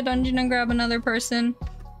run through the dungeon and grab another person.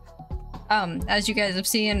 As you guys have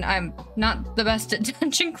seen, I'm not the best at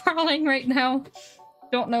dungeon crawling right now.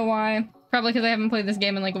 Don't know why. Probably because I haven't played this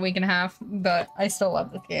game in like a week and a half, but I still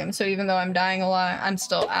love this game. So even though I'm dying a lot, I'm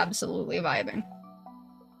still absolutely vibing.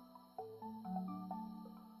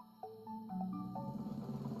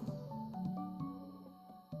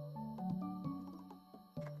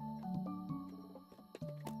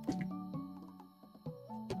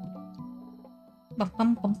 Bum,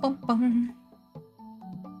 bum, bum, bum, bum.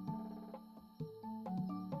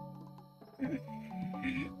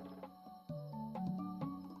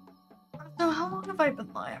 So how long have I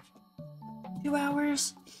been live? 2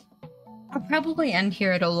 hours? I'll probably end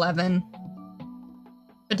here at 11.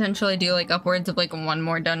 Potentially do like upwards of like one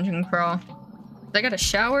more dungeon crawl. I gotta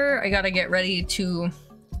shower, I gotta get ready to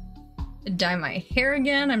dye my hair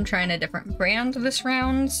again. I'm trying a different brand this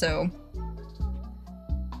round, so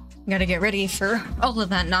gotta get ready for all of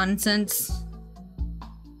that nonsense.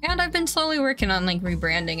 And I've been slowly working on like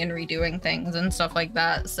rebranding and redoing things and stuff like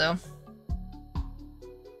that, so.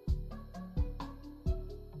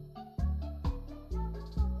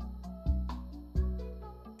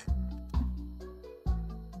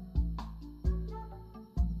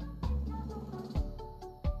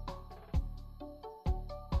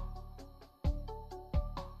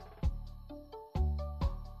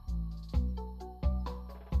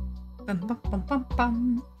 Bum, bum, bum, bum,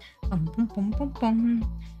 bum. Bum, bum, bum, bum,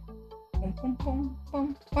 bum. Bum, bum, bum,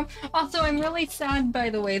 bum, bum. Also, I'm really sad, by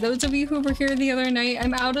the way. Those of you who were here the other night,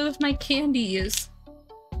 I'm out of my candies.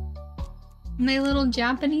 My little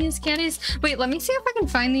Japanese candies. Wait, let me see if I can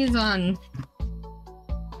find these on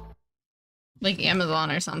like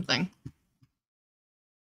Amazon or something.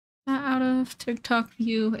 Out of TikTok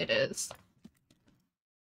view, it is.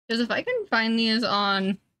 Because if I can find these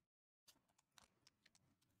on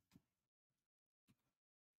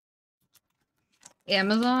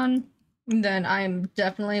Amazon, then I'm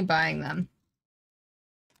definitely buying them.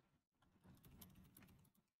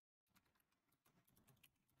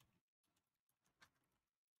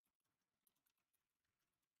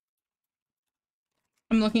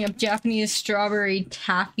 I'm looking up Japanese strawberry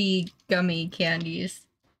taffy gummy candies.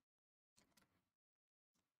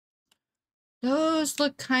 Those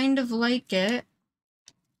look kind of like it.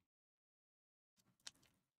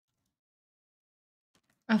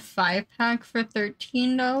 A 5-pack for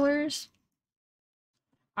 $13?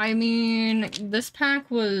 I mean, this pack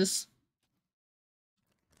was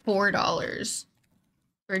 $4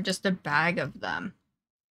 for just a bag of them.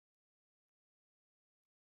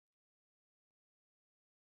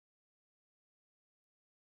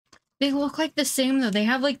 They look like the same though. They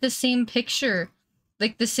have like the same picture.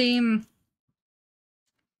 Like the same...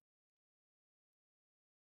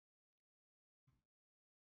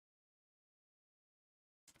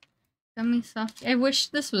 Gummy soft. I wish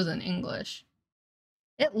this was in English.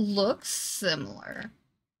 It looks similar.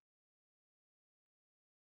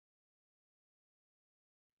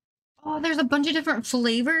 Oh, there's a bunch of different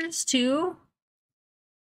flavors too.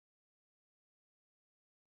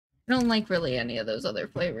 I don't like really any of those other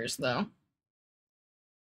flavors though.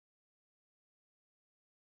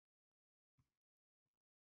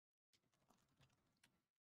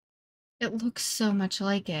 It looks so much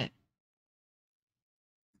like it.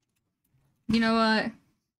 You know what?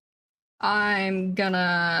 I'm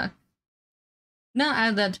gonna not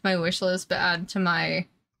add that to my wish list, but add to my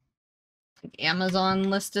like, Amazon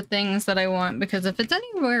list of things that I want, because if it's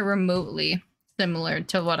anywhere remotely similar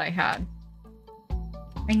to what I had,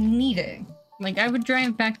 I need it. Like, I would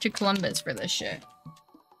drive back to Columbus for this shit.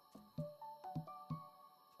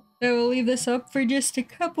 I will leave this up for just a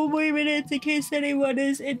couple more minutes in case anyone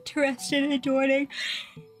is interested in joining.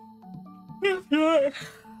 If not,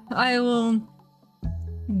 I will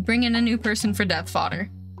bring in a new person for death fodder.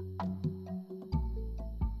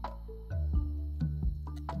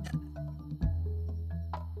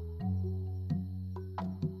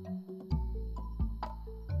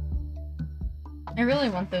 I really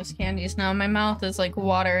want those candies now. My mouth is like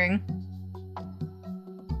watering.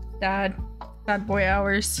 Sad boy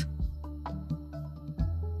hours.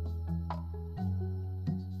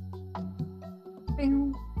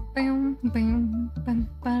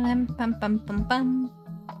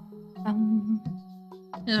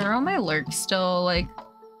 Are all my lurks still like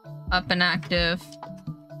up and active?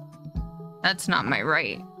 That's not my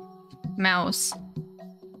right mouse.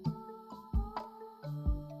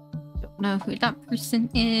 Know who that person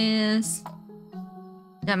is.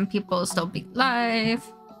 Them people still be live.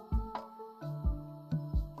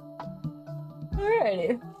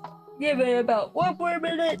 Alrighty. Give it about 1 more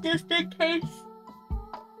minute just in case.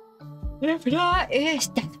 If not, it's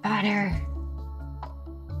death matter.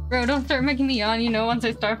 Bro, don't start making me yawn. You know, once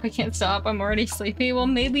I start, I can't stop. I'm already sleepy. Well,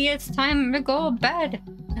 maybe it's time to go to bed.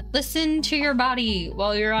 Listen to your body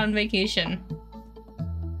while you're on vacation.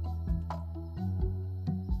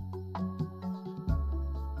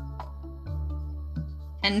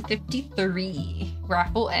 $10:53.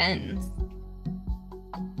 Raffle ends.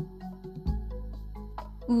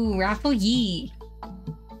 Ooh, raffle yee.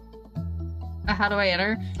 How do I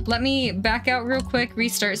enter? Let me back out real quick,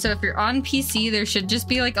 restart. So if you're on PC, there should just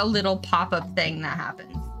be like a little pop-up thing that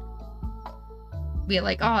happens. Be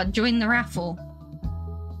like, oh, join the raffle.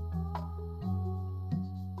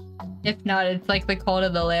 If not, it's like the Call to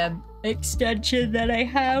the Lab extension that I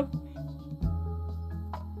have.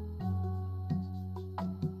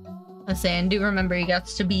 Let's say, and do remember you got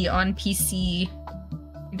to be on PC.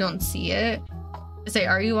 You don't see it. Say,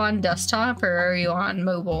 are you on desktop or are you on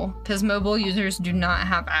mobile? Because mobile users do not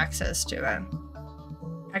have access to it.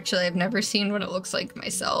 Actually, I've never seen what it looks like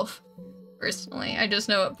myself, personally. I just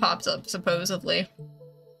know it pops up, supposedly.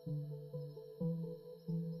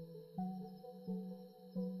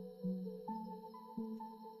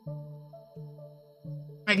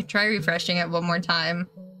 I could try refreshing it one more time.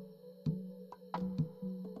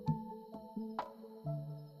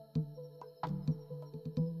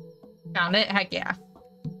 Found it? Heck yeah.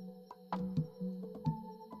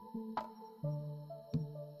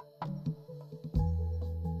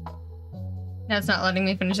 That's not letting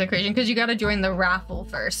me finish the creation because you gotta join the raffle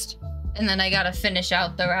first. And then I gotta finish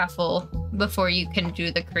out the raffle before you can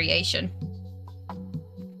do the creation.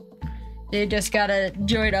 You just gotta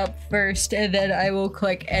join up first and then I will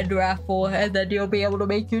click end raffle and then you'll be able to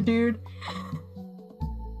make your dude.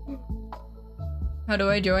 How do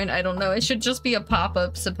I join? I don't know. It should just be a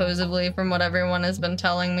pop-up, supposedly, from what everyone has been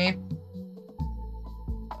telling me.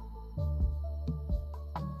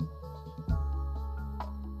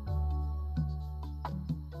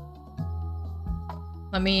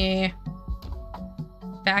 Let me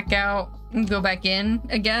back out and go back in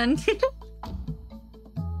again. I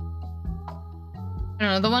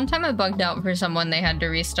don't know. The one time I bugged out for someone, they had to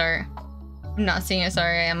restart. I'm not seeing it.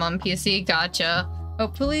 Sorry, I am on PC. Gotcha.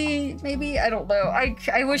 Hopefully, maybe, I don't know.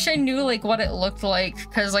 I wish I knew like what it looked like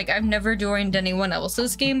because like I've never joined anyone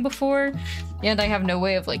else's game before and I have no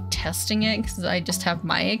way of like testing it because I just have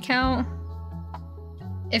my account.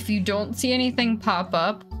 If you don't see anything pop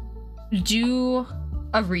up, do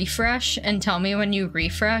a refresh and tell me when you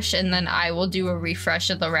refresh and then I will do a refresh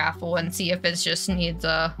of the raffle and see if it just needs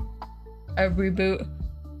a reboot.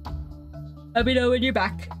 Let me know when you're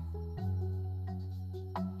back.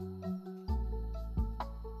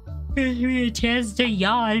 Gives me a chance to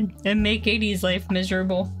yawn and make 80's life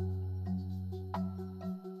miserable.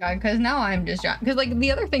 God, because now I'm just yawn. Because, like, the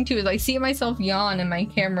other thing, too, is I see myself yawn in my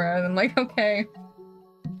camera, and I'm like, okay.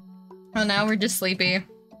 Well, now we're just sleepy.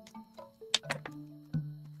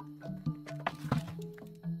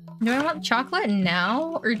 Do I want chocolate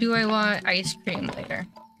now, or do I want ice cream later?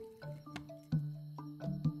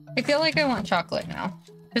 I feel like I want chocolate now.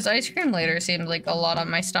 Because ice cream later seems like a lot on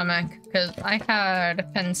my stomach. Because I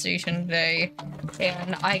had Penn Station today,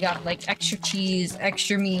 and I got like extra cheese,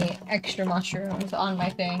 extra meat, extra mushrooms on my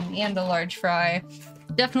thing, and a large fry.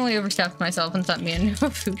 Definitely overstepped myself and sent me into a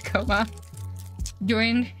food coma.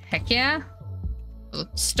 Join? Heck yeah.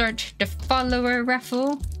 Let's start the follower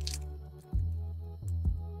raffle.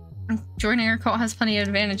 Joining our cult has plenty of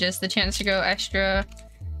advantages. The chance to go extra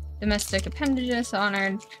domestic appendages,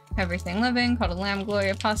 honored everything living, called a lamb, glory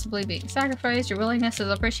of possibly being sacrificed. Your willingness is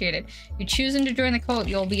appreciated. You're choosing to join the cult,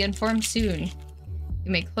 you'll be informed soon.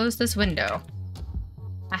 You may close this window.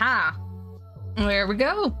 Aha! There we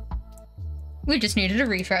go! We just needed a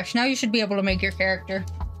refresh. Now you should be able to make your character.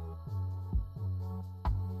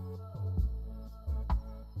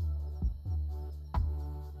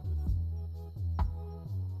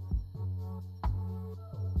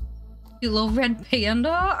 You little red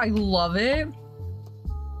panda, I love it.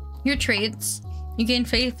 Your traits. You gain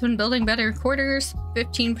faith when building better quarters,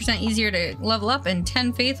 15% easier to level up, and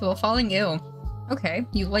 10 faith while falling ill. Okay,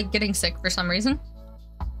 you like getting sick for some reason.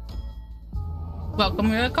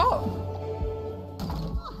 Welcome to the cult.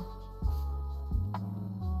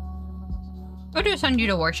 We'll just send you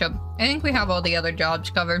to worship. I think we have all the other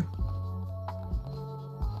jobs covered.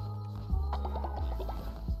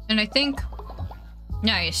 And I think...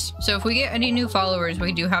 Nice. So if we get any new followers,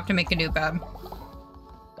 we do have to make a new bed.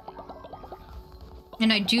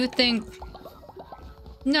 And I do think...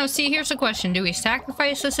 No, see, here's the question. Do we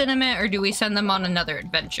sacrifice the cinnamon or do we send them on another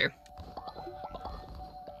adventure?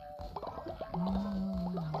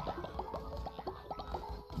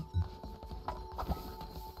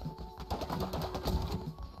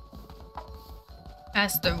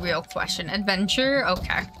 That's the real question. Adventure?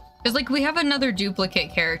 Okay. Because, like, we have another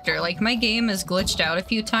duplicate character. Like, my game has glitched out a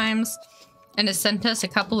few times and has sent us a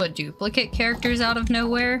couple of duplicate characters out of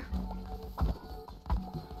nowhere.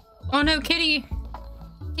 Oh no, Kitty!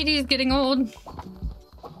 Kitty's getting old.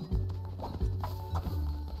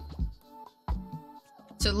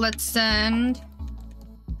 So let's send...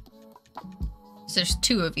 So there's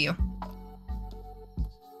 2 of you.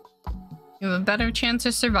 You have a better chance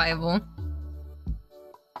of survival.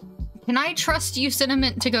 Can I trust you,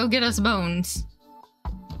 Cinnamon, to go get us bones?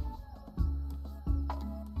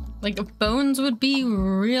 Like, bones would be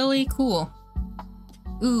really cool.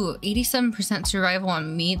 Ooh, 87% survival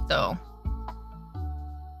on meat, though.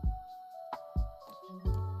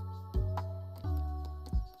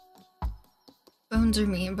 Bones are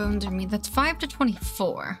meat, bones are meat. That's 5 to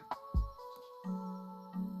 24.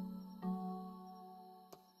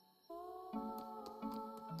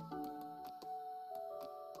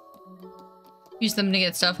 Use them to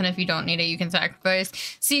get stuff, and if you don't need it, you can sacrifice.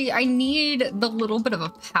 See, I need the little bit of a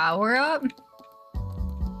power-up.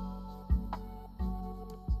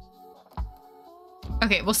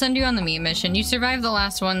 Okay, we'll send you on the meat mission. You survived the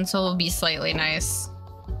last one, so it'll be slightly nice.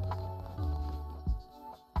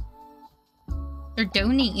 They're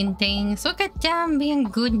donating things. Look at them being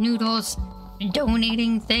good noodles.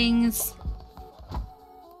 Donating things.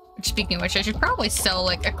 Speaking of which, I should probably sell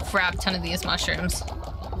like a crap ton of these mushrooms.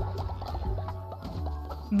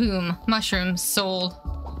 Boom. Mushrooms sold.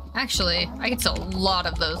 Actually, I could sell a lot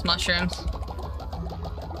of those mushrooms.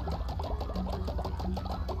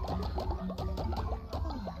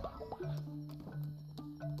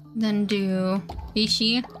 Then do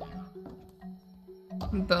fishy.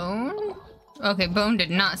 Bone? Okay, bone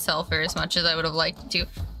did not sell for as much as I would have liked to.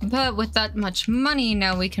 But with that much money,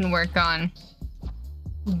 now we can work on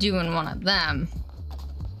doing one of them.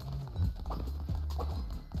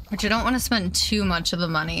 Which I don't want to spend too much of the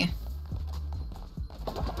money.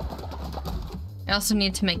 I also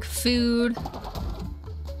need to make food.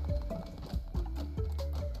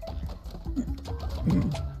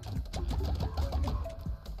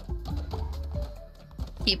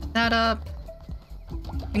 Keep that up.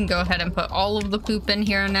 And go ahead and put all of the poop in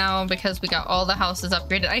here now because we got all the houses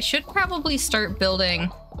upgraded. I should probably start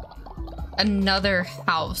building another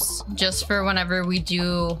house just for whenever we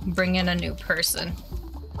do bring in a new person.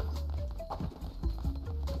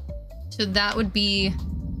 So that would be...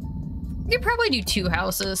 We could probably do 2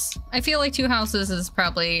 houses. I feel like 2 houses is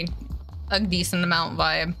probably a decent amount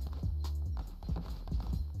vibe.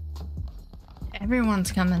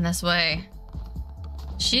 Everyone's coming this way.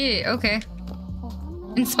 Shit, okay.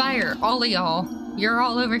 Inspire, all of y'all. You're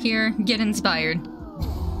all over here, get inspired.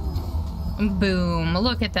 Boom,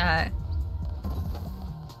 look at that.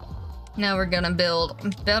 Now we're gonna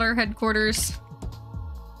build better headquarters.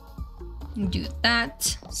 Do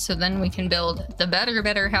that, so then we can build the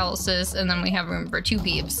better houses, and then we have room for 2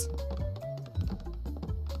 peeps.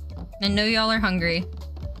 I know y'all are hungry.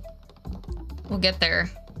 We'll get there.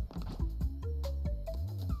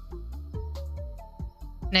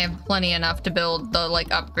 And I have plenty enough to build the, like,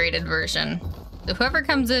 upgraded version. So whoever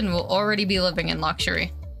comes in will already be living in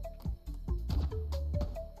luxury.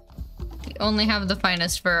 We only have the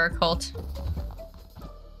finest for our cult.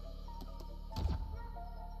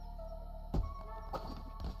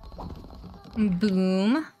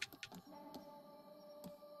 Boom.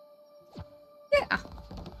 Yeah.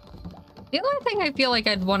 The only thing I feel like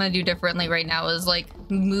I'd want to do differently right now is, like,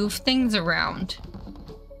 move things around.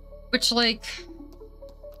 Which, like...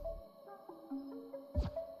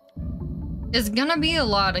 is gonna be a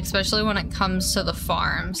lot, especially when it comes to the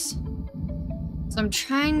farms. So I'm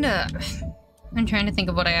trying to think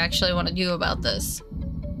of what I actually want to do about this.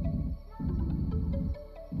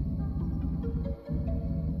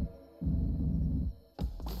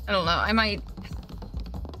 I don't know, I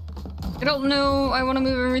don't know, I want to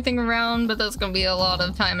move everything around, but that's gonna be a lot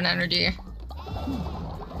of time and energy.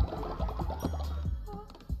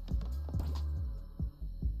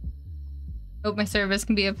 Hope my service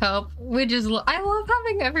can be of help. Which is, I love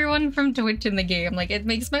having everyone from Twitch in the game. Like, it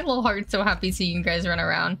makes my little heart so happy seeing you guys run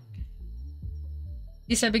around.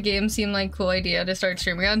 These type of games seem like a cool idea to start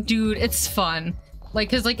streaming on. Dude, it's fun.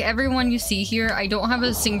 Like, cause like everyone you see here, I don't have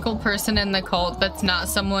a single person in the cult that's not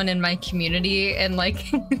someone in my community, and like,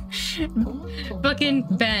 fucking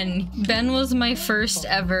Ben. Ben was my first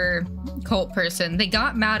ever cult person. They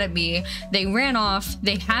got mad at me. They ran off.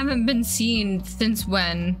 They haven't been seen since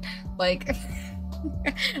when. Like,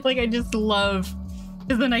 like I just love,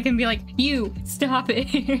 because then I can be like, you, stop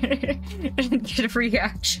it, and get a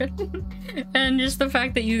reaction. And just the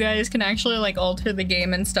fact that you guys can actually like alter the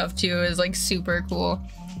game and stuff too is like super cool.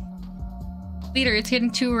 Leader, it's getting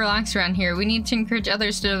too relaxed around here. We need to encourage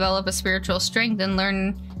others to develop a spiritual strength and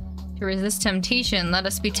learn to resist temptation. Let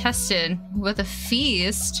us be tested with a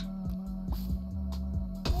feast.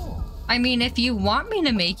 I mean, if you want me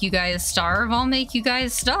to make you guys starve, I'll make you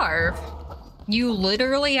guys starve. You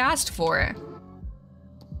literally asked for it.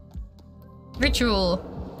 Ritual.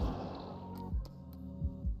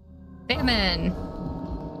 Famine.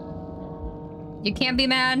 You can't be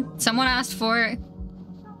mad. Someone asked for it.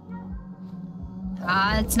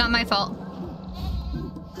 It's not my fault.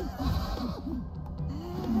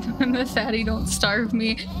 I'm a fatty, don't starve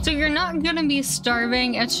me. So you're not gonna be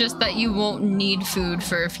starving, it's just that you won't need food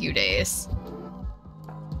for a few days.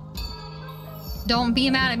 Don't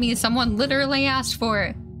be mad at me, someone literally asked for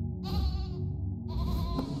it.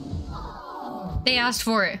 They asked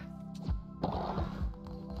for it.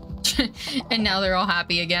 And now they're all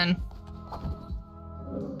happy again.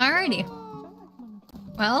 Alrighty.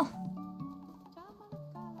 Well.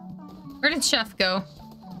 Where did Chef go?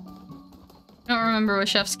 I don't remember what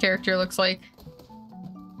Chef's character looks like.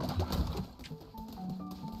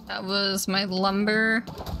 That was my lumber.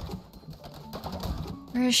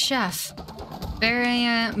 Where's Chef?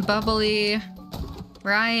 Variant, Bubbly,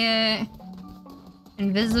 Riot,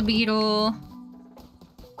 Invisibeetle,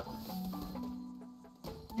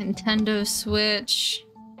 Nintendo Switch,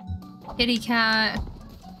 Kitty Cat.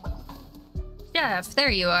 Chef,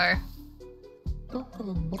 there you are.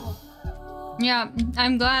 Yeah,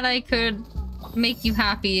 I'm glad I could make you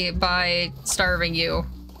happy by starving you.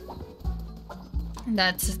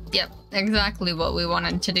 That's, yep, exactly what we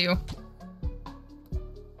wanted to do.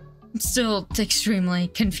 I'm still extremely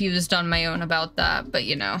confused on my own about that, but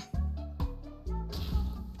you know.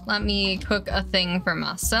 Let me cook a thing for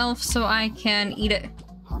myself so I can eat it.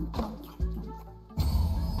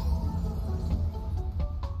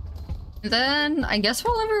 Then, I guess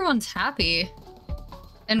while everyone's happy,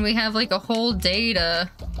 and we have like a whole day to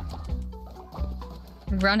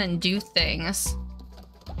run and do things.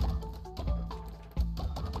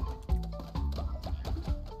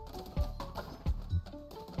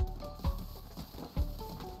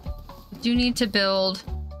 Do need to build.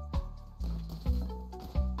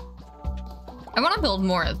 I want to build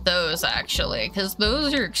more of those actually, because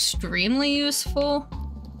those are extremely useful.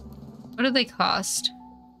 What do they cost?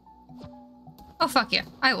 Oh fuck yeah,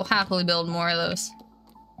 I will happily build more of those.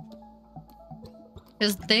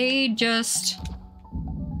 Because they just...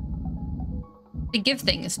 they give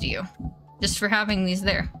things to you. Just for having these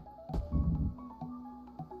there.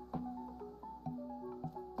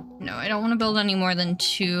 No, I don't want to build any more than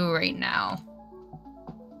 2 right now.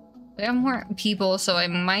 We have more people, so I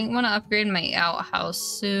might want to upgrade my outhouse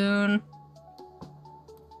soon.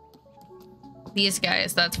 These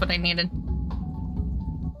guys, that's what I needed.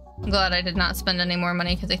 I'm glad I did not spend any more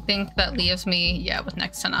money, because I think that leaves me, yeah, with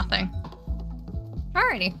next to nothing.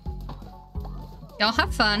 Alrighty. Y'all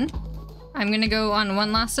have fun. I'm gonna go on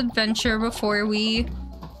one last adventure before we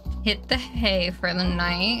hit the hay for the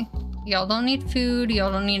night. Y'all don't need food,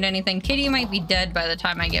 y'all don't need anything. Kitty might be dead by the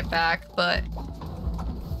time I get back, but...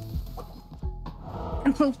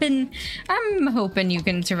 I'm hoping you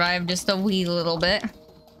can survive just a wee little bit.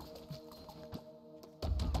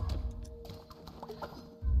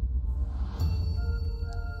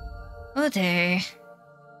 Oh day.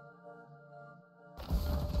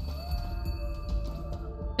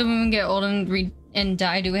 So when we get old and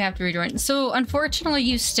die, do we have to rejoin? So unfortunately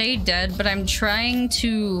you stay dead, but I'm trying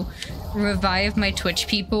to revive my Twitch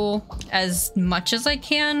people as much as I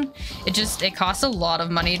can. It costs a lot of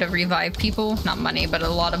money to revive people. Not money, but a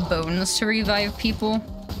lot of bones to revive people.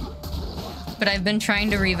 But I've been trying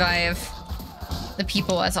to revive the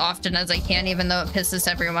people as often as I can, even though it pisses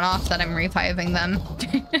everyone off that I'm reviving them.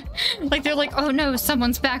 Like they're like, oh no,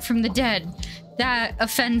 someone's back from the dead. That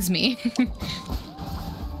offends me.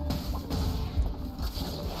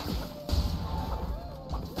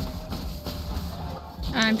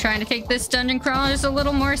 I'm trying to take this dungeon crawl just a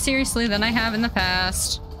little more seriously than I have in the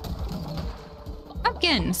past.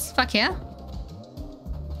 Pumpkins! Fuck yeah.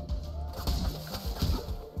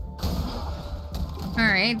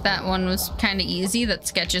 Alright, that one was kind of easy. That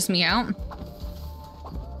sketches me out.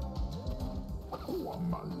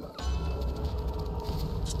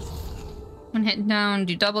 One hit down,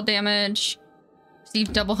 do double damage.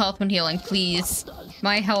 Receive double health when healing, please.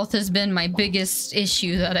 My health has been my biggest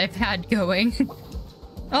issue that I've had going.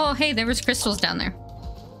 Oh, hey, there was crystals down there.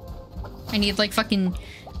 I need like fucking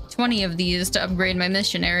 20 of these to upgrade my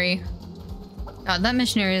missionary. God, that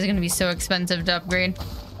missionary is gonna be so expensive to upgrade.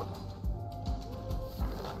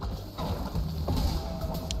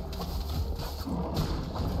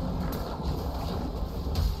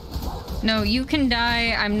 No, you can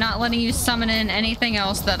die. I'm not letting you summon in anything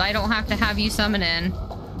else that I don't have to have you summon in.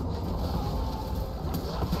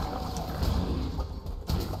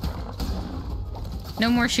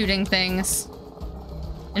 No more shooting things.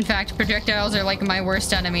 In fact, projectiles are like my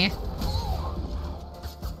worst enemy.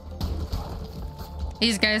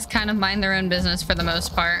 These guys kind of mind their own business for the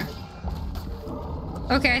most part.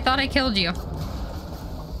 Okay, I thought I killed you.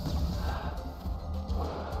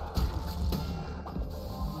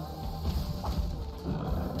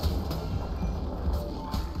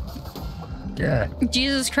 Yeah.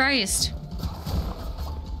 Jesus Christ.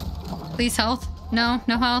 Please health? No?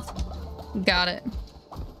 No health? Got it.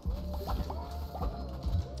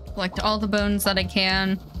 Collect all the bones that I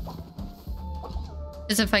can.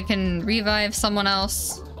 As if I can revive someone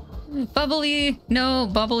else. Bubbly! No,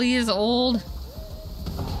 Bubbly is old.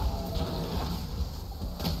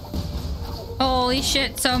 Holy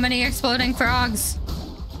shit, so many exploding frogs.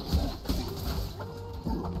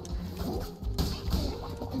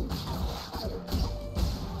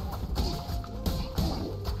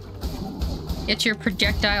 Get your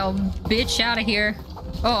projectile bitch out of here.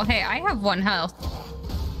 Oh, hey, I have 1 health.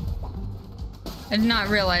 I did not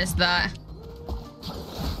realize that.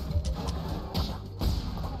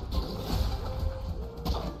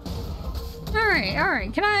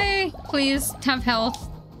 Alright. Can I please have health?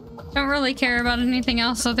 Don't really care about anything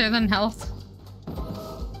else other than health.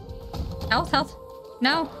 Health?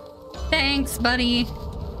 No? Thanks, buddy.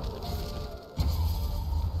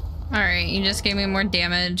 Alright, you just gave me more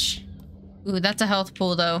damage. Ooh, that's a health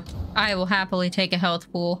pool, though. I will happily take a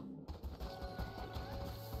health pool.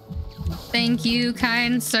 Thank you,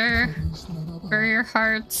 kind sir, for your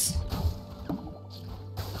hearts.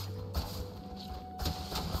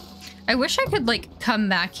 I wish I could, like, come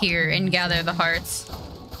back here and gather the hearts.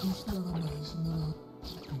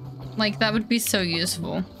 Like, that would be so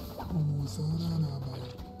useful.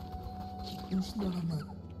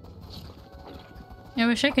 I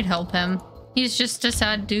wish I could help him. He's just a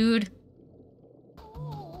sad dude.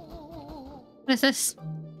 What is this?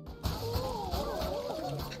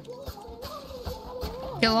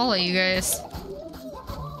 Kill all of you guys.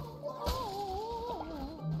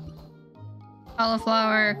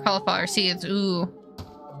 Cauliflower seeds. Ooh.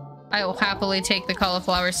 I will happily take the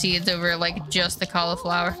cauliflower seeds over, like, just the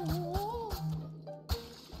cauliflower.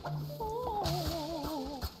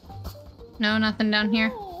 No, nothing down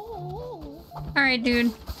here. Alright,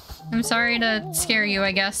 dude. I'm sorry to scare you,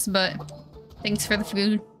 I guess, but thanks for the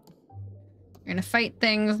food. We're gonna fight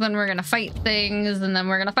things, then we're gonna fight things, and then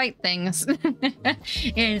we're gonna fight things.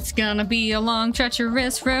 It's gonna be a long,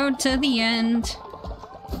 treacherous road to the end.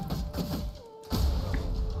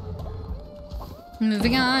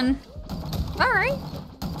 Moving on. Alright.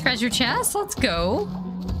 Treasure chest, let's go.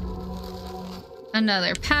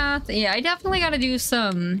 Another path. Yeah, I definitely gotta do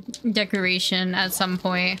some decoration at some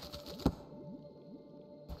point.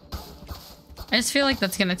 I just feel like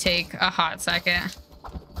that's gonna take a hot second.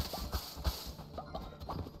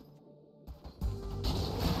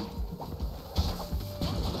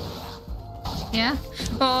 Yeah?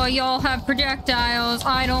 Oh, y'all have projectiles.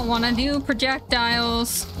 I don't want to do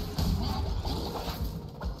projectiles.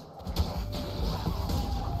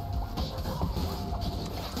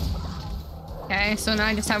 Okay, so now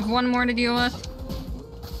I just have 1 more to deal with.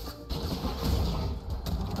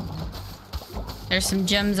 There's some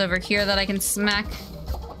gems over here that I can smack.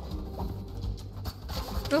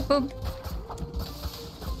 Boop, boop.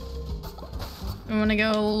 I want to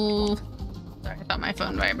go... Sorry, I thought my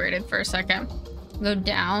phone vibrated for a second. Go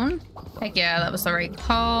down. Heck yeah, that was the right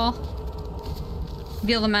call.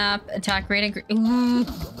 Reveal the map. Attack rating. Ooh.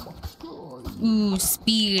 Ooh,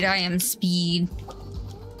 speed. I am speed.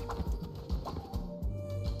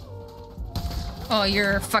 Oh,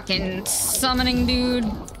 you're fucking summoning, dude.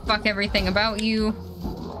 Fuck everything about you.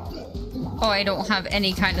 Oh, I don't have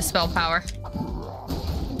any kind of spell power.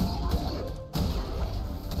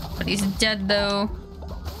 But he's dead, though.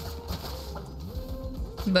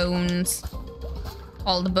 Bones.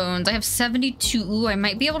 All the bones. I have 72. Ooh, I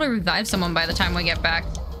might be able to revive someone by the time we get back.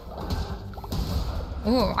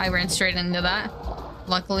 Ooh, I ran straight into that.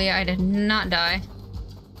 Luckily, I did not die.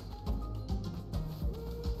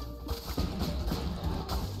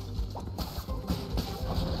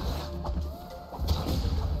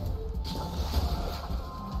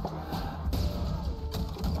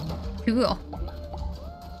 Cool.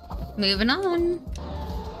 Moving on.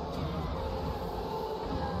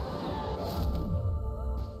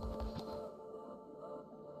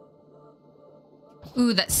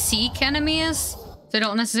 Ooh, that seek enemies? They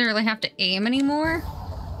don't necessarily have to aim anymore?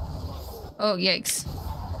 Oh, yikes.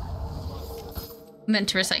 Meant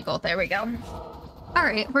to recycle. There we go.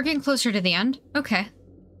 Alright, we're getting closer to the end. Okay.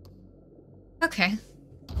 Okay.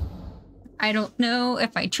 I don't know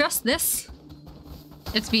if I trust this.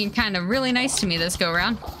 It's being kind of really nice to me this go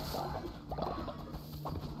around.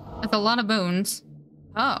 With a lot of bones.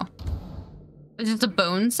 Oh. Is this a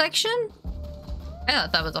bone section? I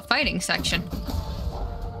thought that was a fighting section.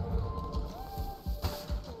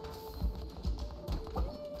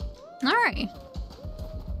 Alright.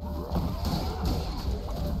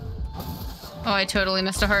 Oh, I totally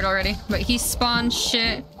missed a heart already. But he spawned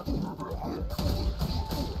shit.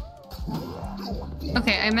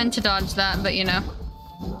 Okay, I meant to dodge that, but you know.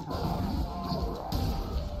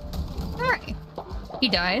 Alright. He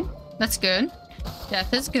died. That's good.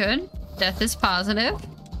 Death is good. Death is positive.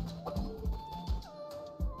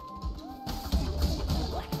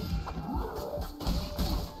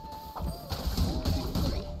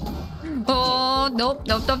 Oh, nope,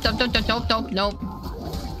 nope, nope, nope, nope, nope, nope, nope.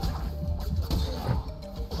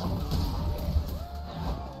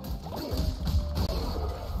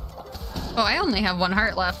 Oh, I only have one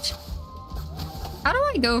heart left. How do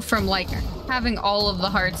I go from, like, having all of the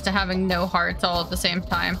hearts to having no hearts all at the same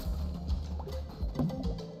time?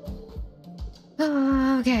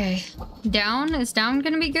 Okay. Down? Is down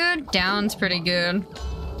gonna be good? Down's pretty good.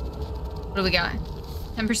 What do we got?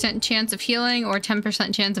 10% chance of healing or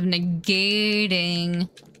 10% chance of negating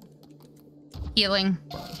healing.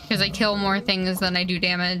 Because I kill more things than I do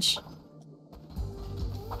damage.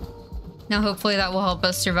 Now hopefully that will help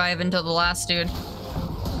us survive until the last dude.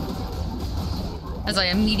 As I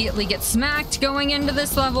immediately get smacked going into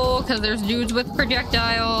this level because there's dudes with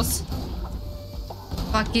projectiles.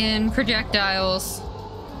 Fucking projectiles.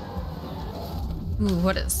 Ooh,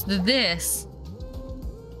 what is this?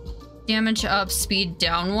 Damage up, speed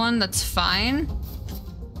down one, that's fine.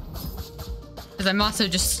 Because I'm also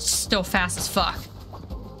just still fast as fuck.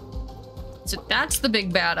 So that's the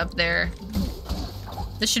big bad up there.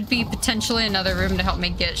 This should be potentially another room to help me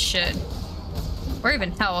get shit. Or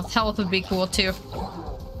even health. Health would be cool too.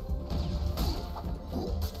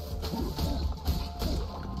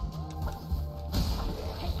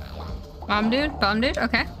 Bomb dude,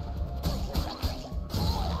 okay.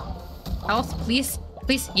 Health, please.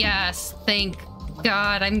 Please, yes, thank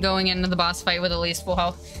God I'm going into the boss fight with at least full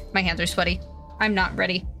health. My hands are sweaty. I'm not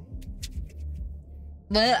ready.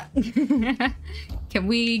 Blech. Can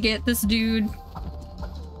we get this dude?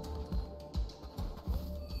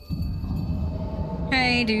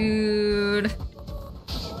 Hey, dude.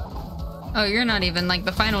 Oh, you're not even like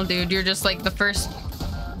the final dude. You're just like the first.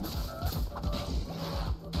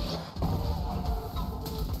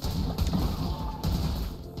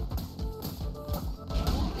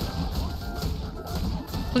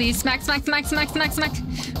 Please, smack, smack, smack, smack, smack, smack.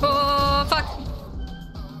 Oh,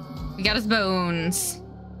 fuck. We got his bones.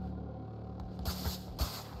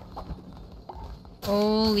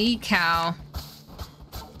 Holy cow.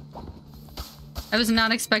 I was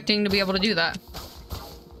not expecting to be able to do that.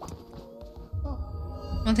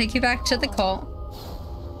 I'll take you back to the cult.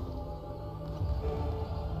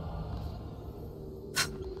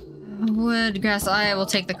 Wood, grass, I will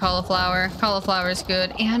take the cauliflower. Cauliflower is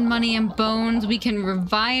good. And money and bones. We can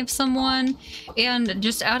revive someone. And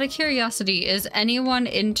just out of curiosity, is anyone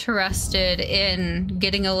interested in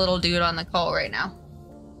getting a little dude on the call right now?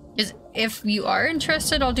 If you are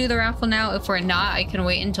interested, I'll do the raffle now. If we're not, I can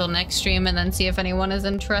wait until next stream and then see if anyone is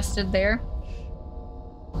interested there.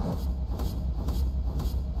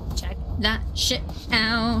 Check that shit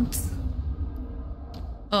out.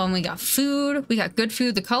 Oh, and we got food. We got good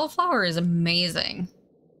food. The cauliflower is amazing.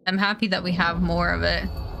 I'm happy that we have more of it.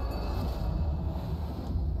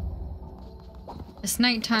 It's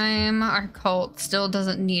nighttime. Our cult still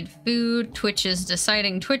doesn't need food. Twitch is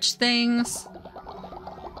deciding Twitch things.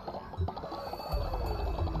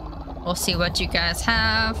 We'll see what you guys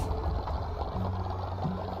have.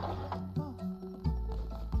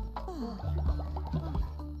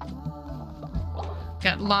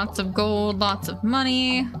 Got lots of gold, lots of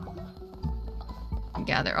money.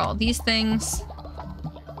 Gather all these things.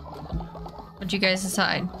 What'd you guys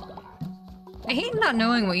decide? I hate not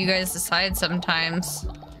knowing what you guys decide sometimes.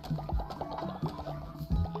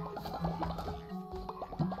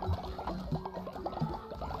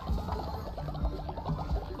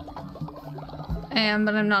 I am,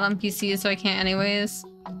 but I'm not on PC, so I can't anyways.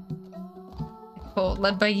 I cult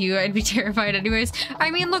led by you, I'd be terrified anyways.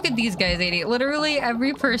 I mean, look at these guys, 80. Literally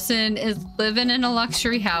every person is living in a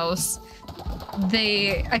luxury house.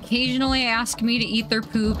 They occasionally ask me to eat their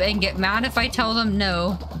poop and get mad if I tell them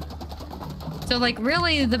no. So like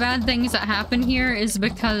really the bad things that happen here is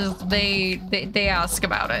because they ask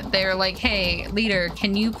about it. They're like, hey, leader,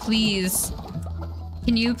 can you please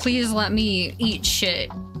let me eat shit?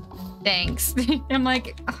 Thanks. I'm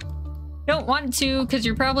like, don't want to because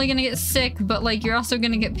you're probably gonna get sick, but like you're also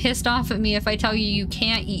gonna get pissed off at me if I tell you you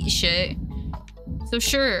can't eat shit. So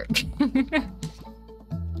sure.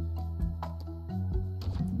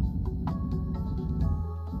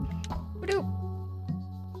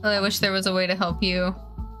 I wish there was a way to help you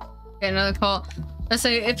get another call. Let's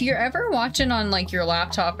say if you're ever watching on like your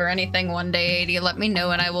laptop or anything one day, 80, let me know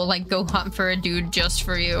and I will like go hunt for a dude just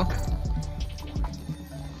for you.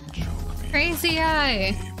 Crazy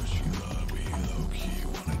Eye.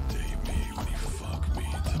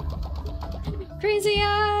 Crazy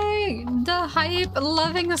Eye, the hype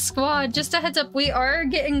loving squad. Just a heads up, we are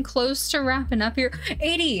getting close to wrapping up here.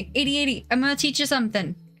 80, I'm gonna teach you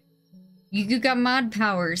something. You got mod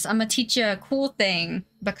powers. I'm gonna teach you a cool thing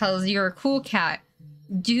because you're a cool cat.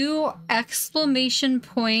 Do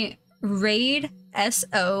 !raid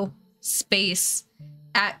SO space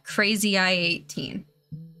at Crazy Eye 18.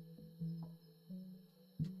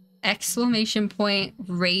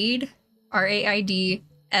 !raid RAID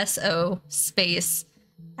SO space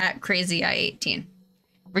at Crazy Eye 18.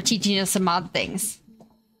 We're teaching you some mod things.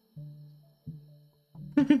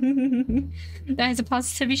 That is a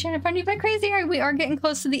positivity shine upon you by Crazy Eye. We are getting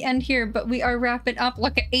close to the end here, but we are wrapping up.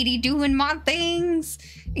 Look at 80 doing mod things.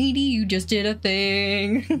 80, you just did a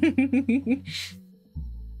thing.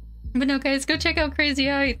 But no, guys, go check out Crazy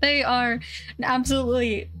Eye. They are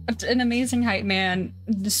absolutely an amazing hype man.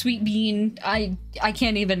 The sweet bean. I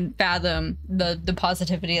can't even fathom the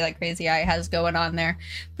positivity that Crazy Eye has going on there.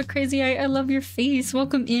 But Crazy Eye, I love your face.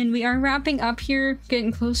 Welcome in. We are wrapping up here,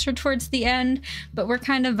 getting closer towards the end, but we're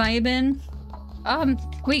kind of vibing.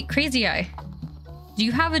 Wait, Crazy Eye. Do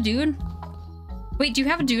you have a dude? Wait, do you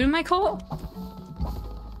have a dude in my cult?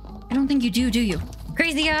 I don't think you do you?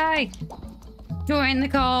 Crazy Eye! Join the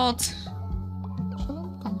cult!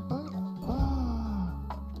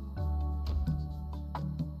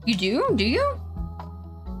 You do? Do you?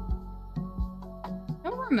 I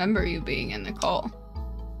don't remember you being in the cult.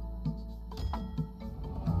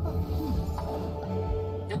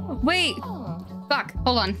 Wait! Fuck,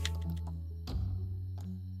 hold on.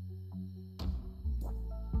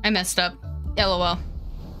 I messed up. LOL.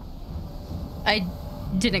 I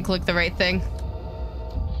didn't click the right thing.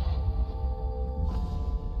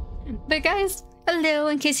 But guys, hello,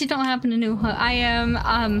 in case you don't happen to know who I am,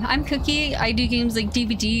 I'm Cookie. I do games like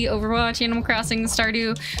DVD, Overwatch, Animal Crossing,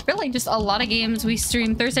 Stardew, really just a lot of games. We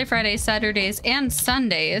stream Thursday, Fridays, Saturdays, and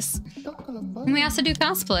Sundays. And we also do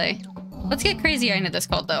cosplay. Let's get Crazy Eye into this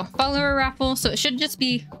cult though. Follower raffle, so it should just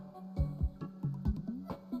be...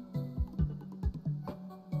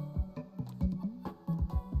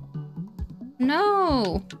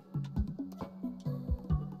 No!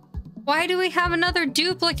 Why do we have another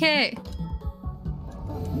duplicate?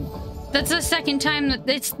 That's the second time that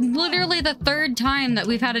it's literally the third time that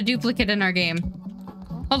we've had a duplicate in our game.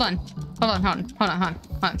 Hold on. Hold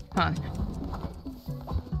on.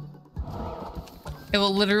 It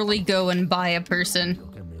will literally go and buy a person.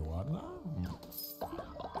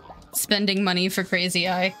 Spending money for Crazy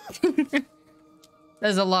Eye.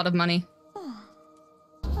 That's a lot of money.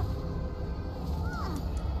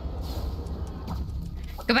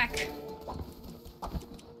 Go back.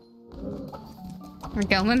 We're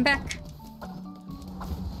going back.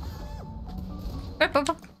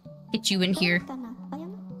 Get you in here.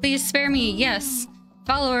 Please spare me. Yes.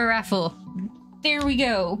 Follower raffle. There we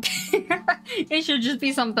go. It should just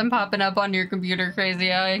be something popping up on your computer,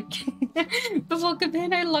 Crazy Eye. But welcome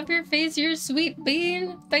in. I love your face. You're a sweet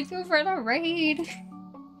bean. Thank you for the raid.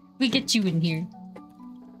 We get you in here.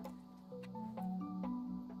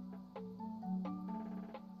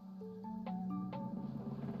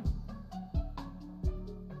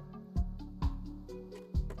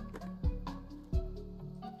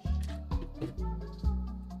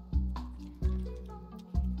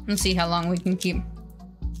 Let's see how long we can keep.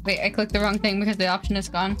 Wait, I clicked the wrong thing because the option is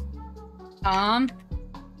gone. Try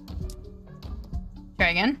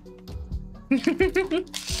again.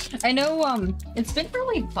 I know, it's been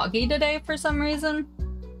really buggy today for some reason.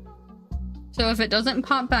 So if it doesn't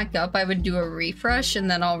pop back up, I would do a refresh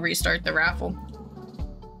and then I'll restart the raffle.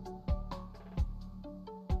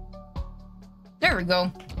 There we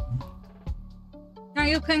go. Now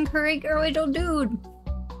you can create your little dude.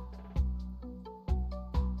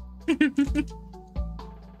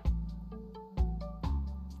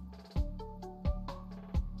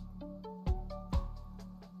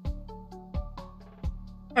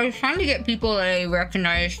 I was trying to get people that I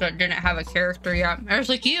recognized that didn't have a character yet. I was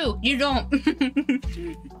like, you don't.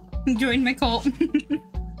 Join my cult.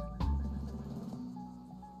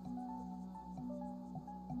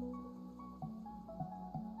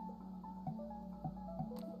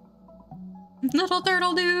 Little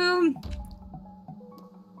turtle dude.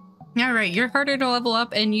 Alright, you're harder to level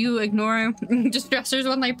up and you ignore distressors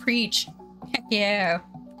when they preach. Heck yeah.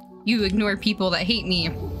 You ignore people that hate me.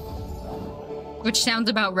 Which sounds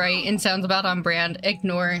about right and sounds about on brand.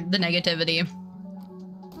 Ignore the negativity.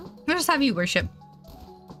 I'll just have you worship.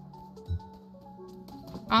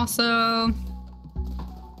 Also...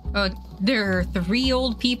 oh, there are 3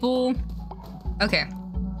 old people. Okay.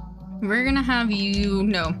 We're gonna have you...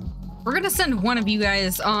 no. We're gonna send one of you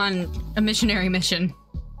guys on a missionary mission.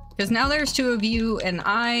 Because now there's 2 of you, and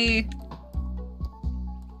I...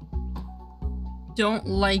 don't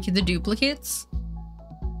like the duplicates.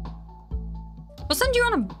 We'll send you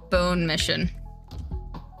on a bone mission.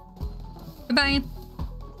 Goodbye.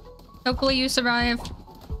 Hopefully you survive.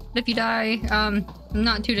 But if you die, I'm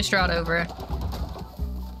not too distraught over it.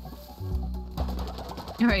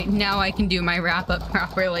 Alright, now I can do my wrap-up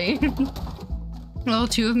properly. Well,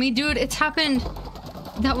 2 of me. Dude, it's happened.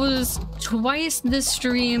 That was twice this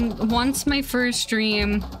stream. Once my first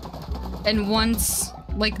stream. And once,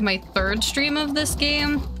 like, my 3rd stream of this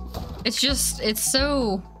game. It's just, it's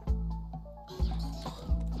so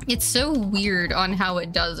weird on how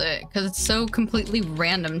it does it. Because it's so completely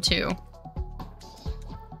random, too.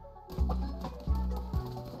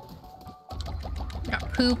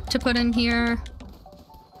 Got poop to put in here.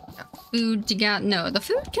 Got food to get. No, the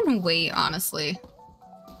food can wait, honestly.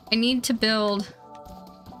 I need to build...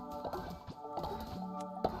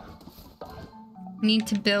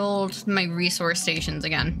 my resource stations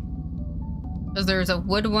again. Because there's a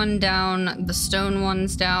wood one down, the stone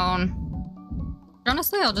one's down.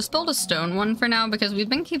 Honestly, I'll just build a stone one for now because we've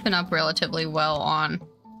been keeping up relatively well on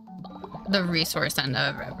the resource end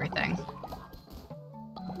of everything.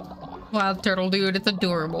 Wow, turtle dude, it's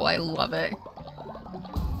adorable. I love it.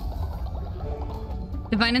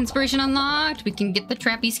 Divine inspiration unlocked. We can get the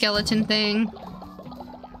trappy skeleton thing.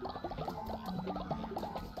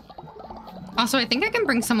 Also, I think I can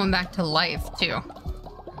bring someone back to life, too.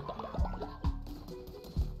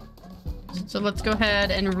 So let's go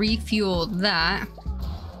ahead and refuel that.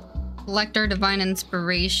 Collect our divine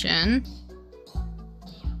inspiration.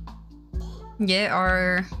 Get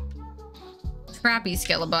our trappy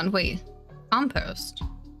skeleton. Wait, compost.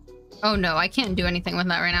 Oh no, I can't do anything with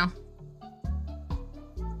that right now.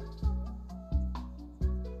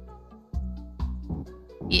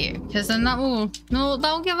 Yeah, because then that'll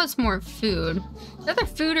give us more food. Other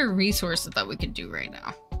food or resources that we could do right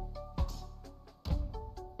now.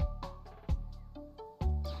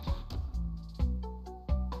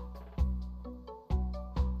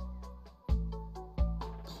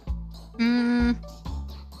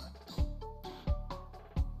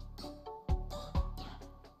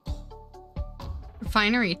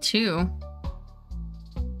 Refinery too.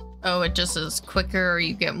 Oh, it just is quicker or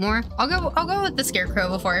you get more. I'll go with the scarecrow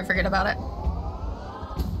before I forget about it.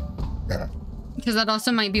 Because that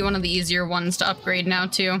also might be one of the easier ones to upgrade now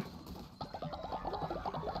too.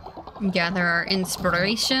 Gather our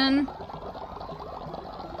inspiration.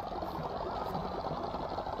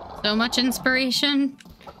 So much inspiration.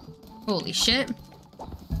 Holy shit.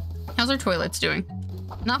 How's our toilets doing?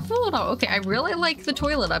 Not full at all. Okay, I really like the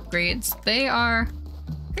toilet upgrades. They are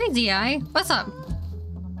crazy eye. What's up?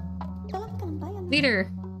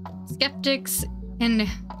 Leader, skeptics and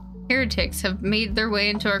heretics have made their way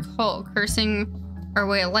into our cult, cursing our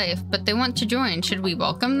way of life, but they want to join. Should we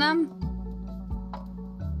welcome them?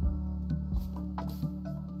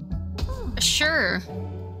 Sure.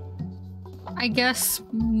 I guess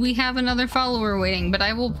we have another follower waiting, but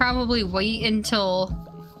I will probably wait until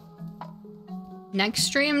next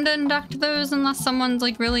stream to induct those unless someone's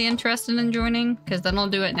like really interested in joining, because then I'll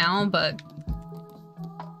do it now, but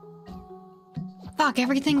fuck,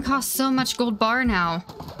 everything costs so much gold bar now.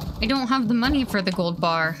 I don't have the money for the gold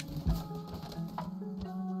bar.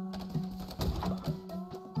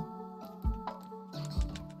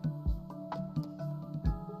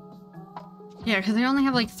 Yeah, because I only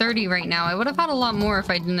have like 30 right now. I would have had a lot more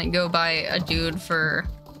if I didn't go buy a dude for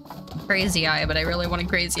Crazy Eye, but I really want a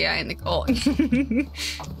Crazy Eye in the cult.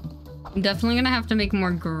 I'm definitely gonna have to make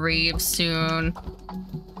more graves soon.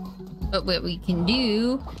 But what we can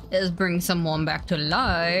do is bring someone back to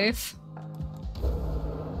life.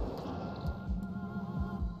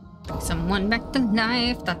 someone back to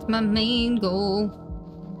life. That's my main goal.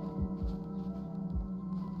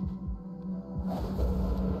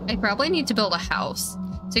 I probably need to build a house.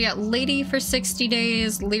 So you got Lady for 60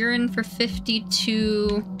 days, Liren for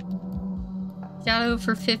 52, Shadow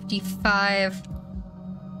for 55,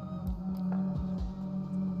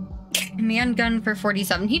 Man-Gun for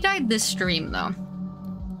 47. He died this stream, though.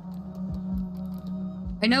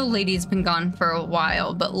 I know Lady's been gone for a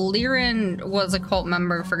while, but Liren was a cult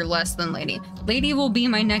member for less than Lady. Lady will be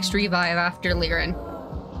my next revive after Liren.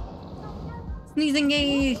 Sneezing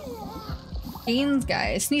Gay Gaines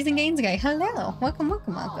guy. Sneezing Gaines guy. Hello. Welcome,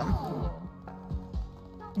 welcome, welcome.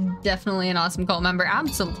 Definitely an awesome cult member.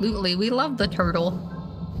 Absolutely. We love the turtle.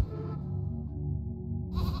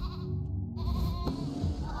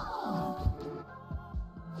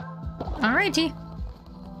 Alrighty.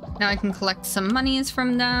 Now I can collect some monies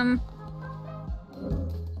from them.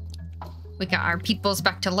 We got our peoples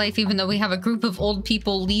back to life, even though we have a group of old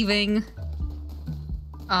people leaving.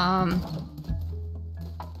 I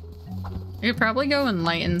could probably go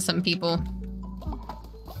enlighten some people.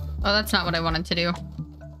 Oh, that's not what I wanted to do.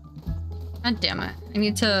 God damn it. I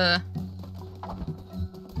need to...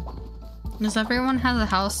 Does everyone have a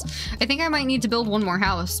house? I think I might need to build one more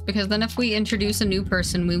house, because then if we introduce a new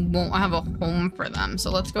person, we won't have a home for them. So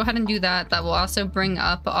let's go ahead and do that. That will also bring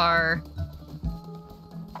up our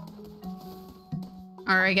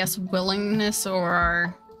I guess, willingness or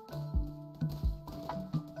our...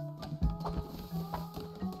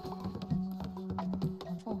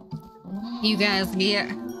 You guys get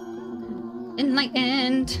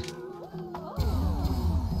enlightened.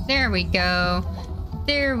 There we go.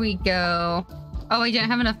 There we go. Oh, I didn't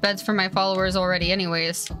have enough beds for my followers already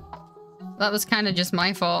anyways. That was kind of just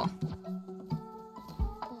my fault.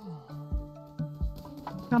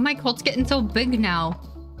 God, my cult's getting so big now.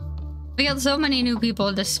 We got so many new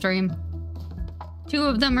people this stream. 2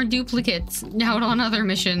 of them are duplicates, out on other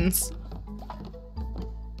missions.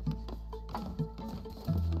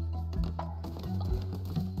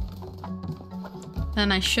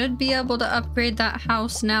 Then I should be able to upgrade that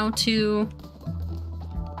house now to...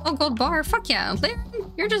 Oh, gold bar. Fuck yeah,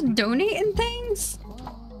 Liren. You're just donating things?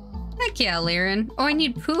 Heck yeah, Liren. Oh, I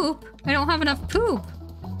need poop. I don't have enough poop.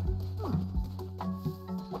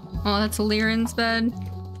 Oh, that's Liren's bed.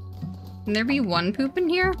 Can there be one poop in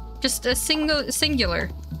here? Just a singular.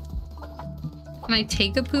 Can I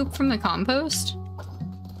take a poop from the compost?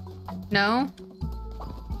 No?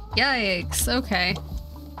 Yikes, okay.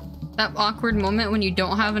 That awkward moment when you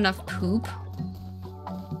don't have enough poop.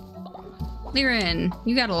 Liren,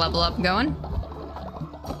 you gotta level up going.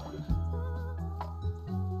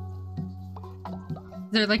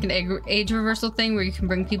 Is there like an age reversal thing where you can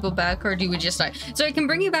bring people back, or do we just die? So I can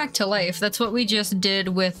bring you back to life. That's what we just did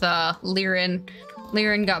with Liren.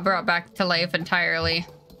 Liren got brought back to life entirely.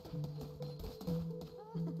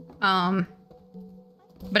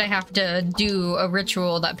 But I have to do a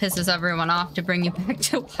ritual that pisses everyone off to bring you back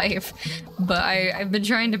to life. But I've been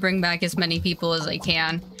trying to bring back as many people as I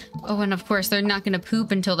can. Oh, and of course, they're not gonna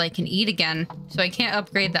poop until they can eat again. So I can't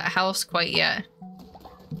upgrade that house quite yet.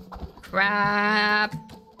 Crap.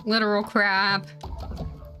 Literal crap.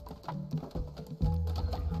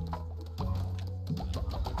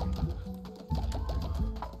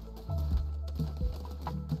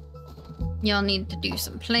 Y'all need to do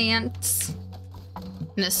some plants.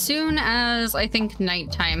 And as soon as I think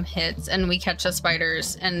nighttime hits and we catch the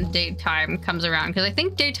spiders and daytime comes around, because I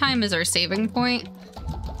think daytime is our saving point,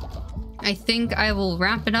 I think I will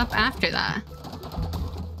wrap it up after that.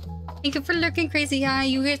 Thank you for lurking, Crazy Eye.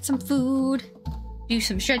 You get some food, do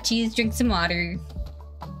some stretchies, drink some water.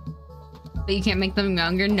 But you can't make them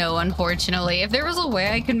younger? No, unfortunately. If there was a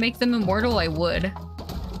way I could make them immortal, I would.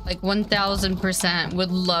 Like 1000%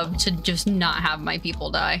 would love to just not have my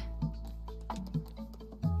people die.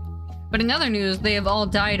 But in other news, they have all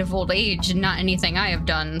died of old age and not anything I have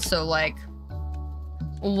done, so like,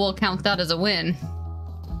 we'll count that as a win.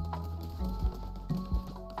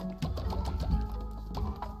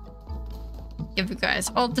 Give you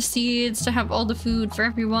guys all the seeds to have all the food for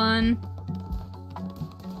everyone.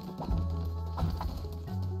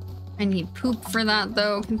 I need poop for that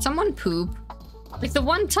though. Can someone poop? Like the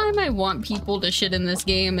one time I want people to shit in this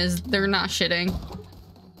game is they're not shitting.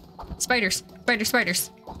 Spiders, spiders,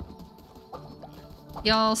 spiders.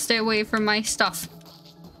 Y'all stay away from my stuff.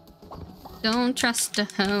 Don't trust a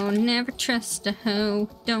hoe, never trust a hoe.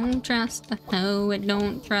 Don't trust a hoe, it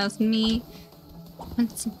don't trust me.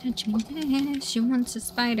 Wants to touch me there, she wants a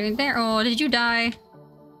spider there. Oh, did you die?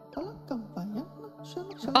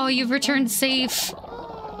 Oh, you've returned safe.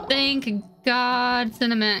 Thank God,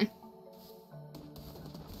 Cinnamon.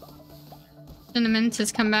 Cinnamon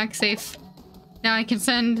has come back safe. Now I can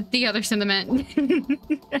send the other Cinnamon.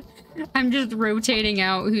 I'm just rotating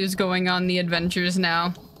out who's going on the adventures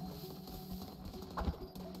now.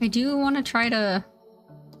 I do want to try to...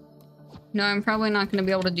 No, I'm probably not going to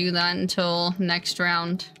be able to do that until next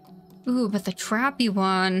round. Ooh, but the trappy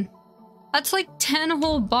one... That's like 10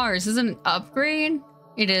 whole bars. Is it an upgrade?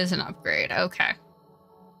 It is an upgrade. Okay.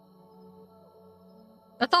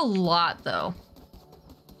 That's a lot, though.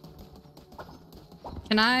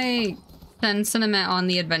 Can I send Cinnamon on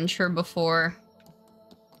the adventure before?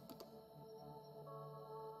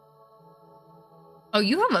 Oh,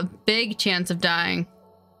 you have a big chance of dying.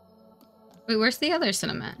 Wait, where's the other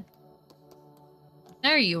Cinnamon?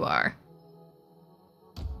 There you are.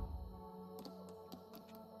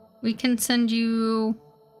 We can send you...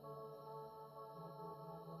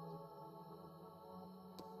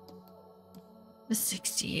 The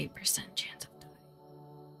 68% chance of dying.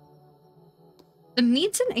 The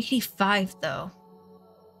meat's an 85 though.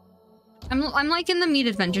 I'm liking the meat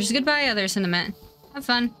adventures. Goodbye, other Cinnamon. Have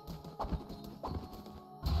fun.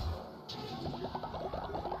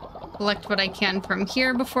 Collect what I can from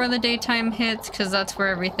here before the daytime hits, because that's where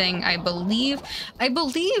everything, I believe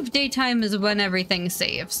daytime is when everything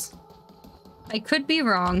saves. I could be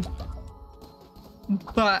wrong,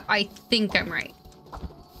 but I think I'm right.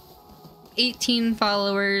 18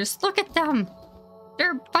 followers. Look at them.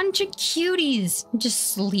 They're a bunch of cuties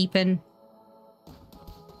just sleeping.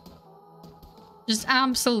 Just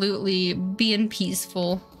absolutely being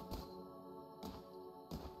peaceful.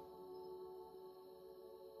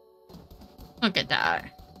 Look at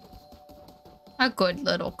that. A good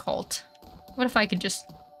little cult. What if I could just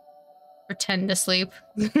pretend to sleep?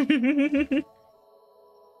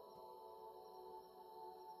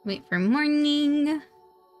 Wait for morning.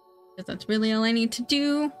 Because that's really all I need to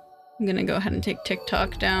do. I'm gonna go ahead and take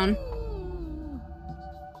TikTok down.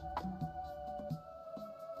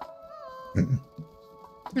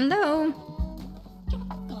 Hello.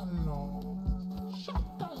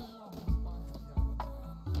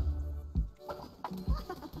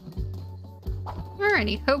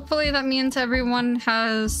 Alrighty, hopefully that means everyone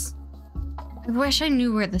has... I wish I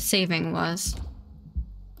knew where the saving was.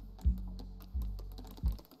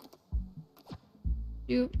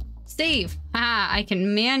 Save! Ah, I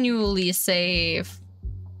can manually save.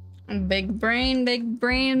 Big brain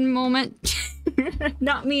moment.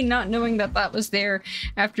 Not me not knowing that that was there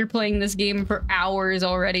after playing this game for hours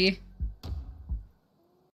already.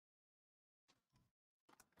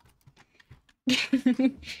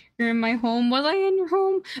 You're in my home. Was I in your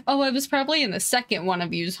home? Oh, I was probably in the second one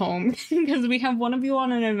of you's home. Because we have one of you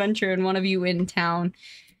on an adventure and one of you in town.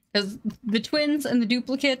 Because the twins and the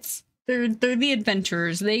duplicates, they're the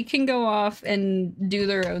adventurers. They can go off and do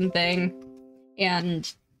their own thing.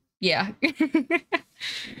 And yeah.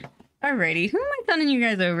 Alrighty, who am I sending you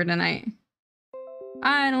guys over tonight?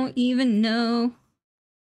 I don't even know.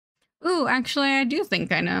 Ooh, actually, I do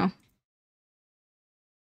think I know.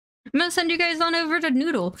 I'm gonna send you guys on over to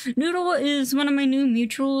Noodle. Noodle is one of my new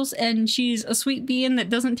mutuals, and she's a sweet bean that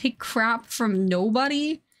doesn't take crap from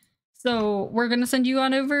nobody. So we're gonna send you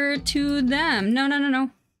on over to them.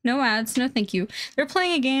 No. No ads, no thank you. They're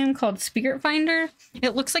playing a game called Spirit Finder.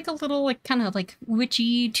 It looks like a little, like, kind of like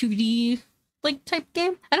witchy 2D, like, type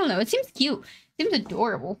game. I don't know, it seems cute. It seems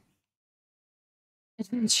adorable.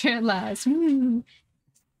 Adventure at last.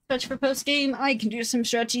 Stretch for post-game. I can do some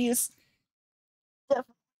stretchies.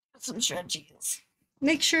 Definitely some stretchies.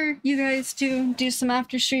 Make sure you guys do some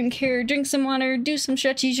after stream care, drink some water, do some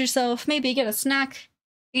stretchies yourself, maybe get a snack.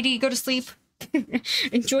 AD, go to sleep.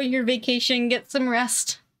 Enjoy your vacation, get some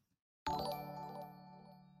rest.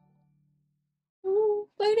 Oh,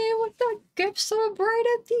 lady, with the gifts so bright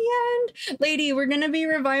at the end. Lady, we're gonna be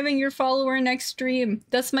reviving your follower next stream.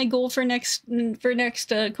 That's my goal for next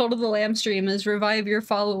Cult of the Lamb stream, is revive your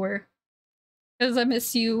follower. Because I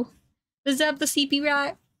miss you. Zab the CP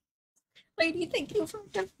rat. Lady, thank you for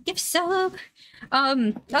the gift sub.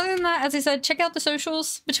 Other than that, as I said, check out the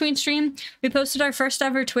socials between stream. We posted our first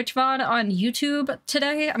ever Twitch VOD on YouTube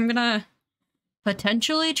today. I'm gonna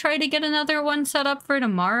potentially try to get another one set up for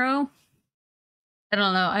tomorrow. I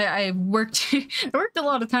don't know. I worked I worked a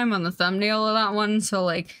lot of time on the thumbnail of that one, so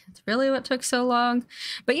like it's really what took so long.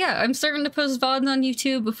 But yeah, I'm starting to post VODs on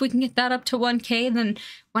YouTube. If we can get that up to 1K, then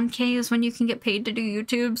 1K is when you can get paid to do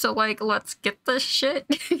YouTube. So like, let's get this shit.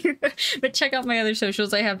 But check out my other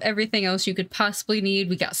socials. I have everything else you could possibly need.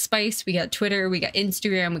 We got Spice, we got Twitter, we got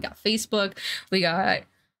Instagram, we got Facebook, we got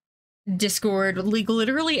Discord,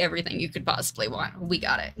 literally everything you could possibly want. We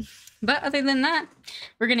got it. But other than that,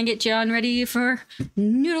 we're gonna get you on ready for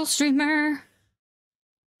Noodle Streamer.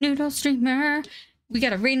 Noodle streamer. We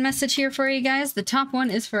got a raid message here for you guys. The top one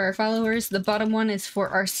is for our followers. The bottom one is for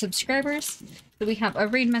our subscribers. So we have a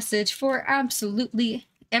raid message for absolutely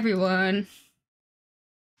everyone.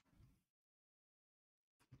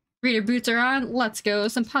 Raider boots are on. Let's go.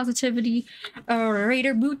 Some positivity.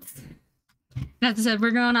 Raider boots. That said, we're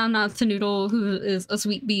going on out to Noodle, who is a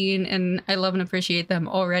sweet bean, and I love and appreciate them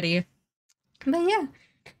already. But yeah,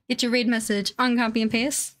 get your raid message on copy and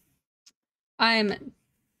paste. I'm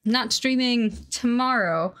not streaming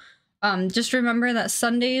tomorrow. Just remember that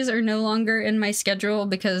Sundays are no longer in my schedule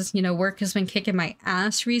because, you know, work has been kicking my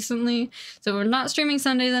ass recently. So we're not streaming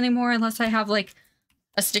Sundays anymore unless I have, like,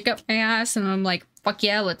 a stick up my ass and I'm like, fuck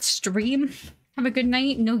yeah, let's stream. Have a good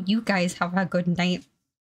night. No, you guys have a good night.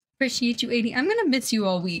 Appreciate you, 80. I'm gonna miss you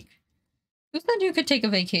all week. Who said you could take a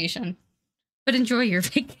vacation? But enjoy your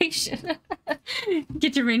vacation.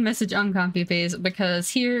 Get your raid message on copy paste because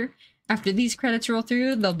here, after these credits roll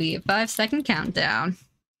through, there'll be a 5-second countdown.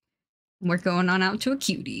 We're going on out to a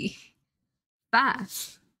cutie.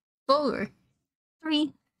 5, 4,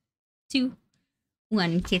 3, 2,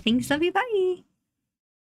 1. Okay, thanks, love you, bye.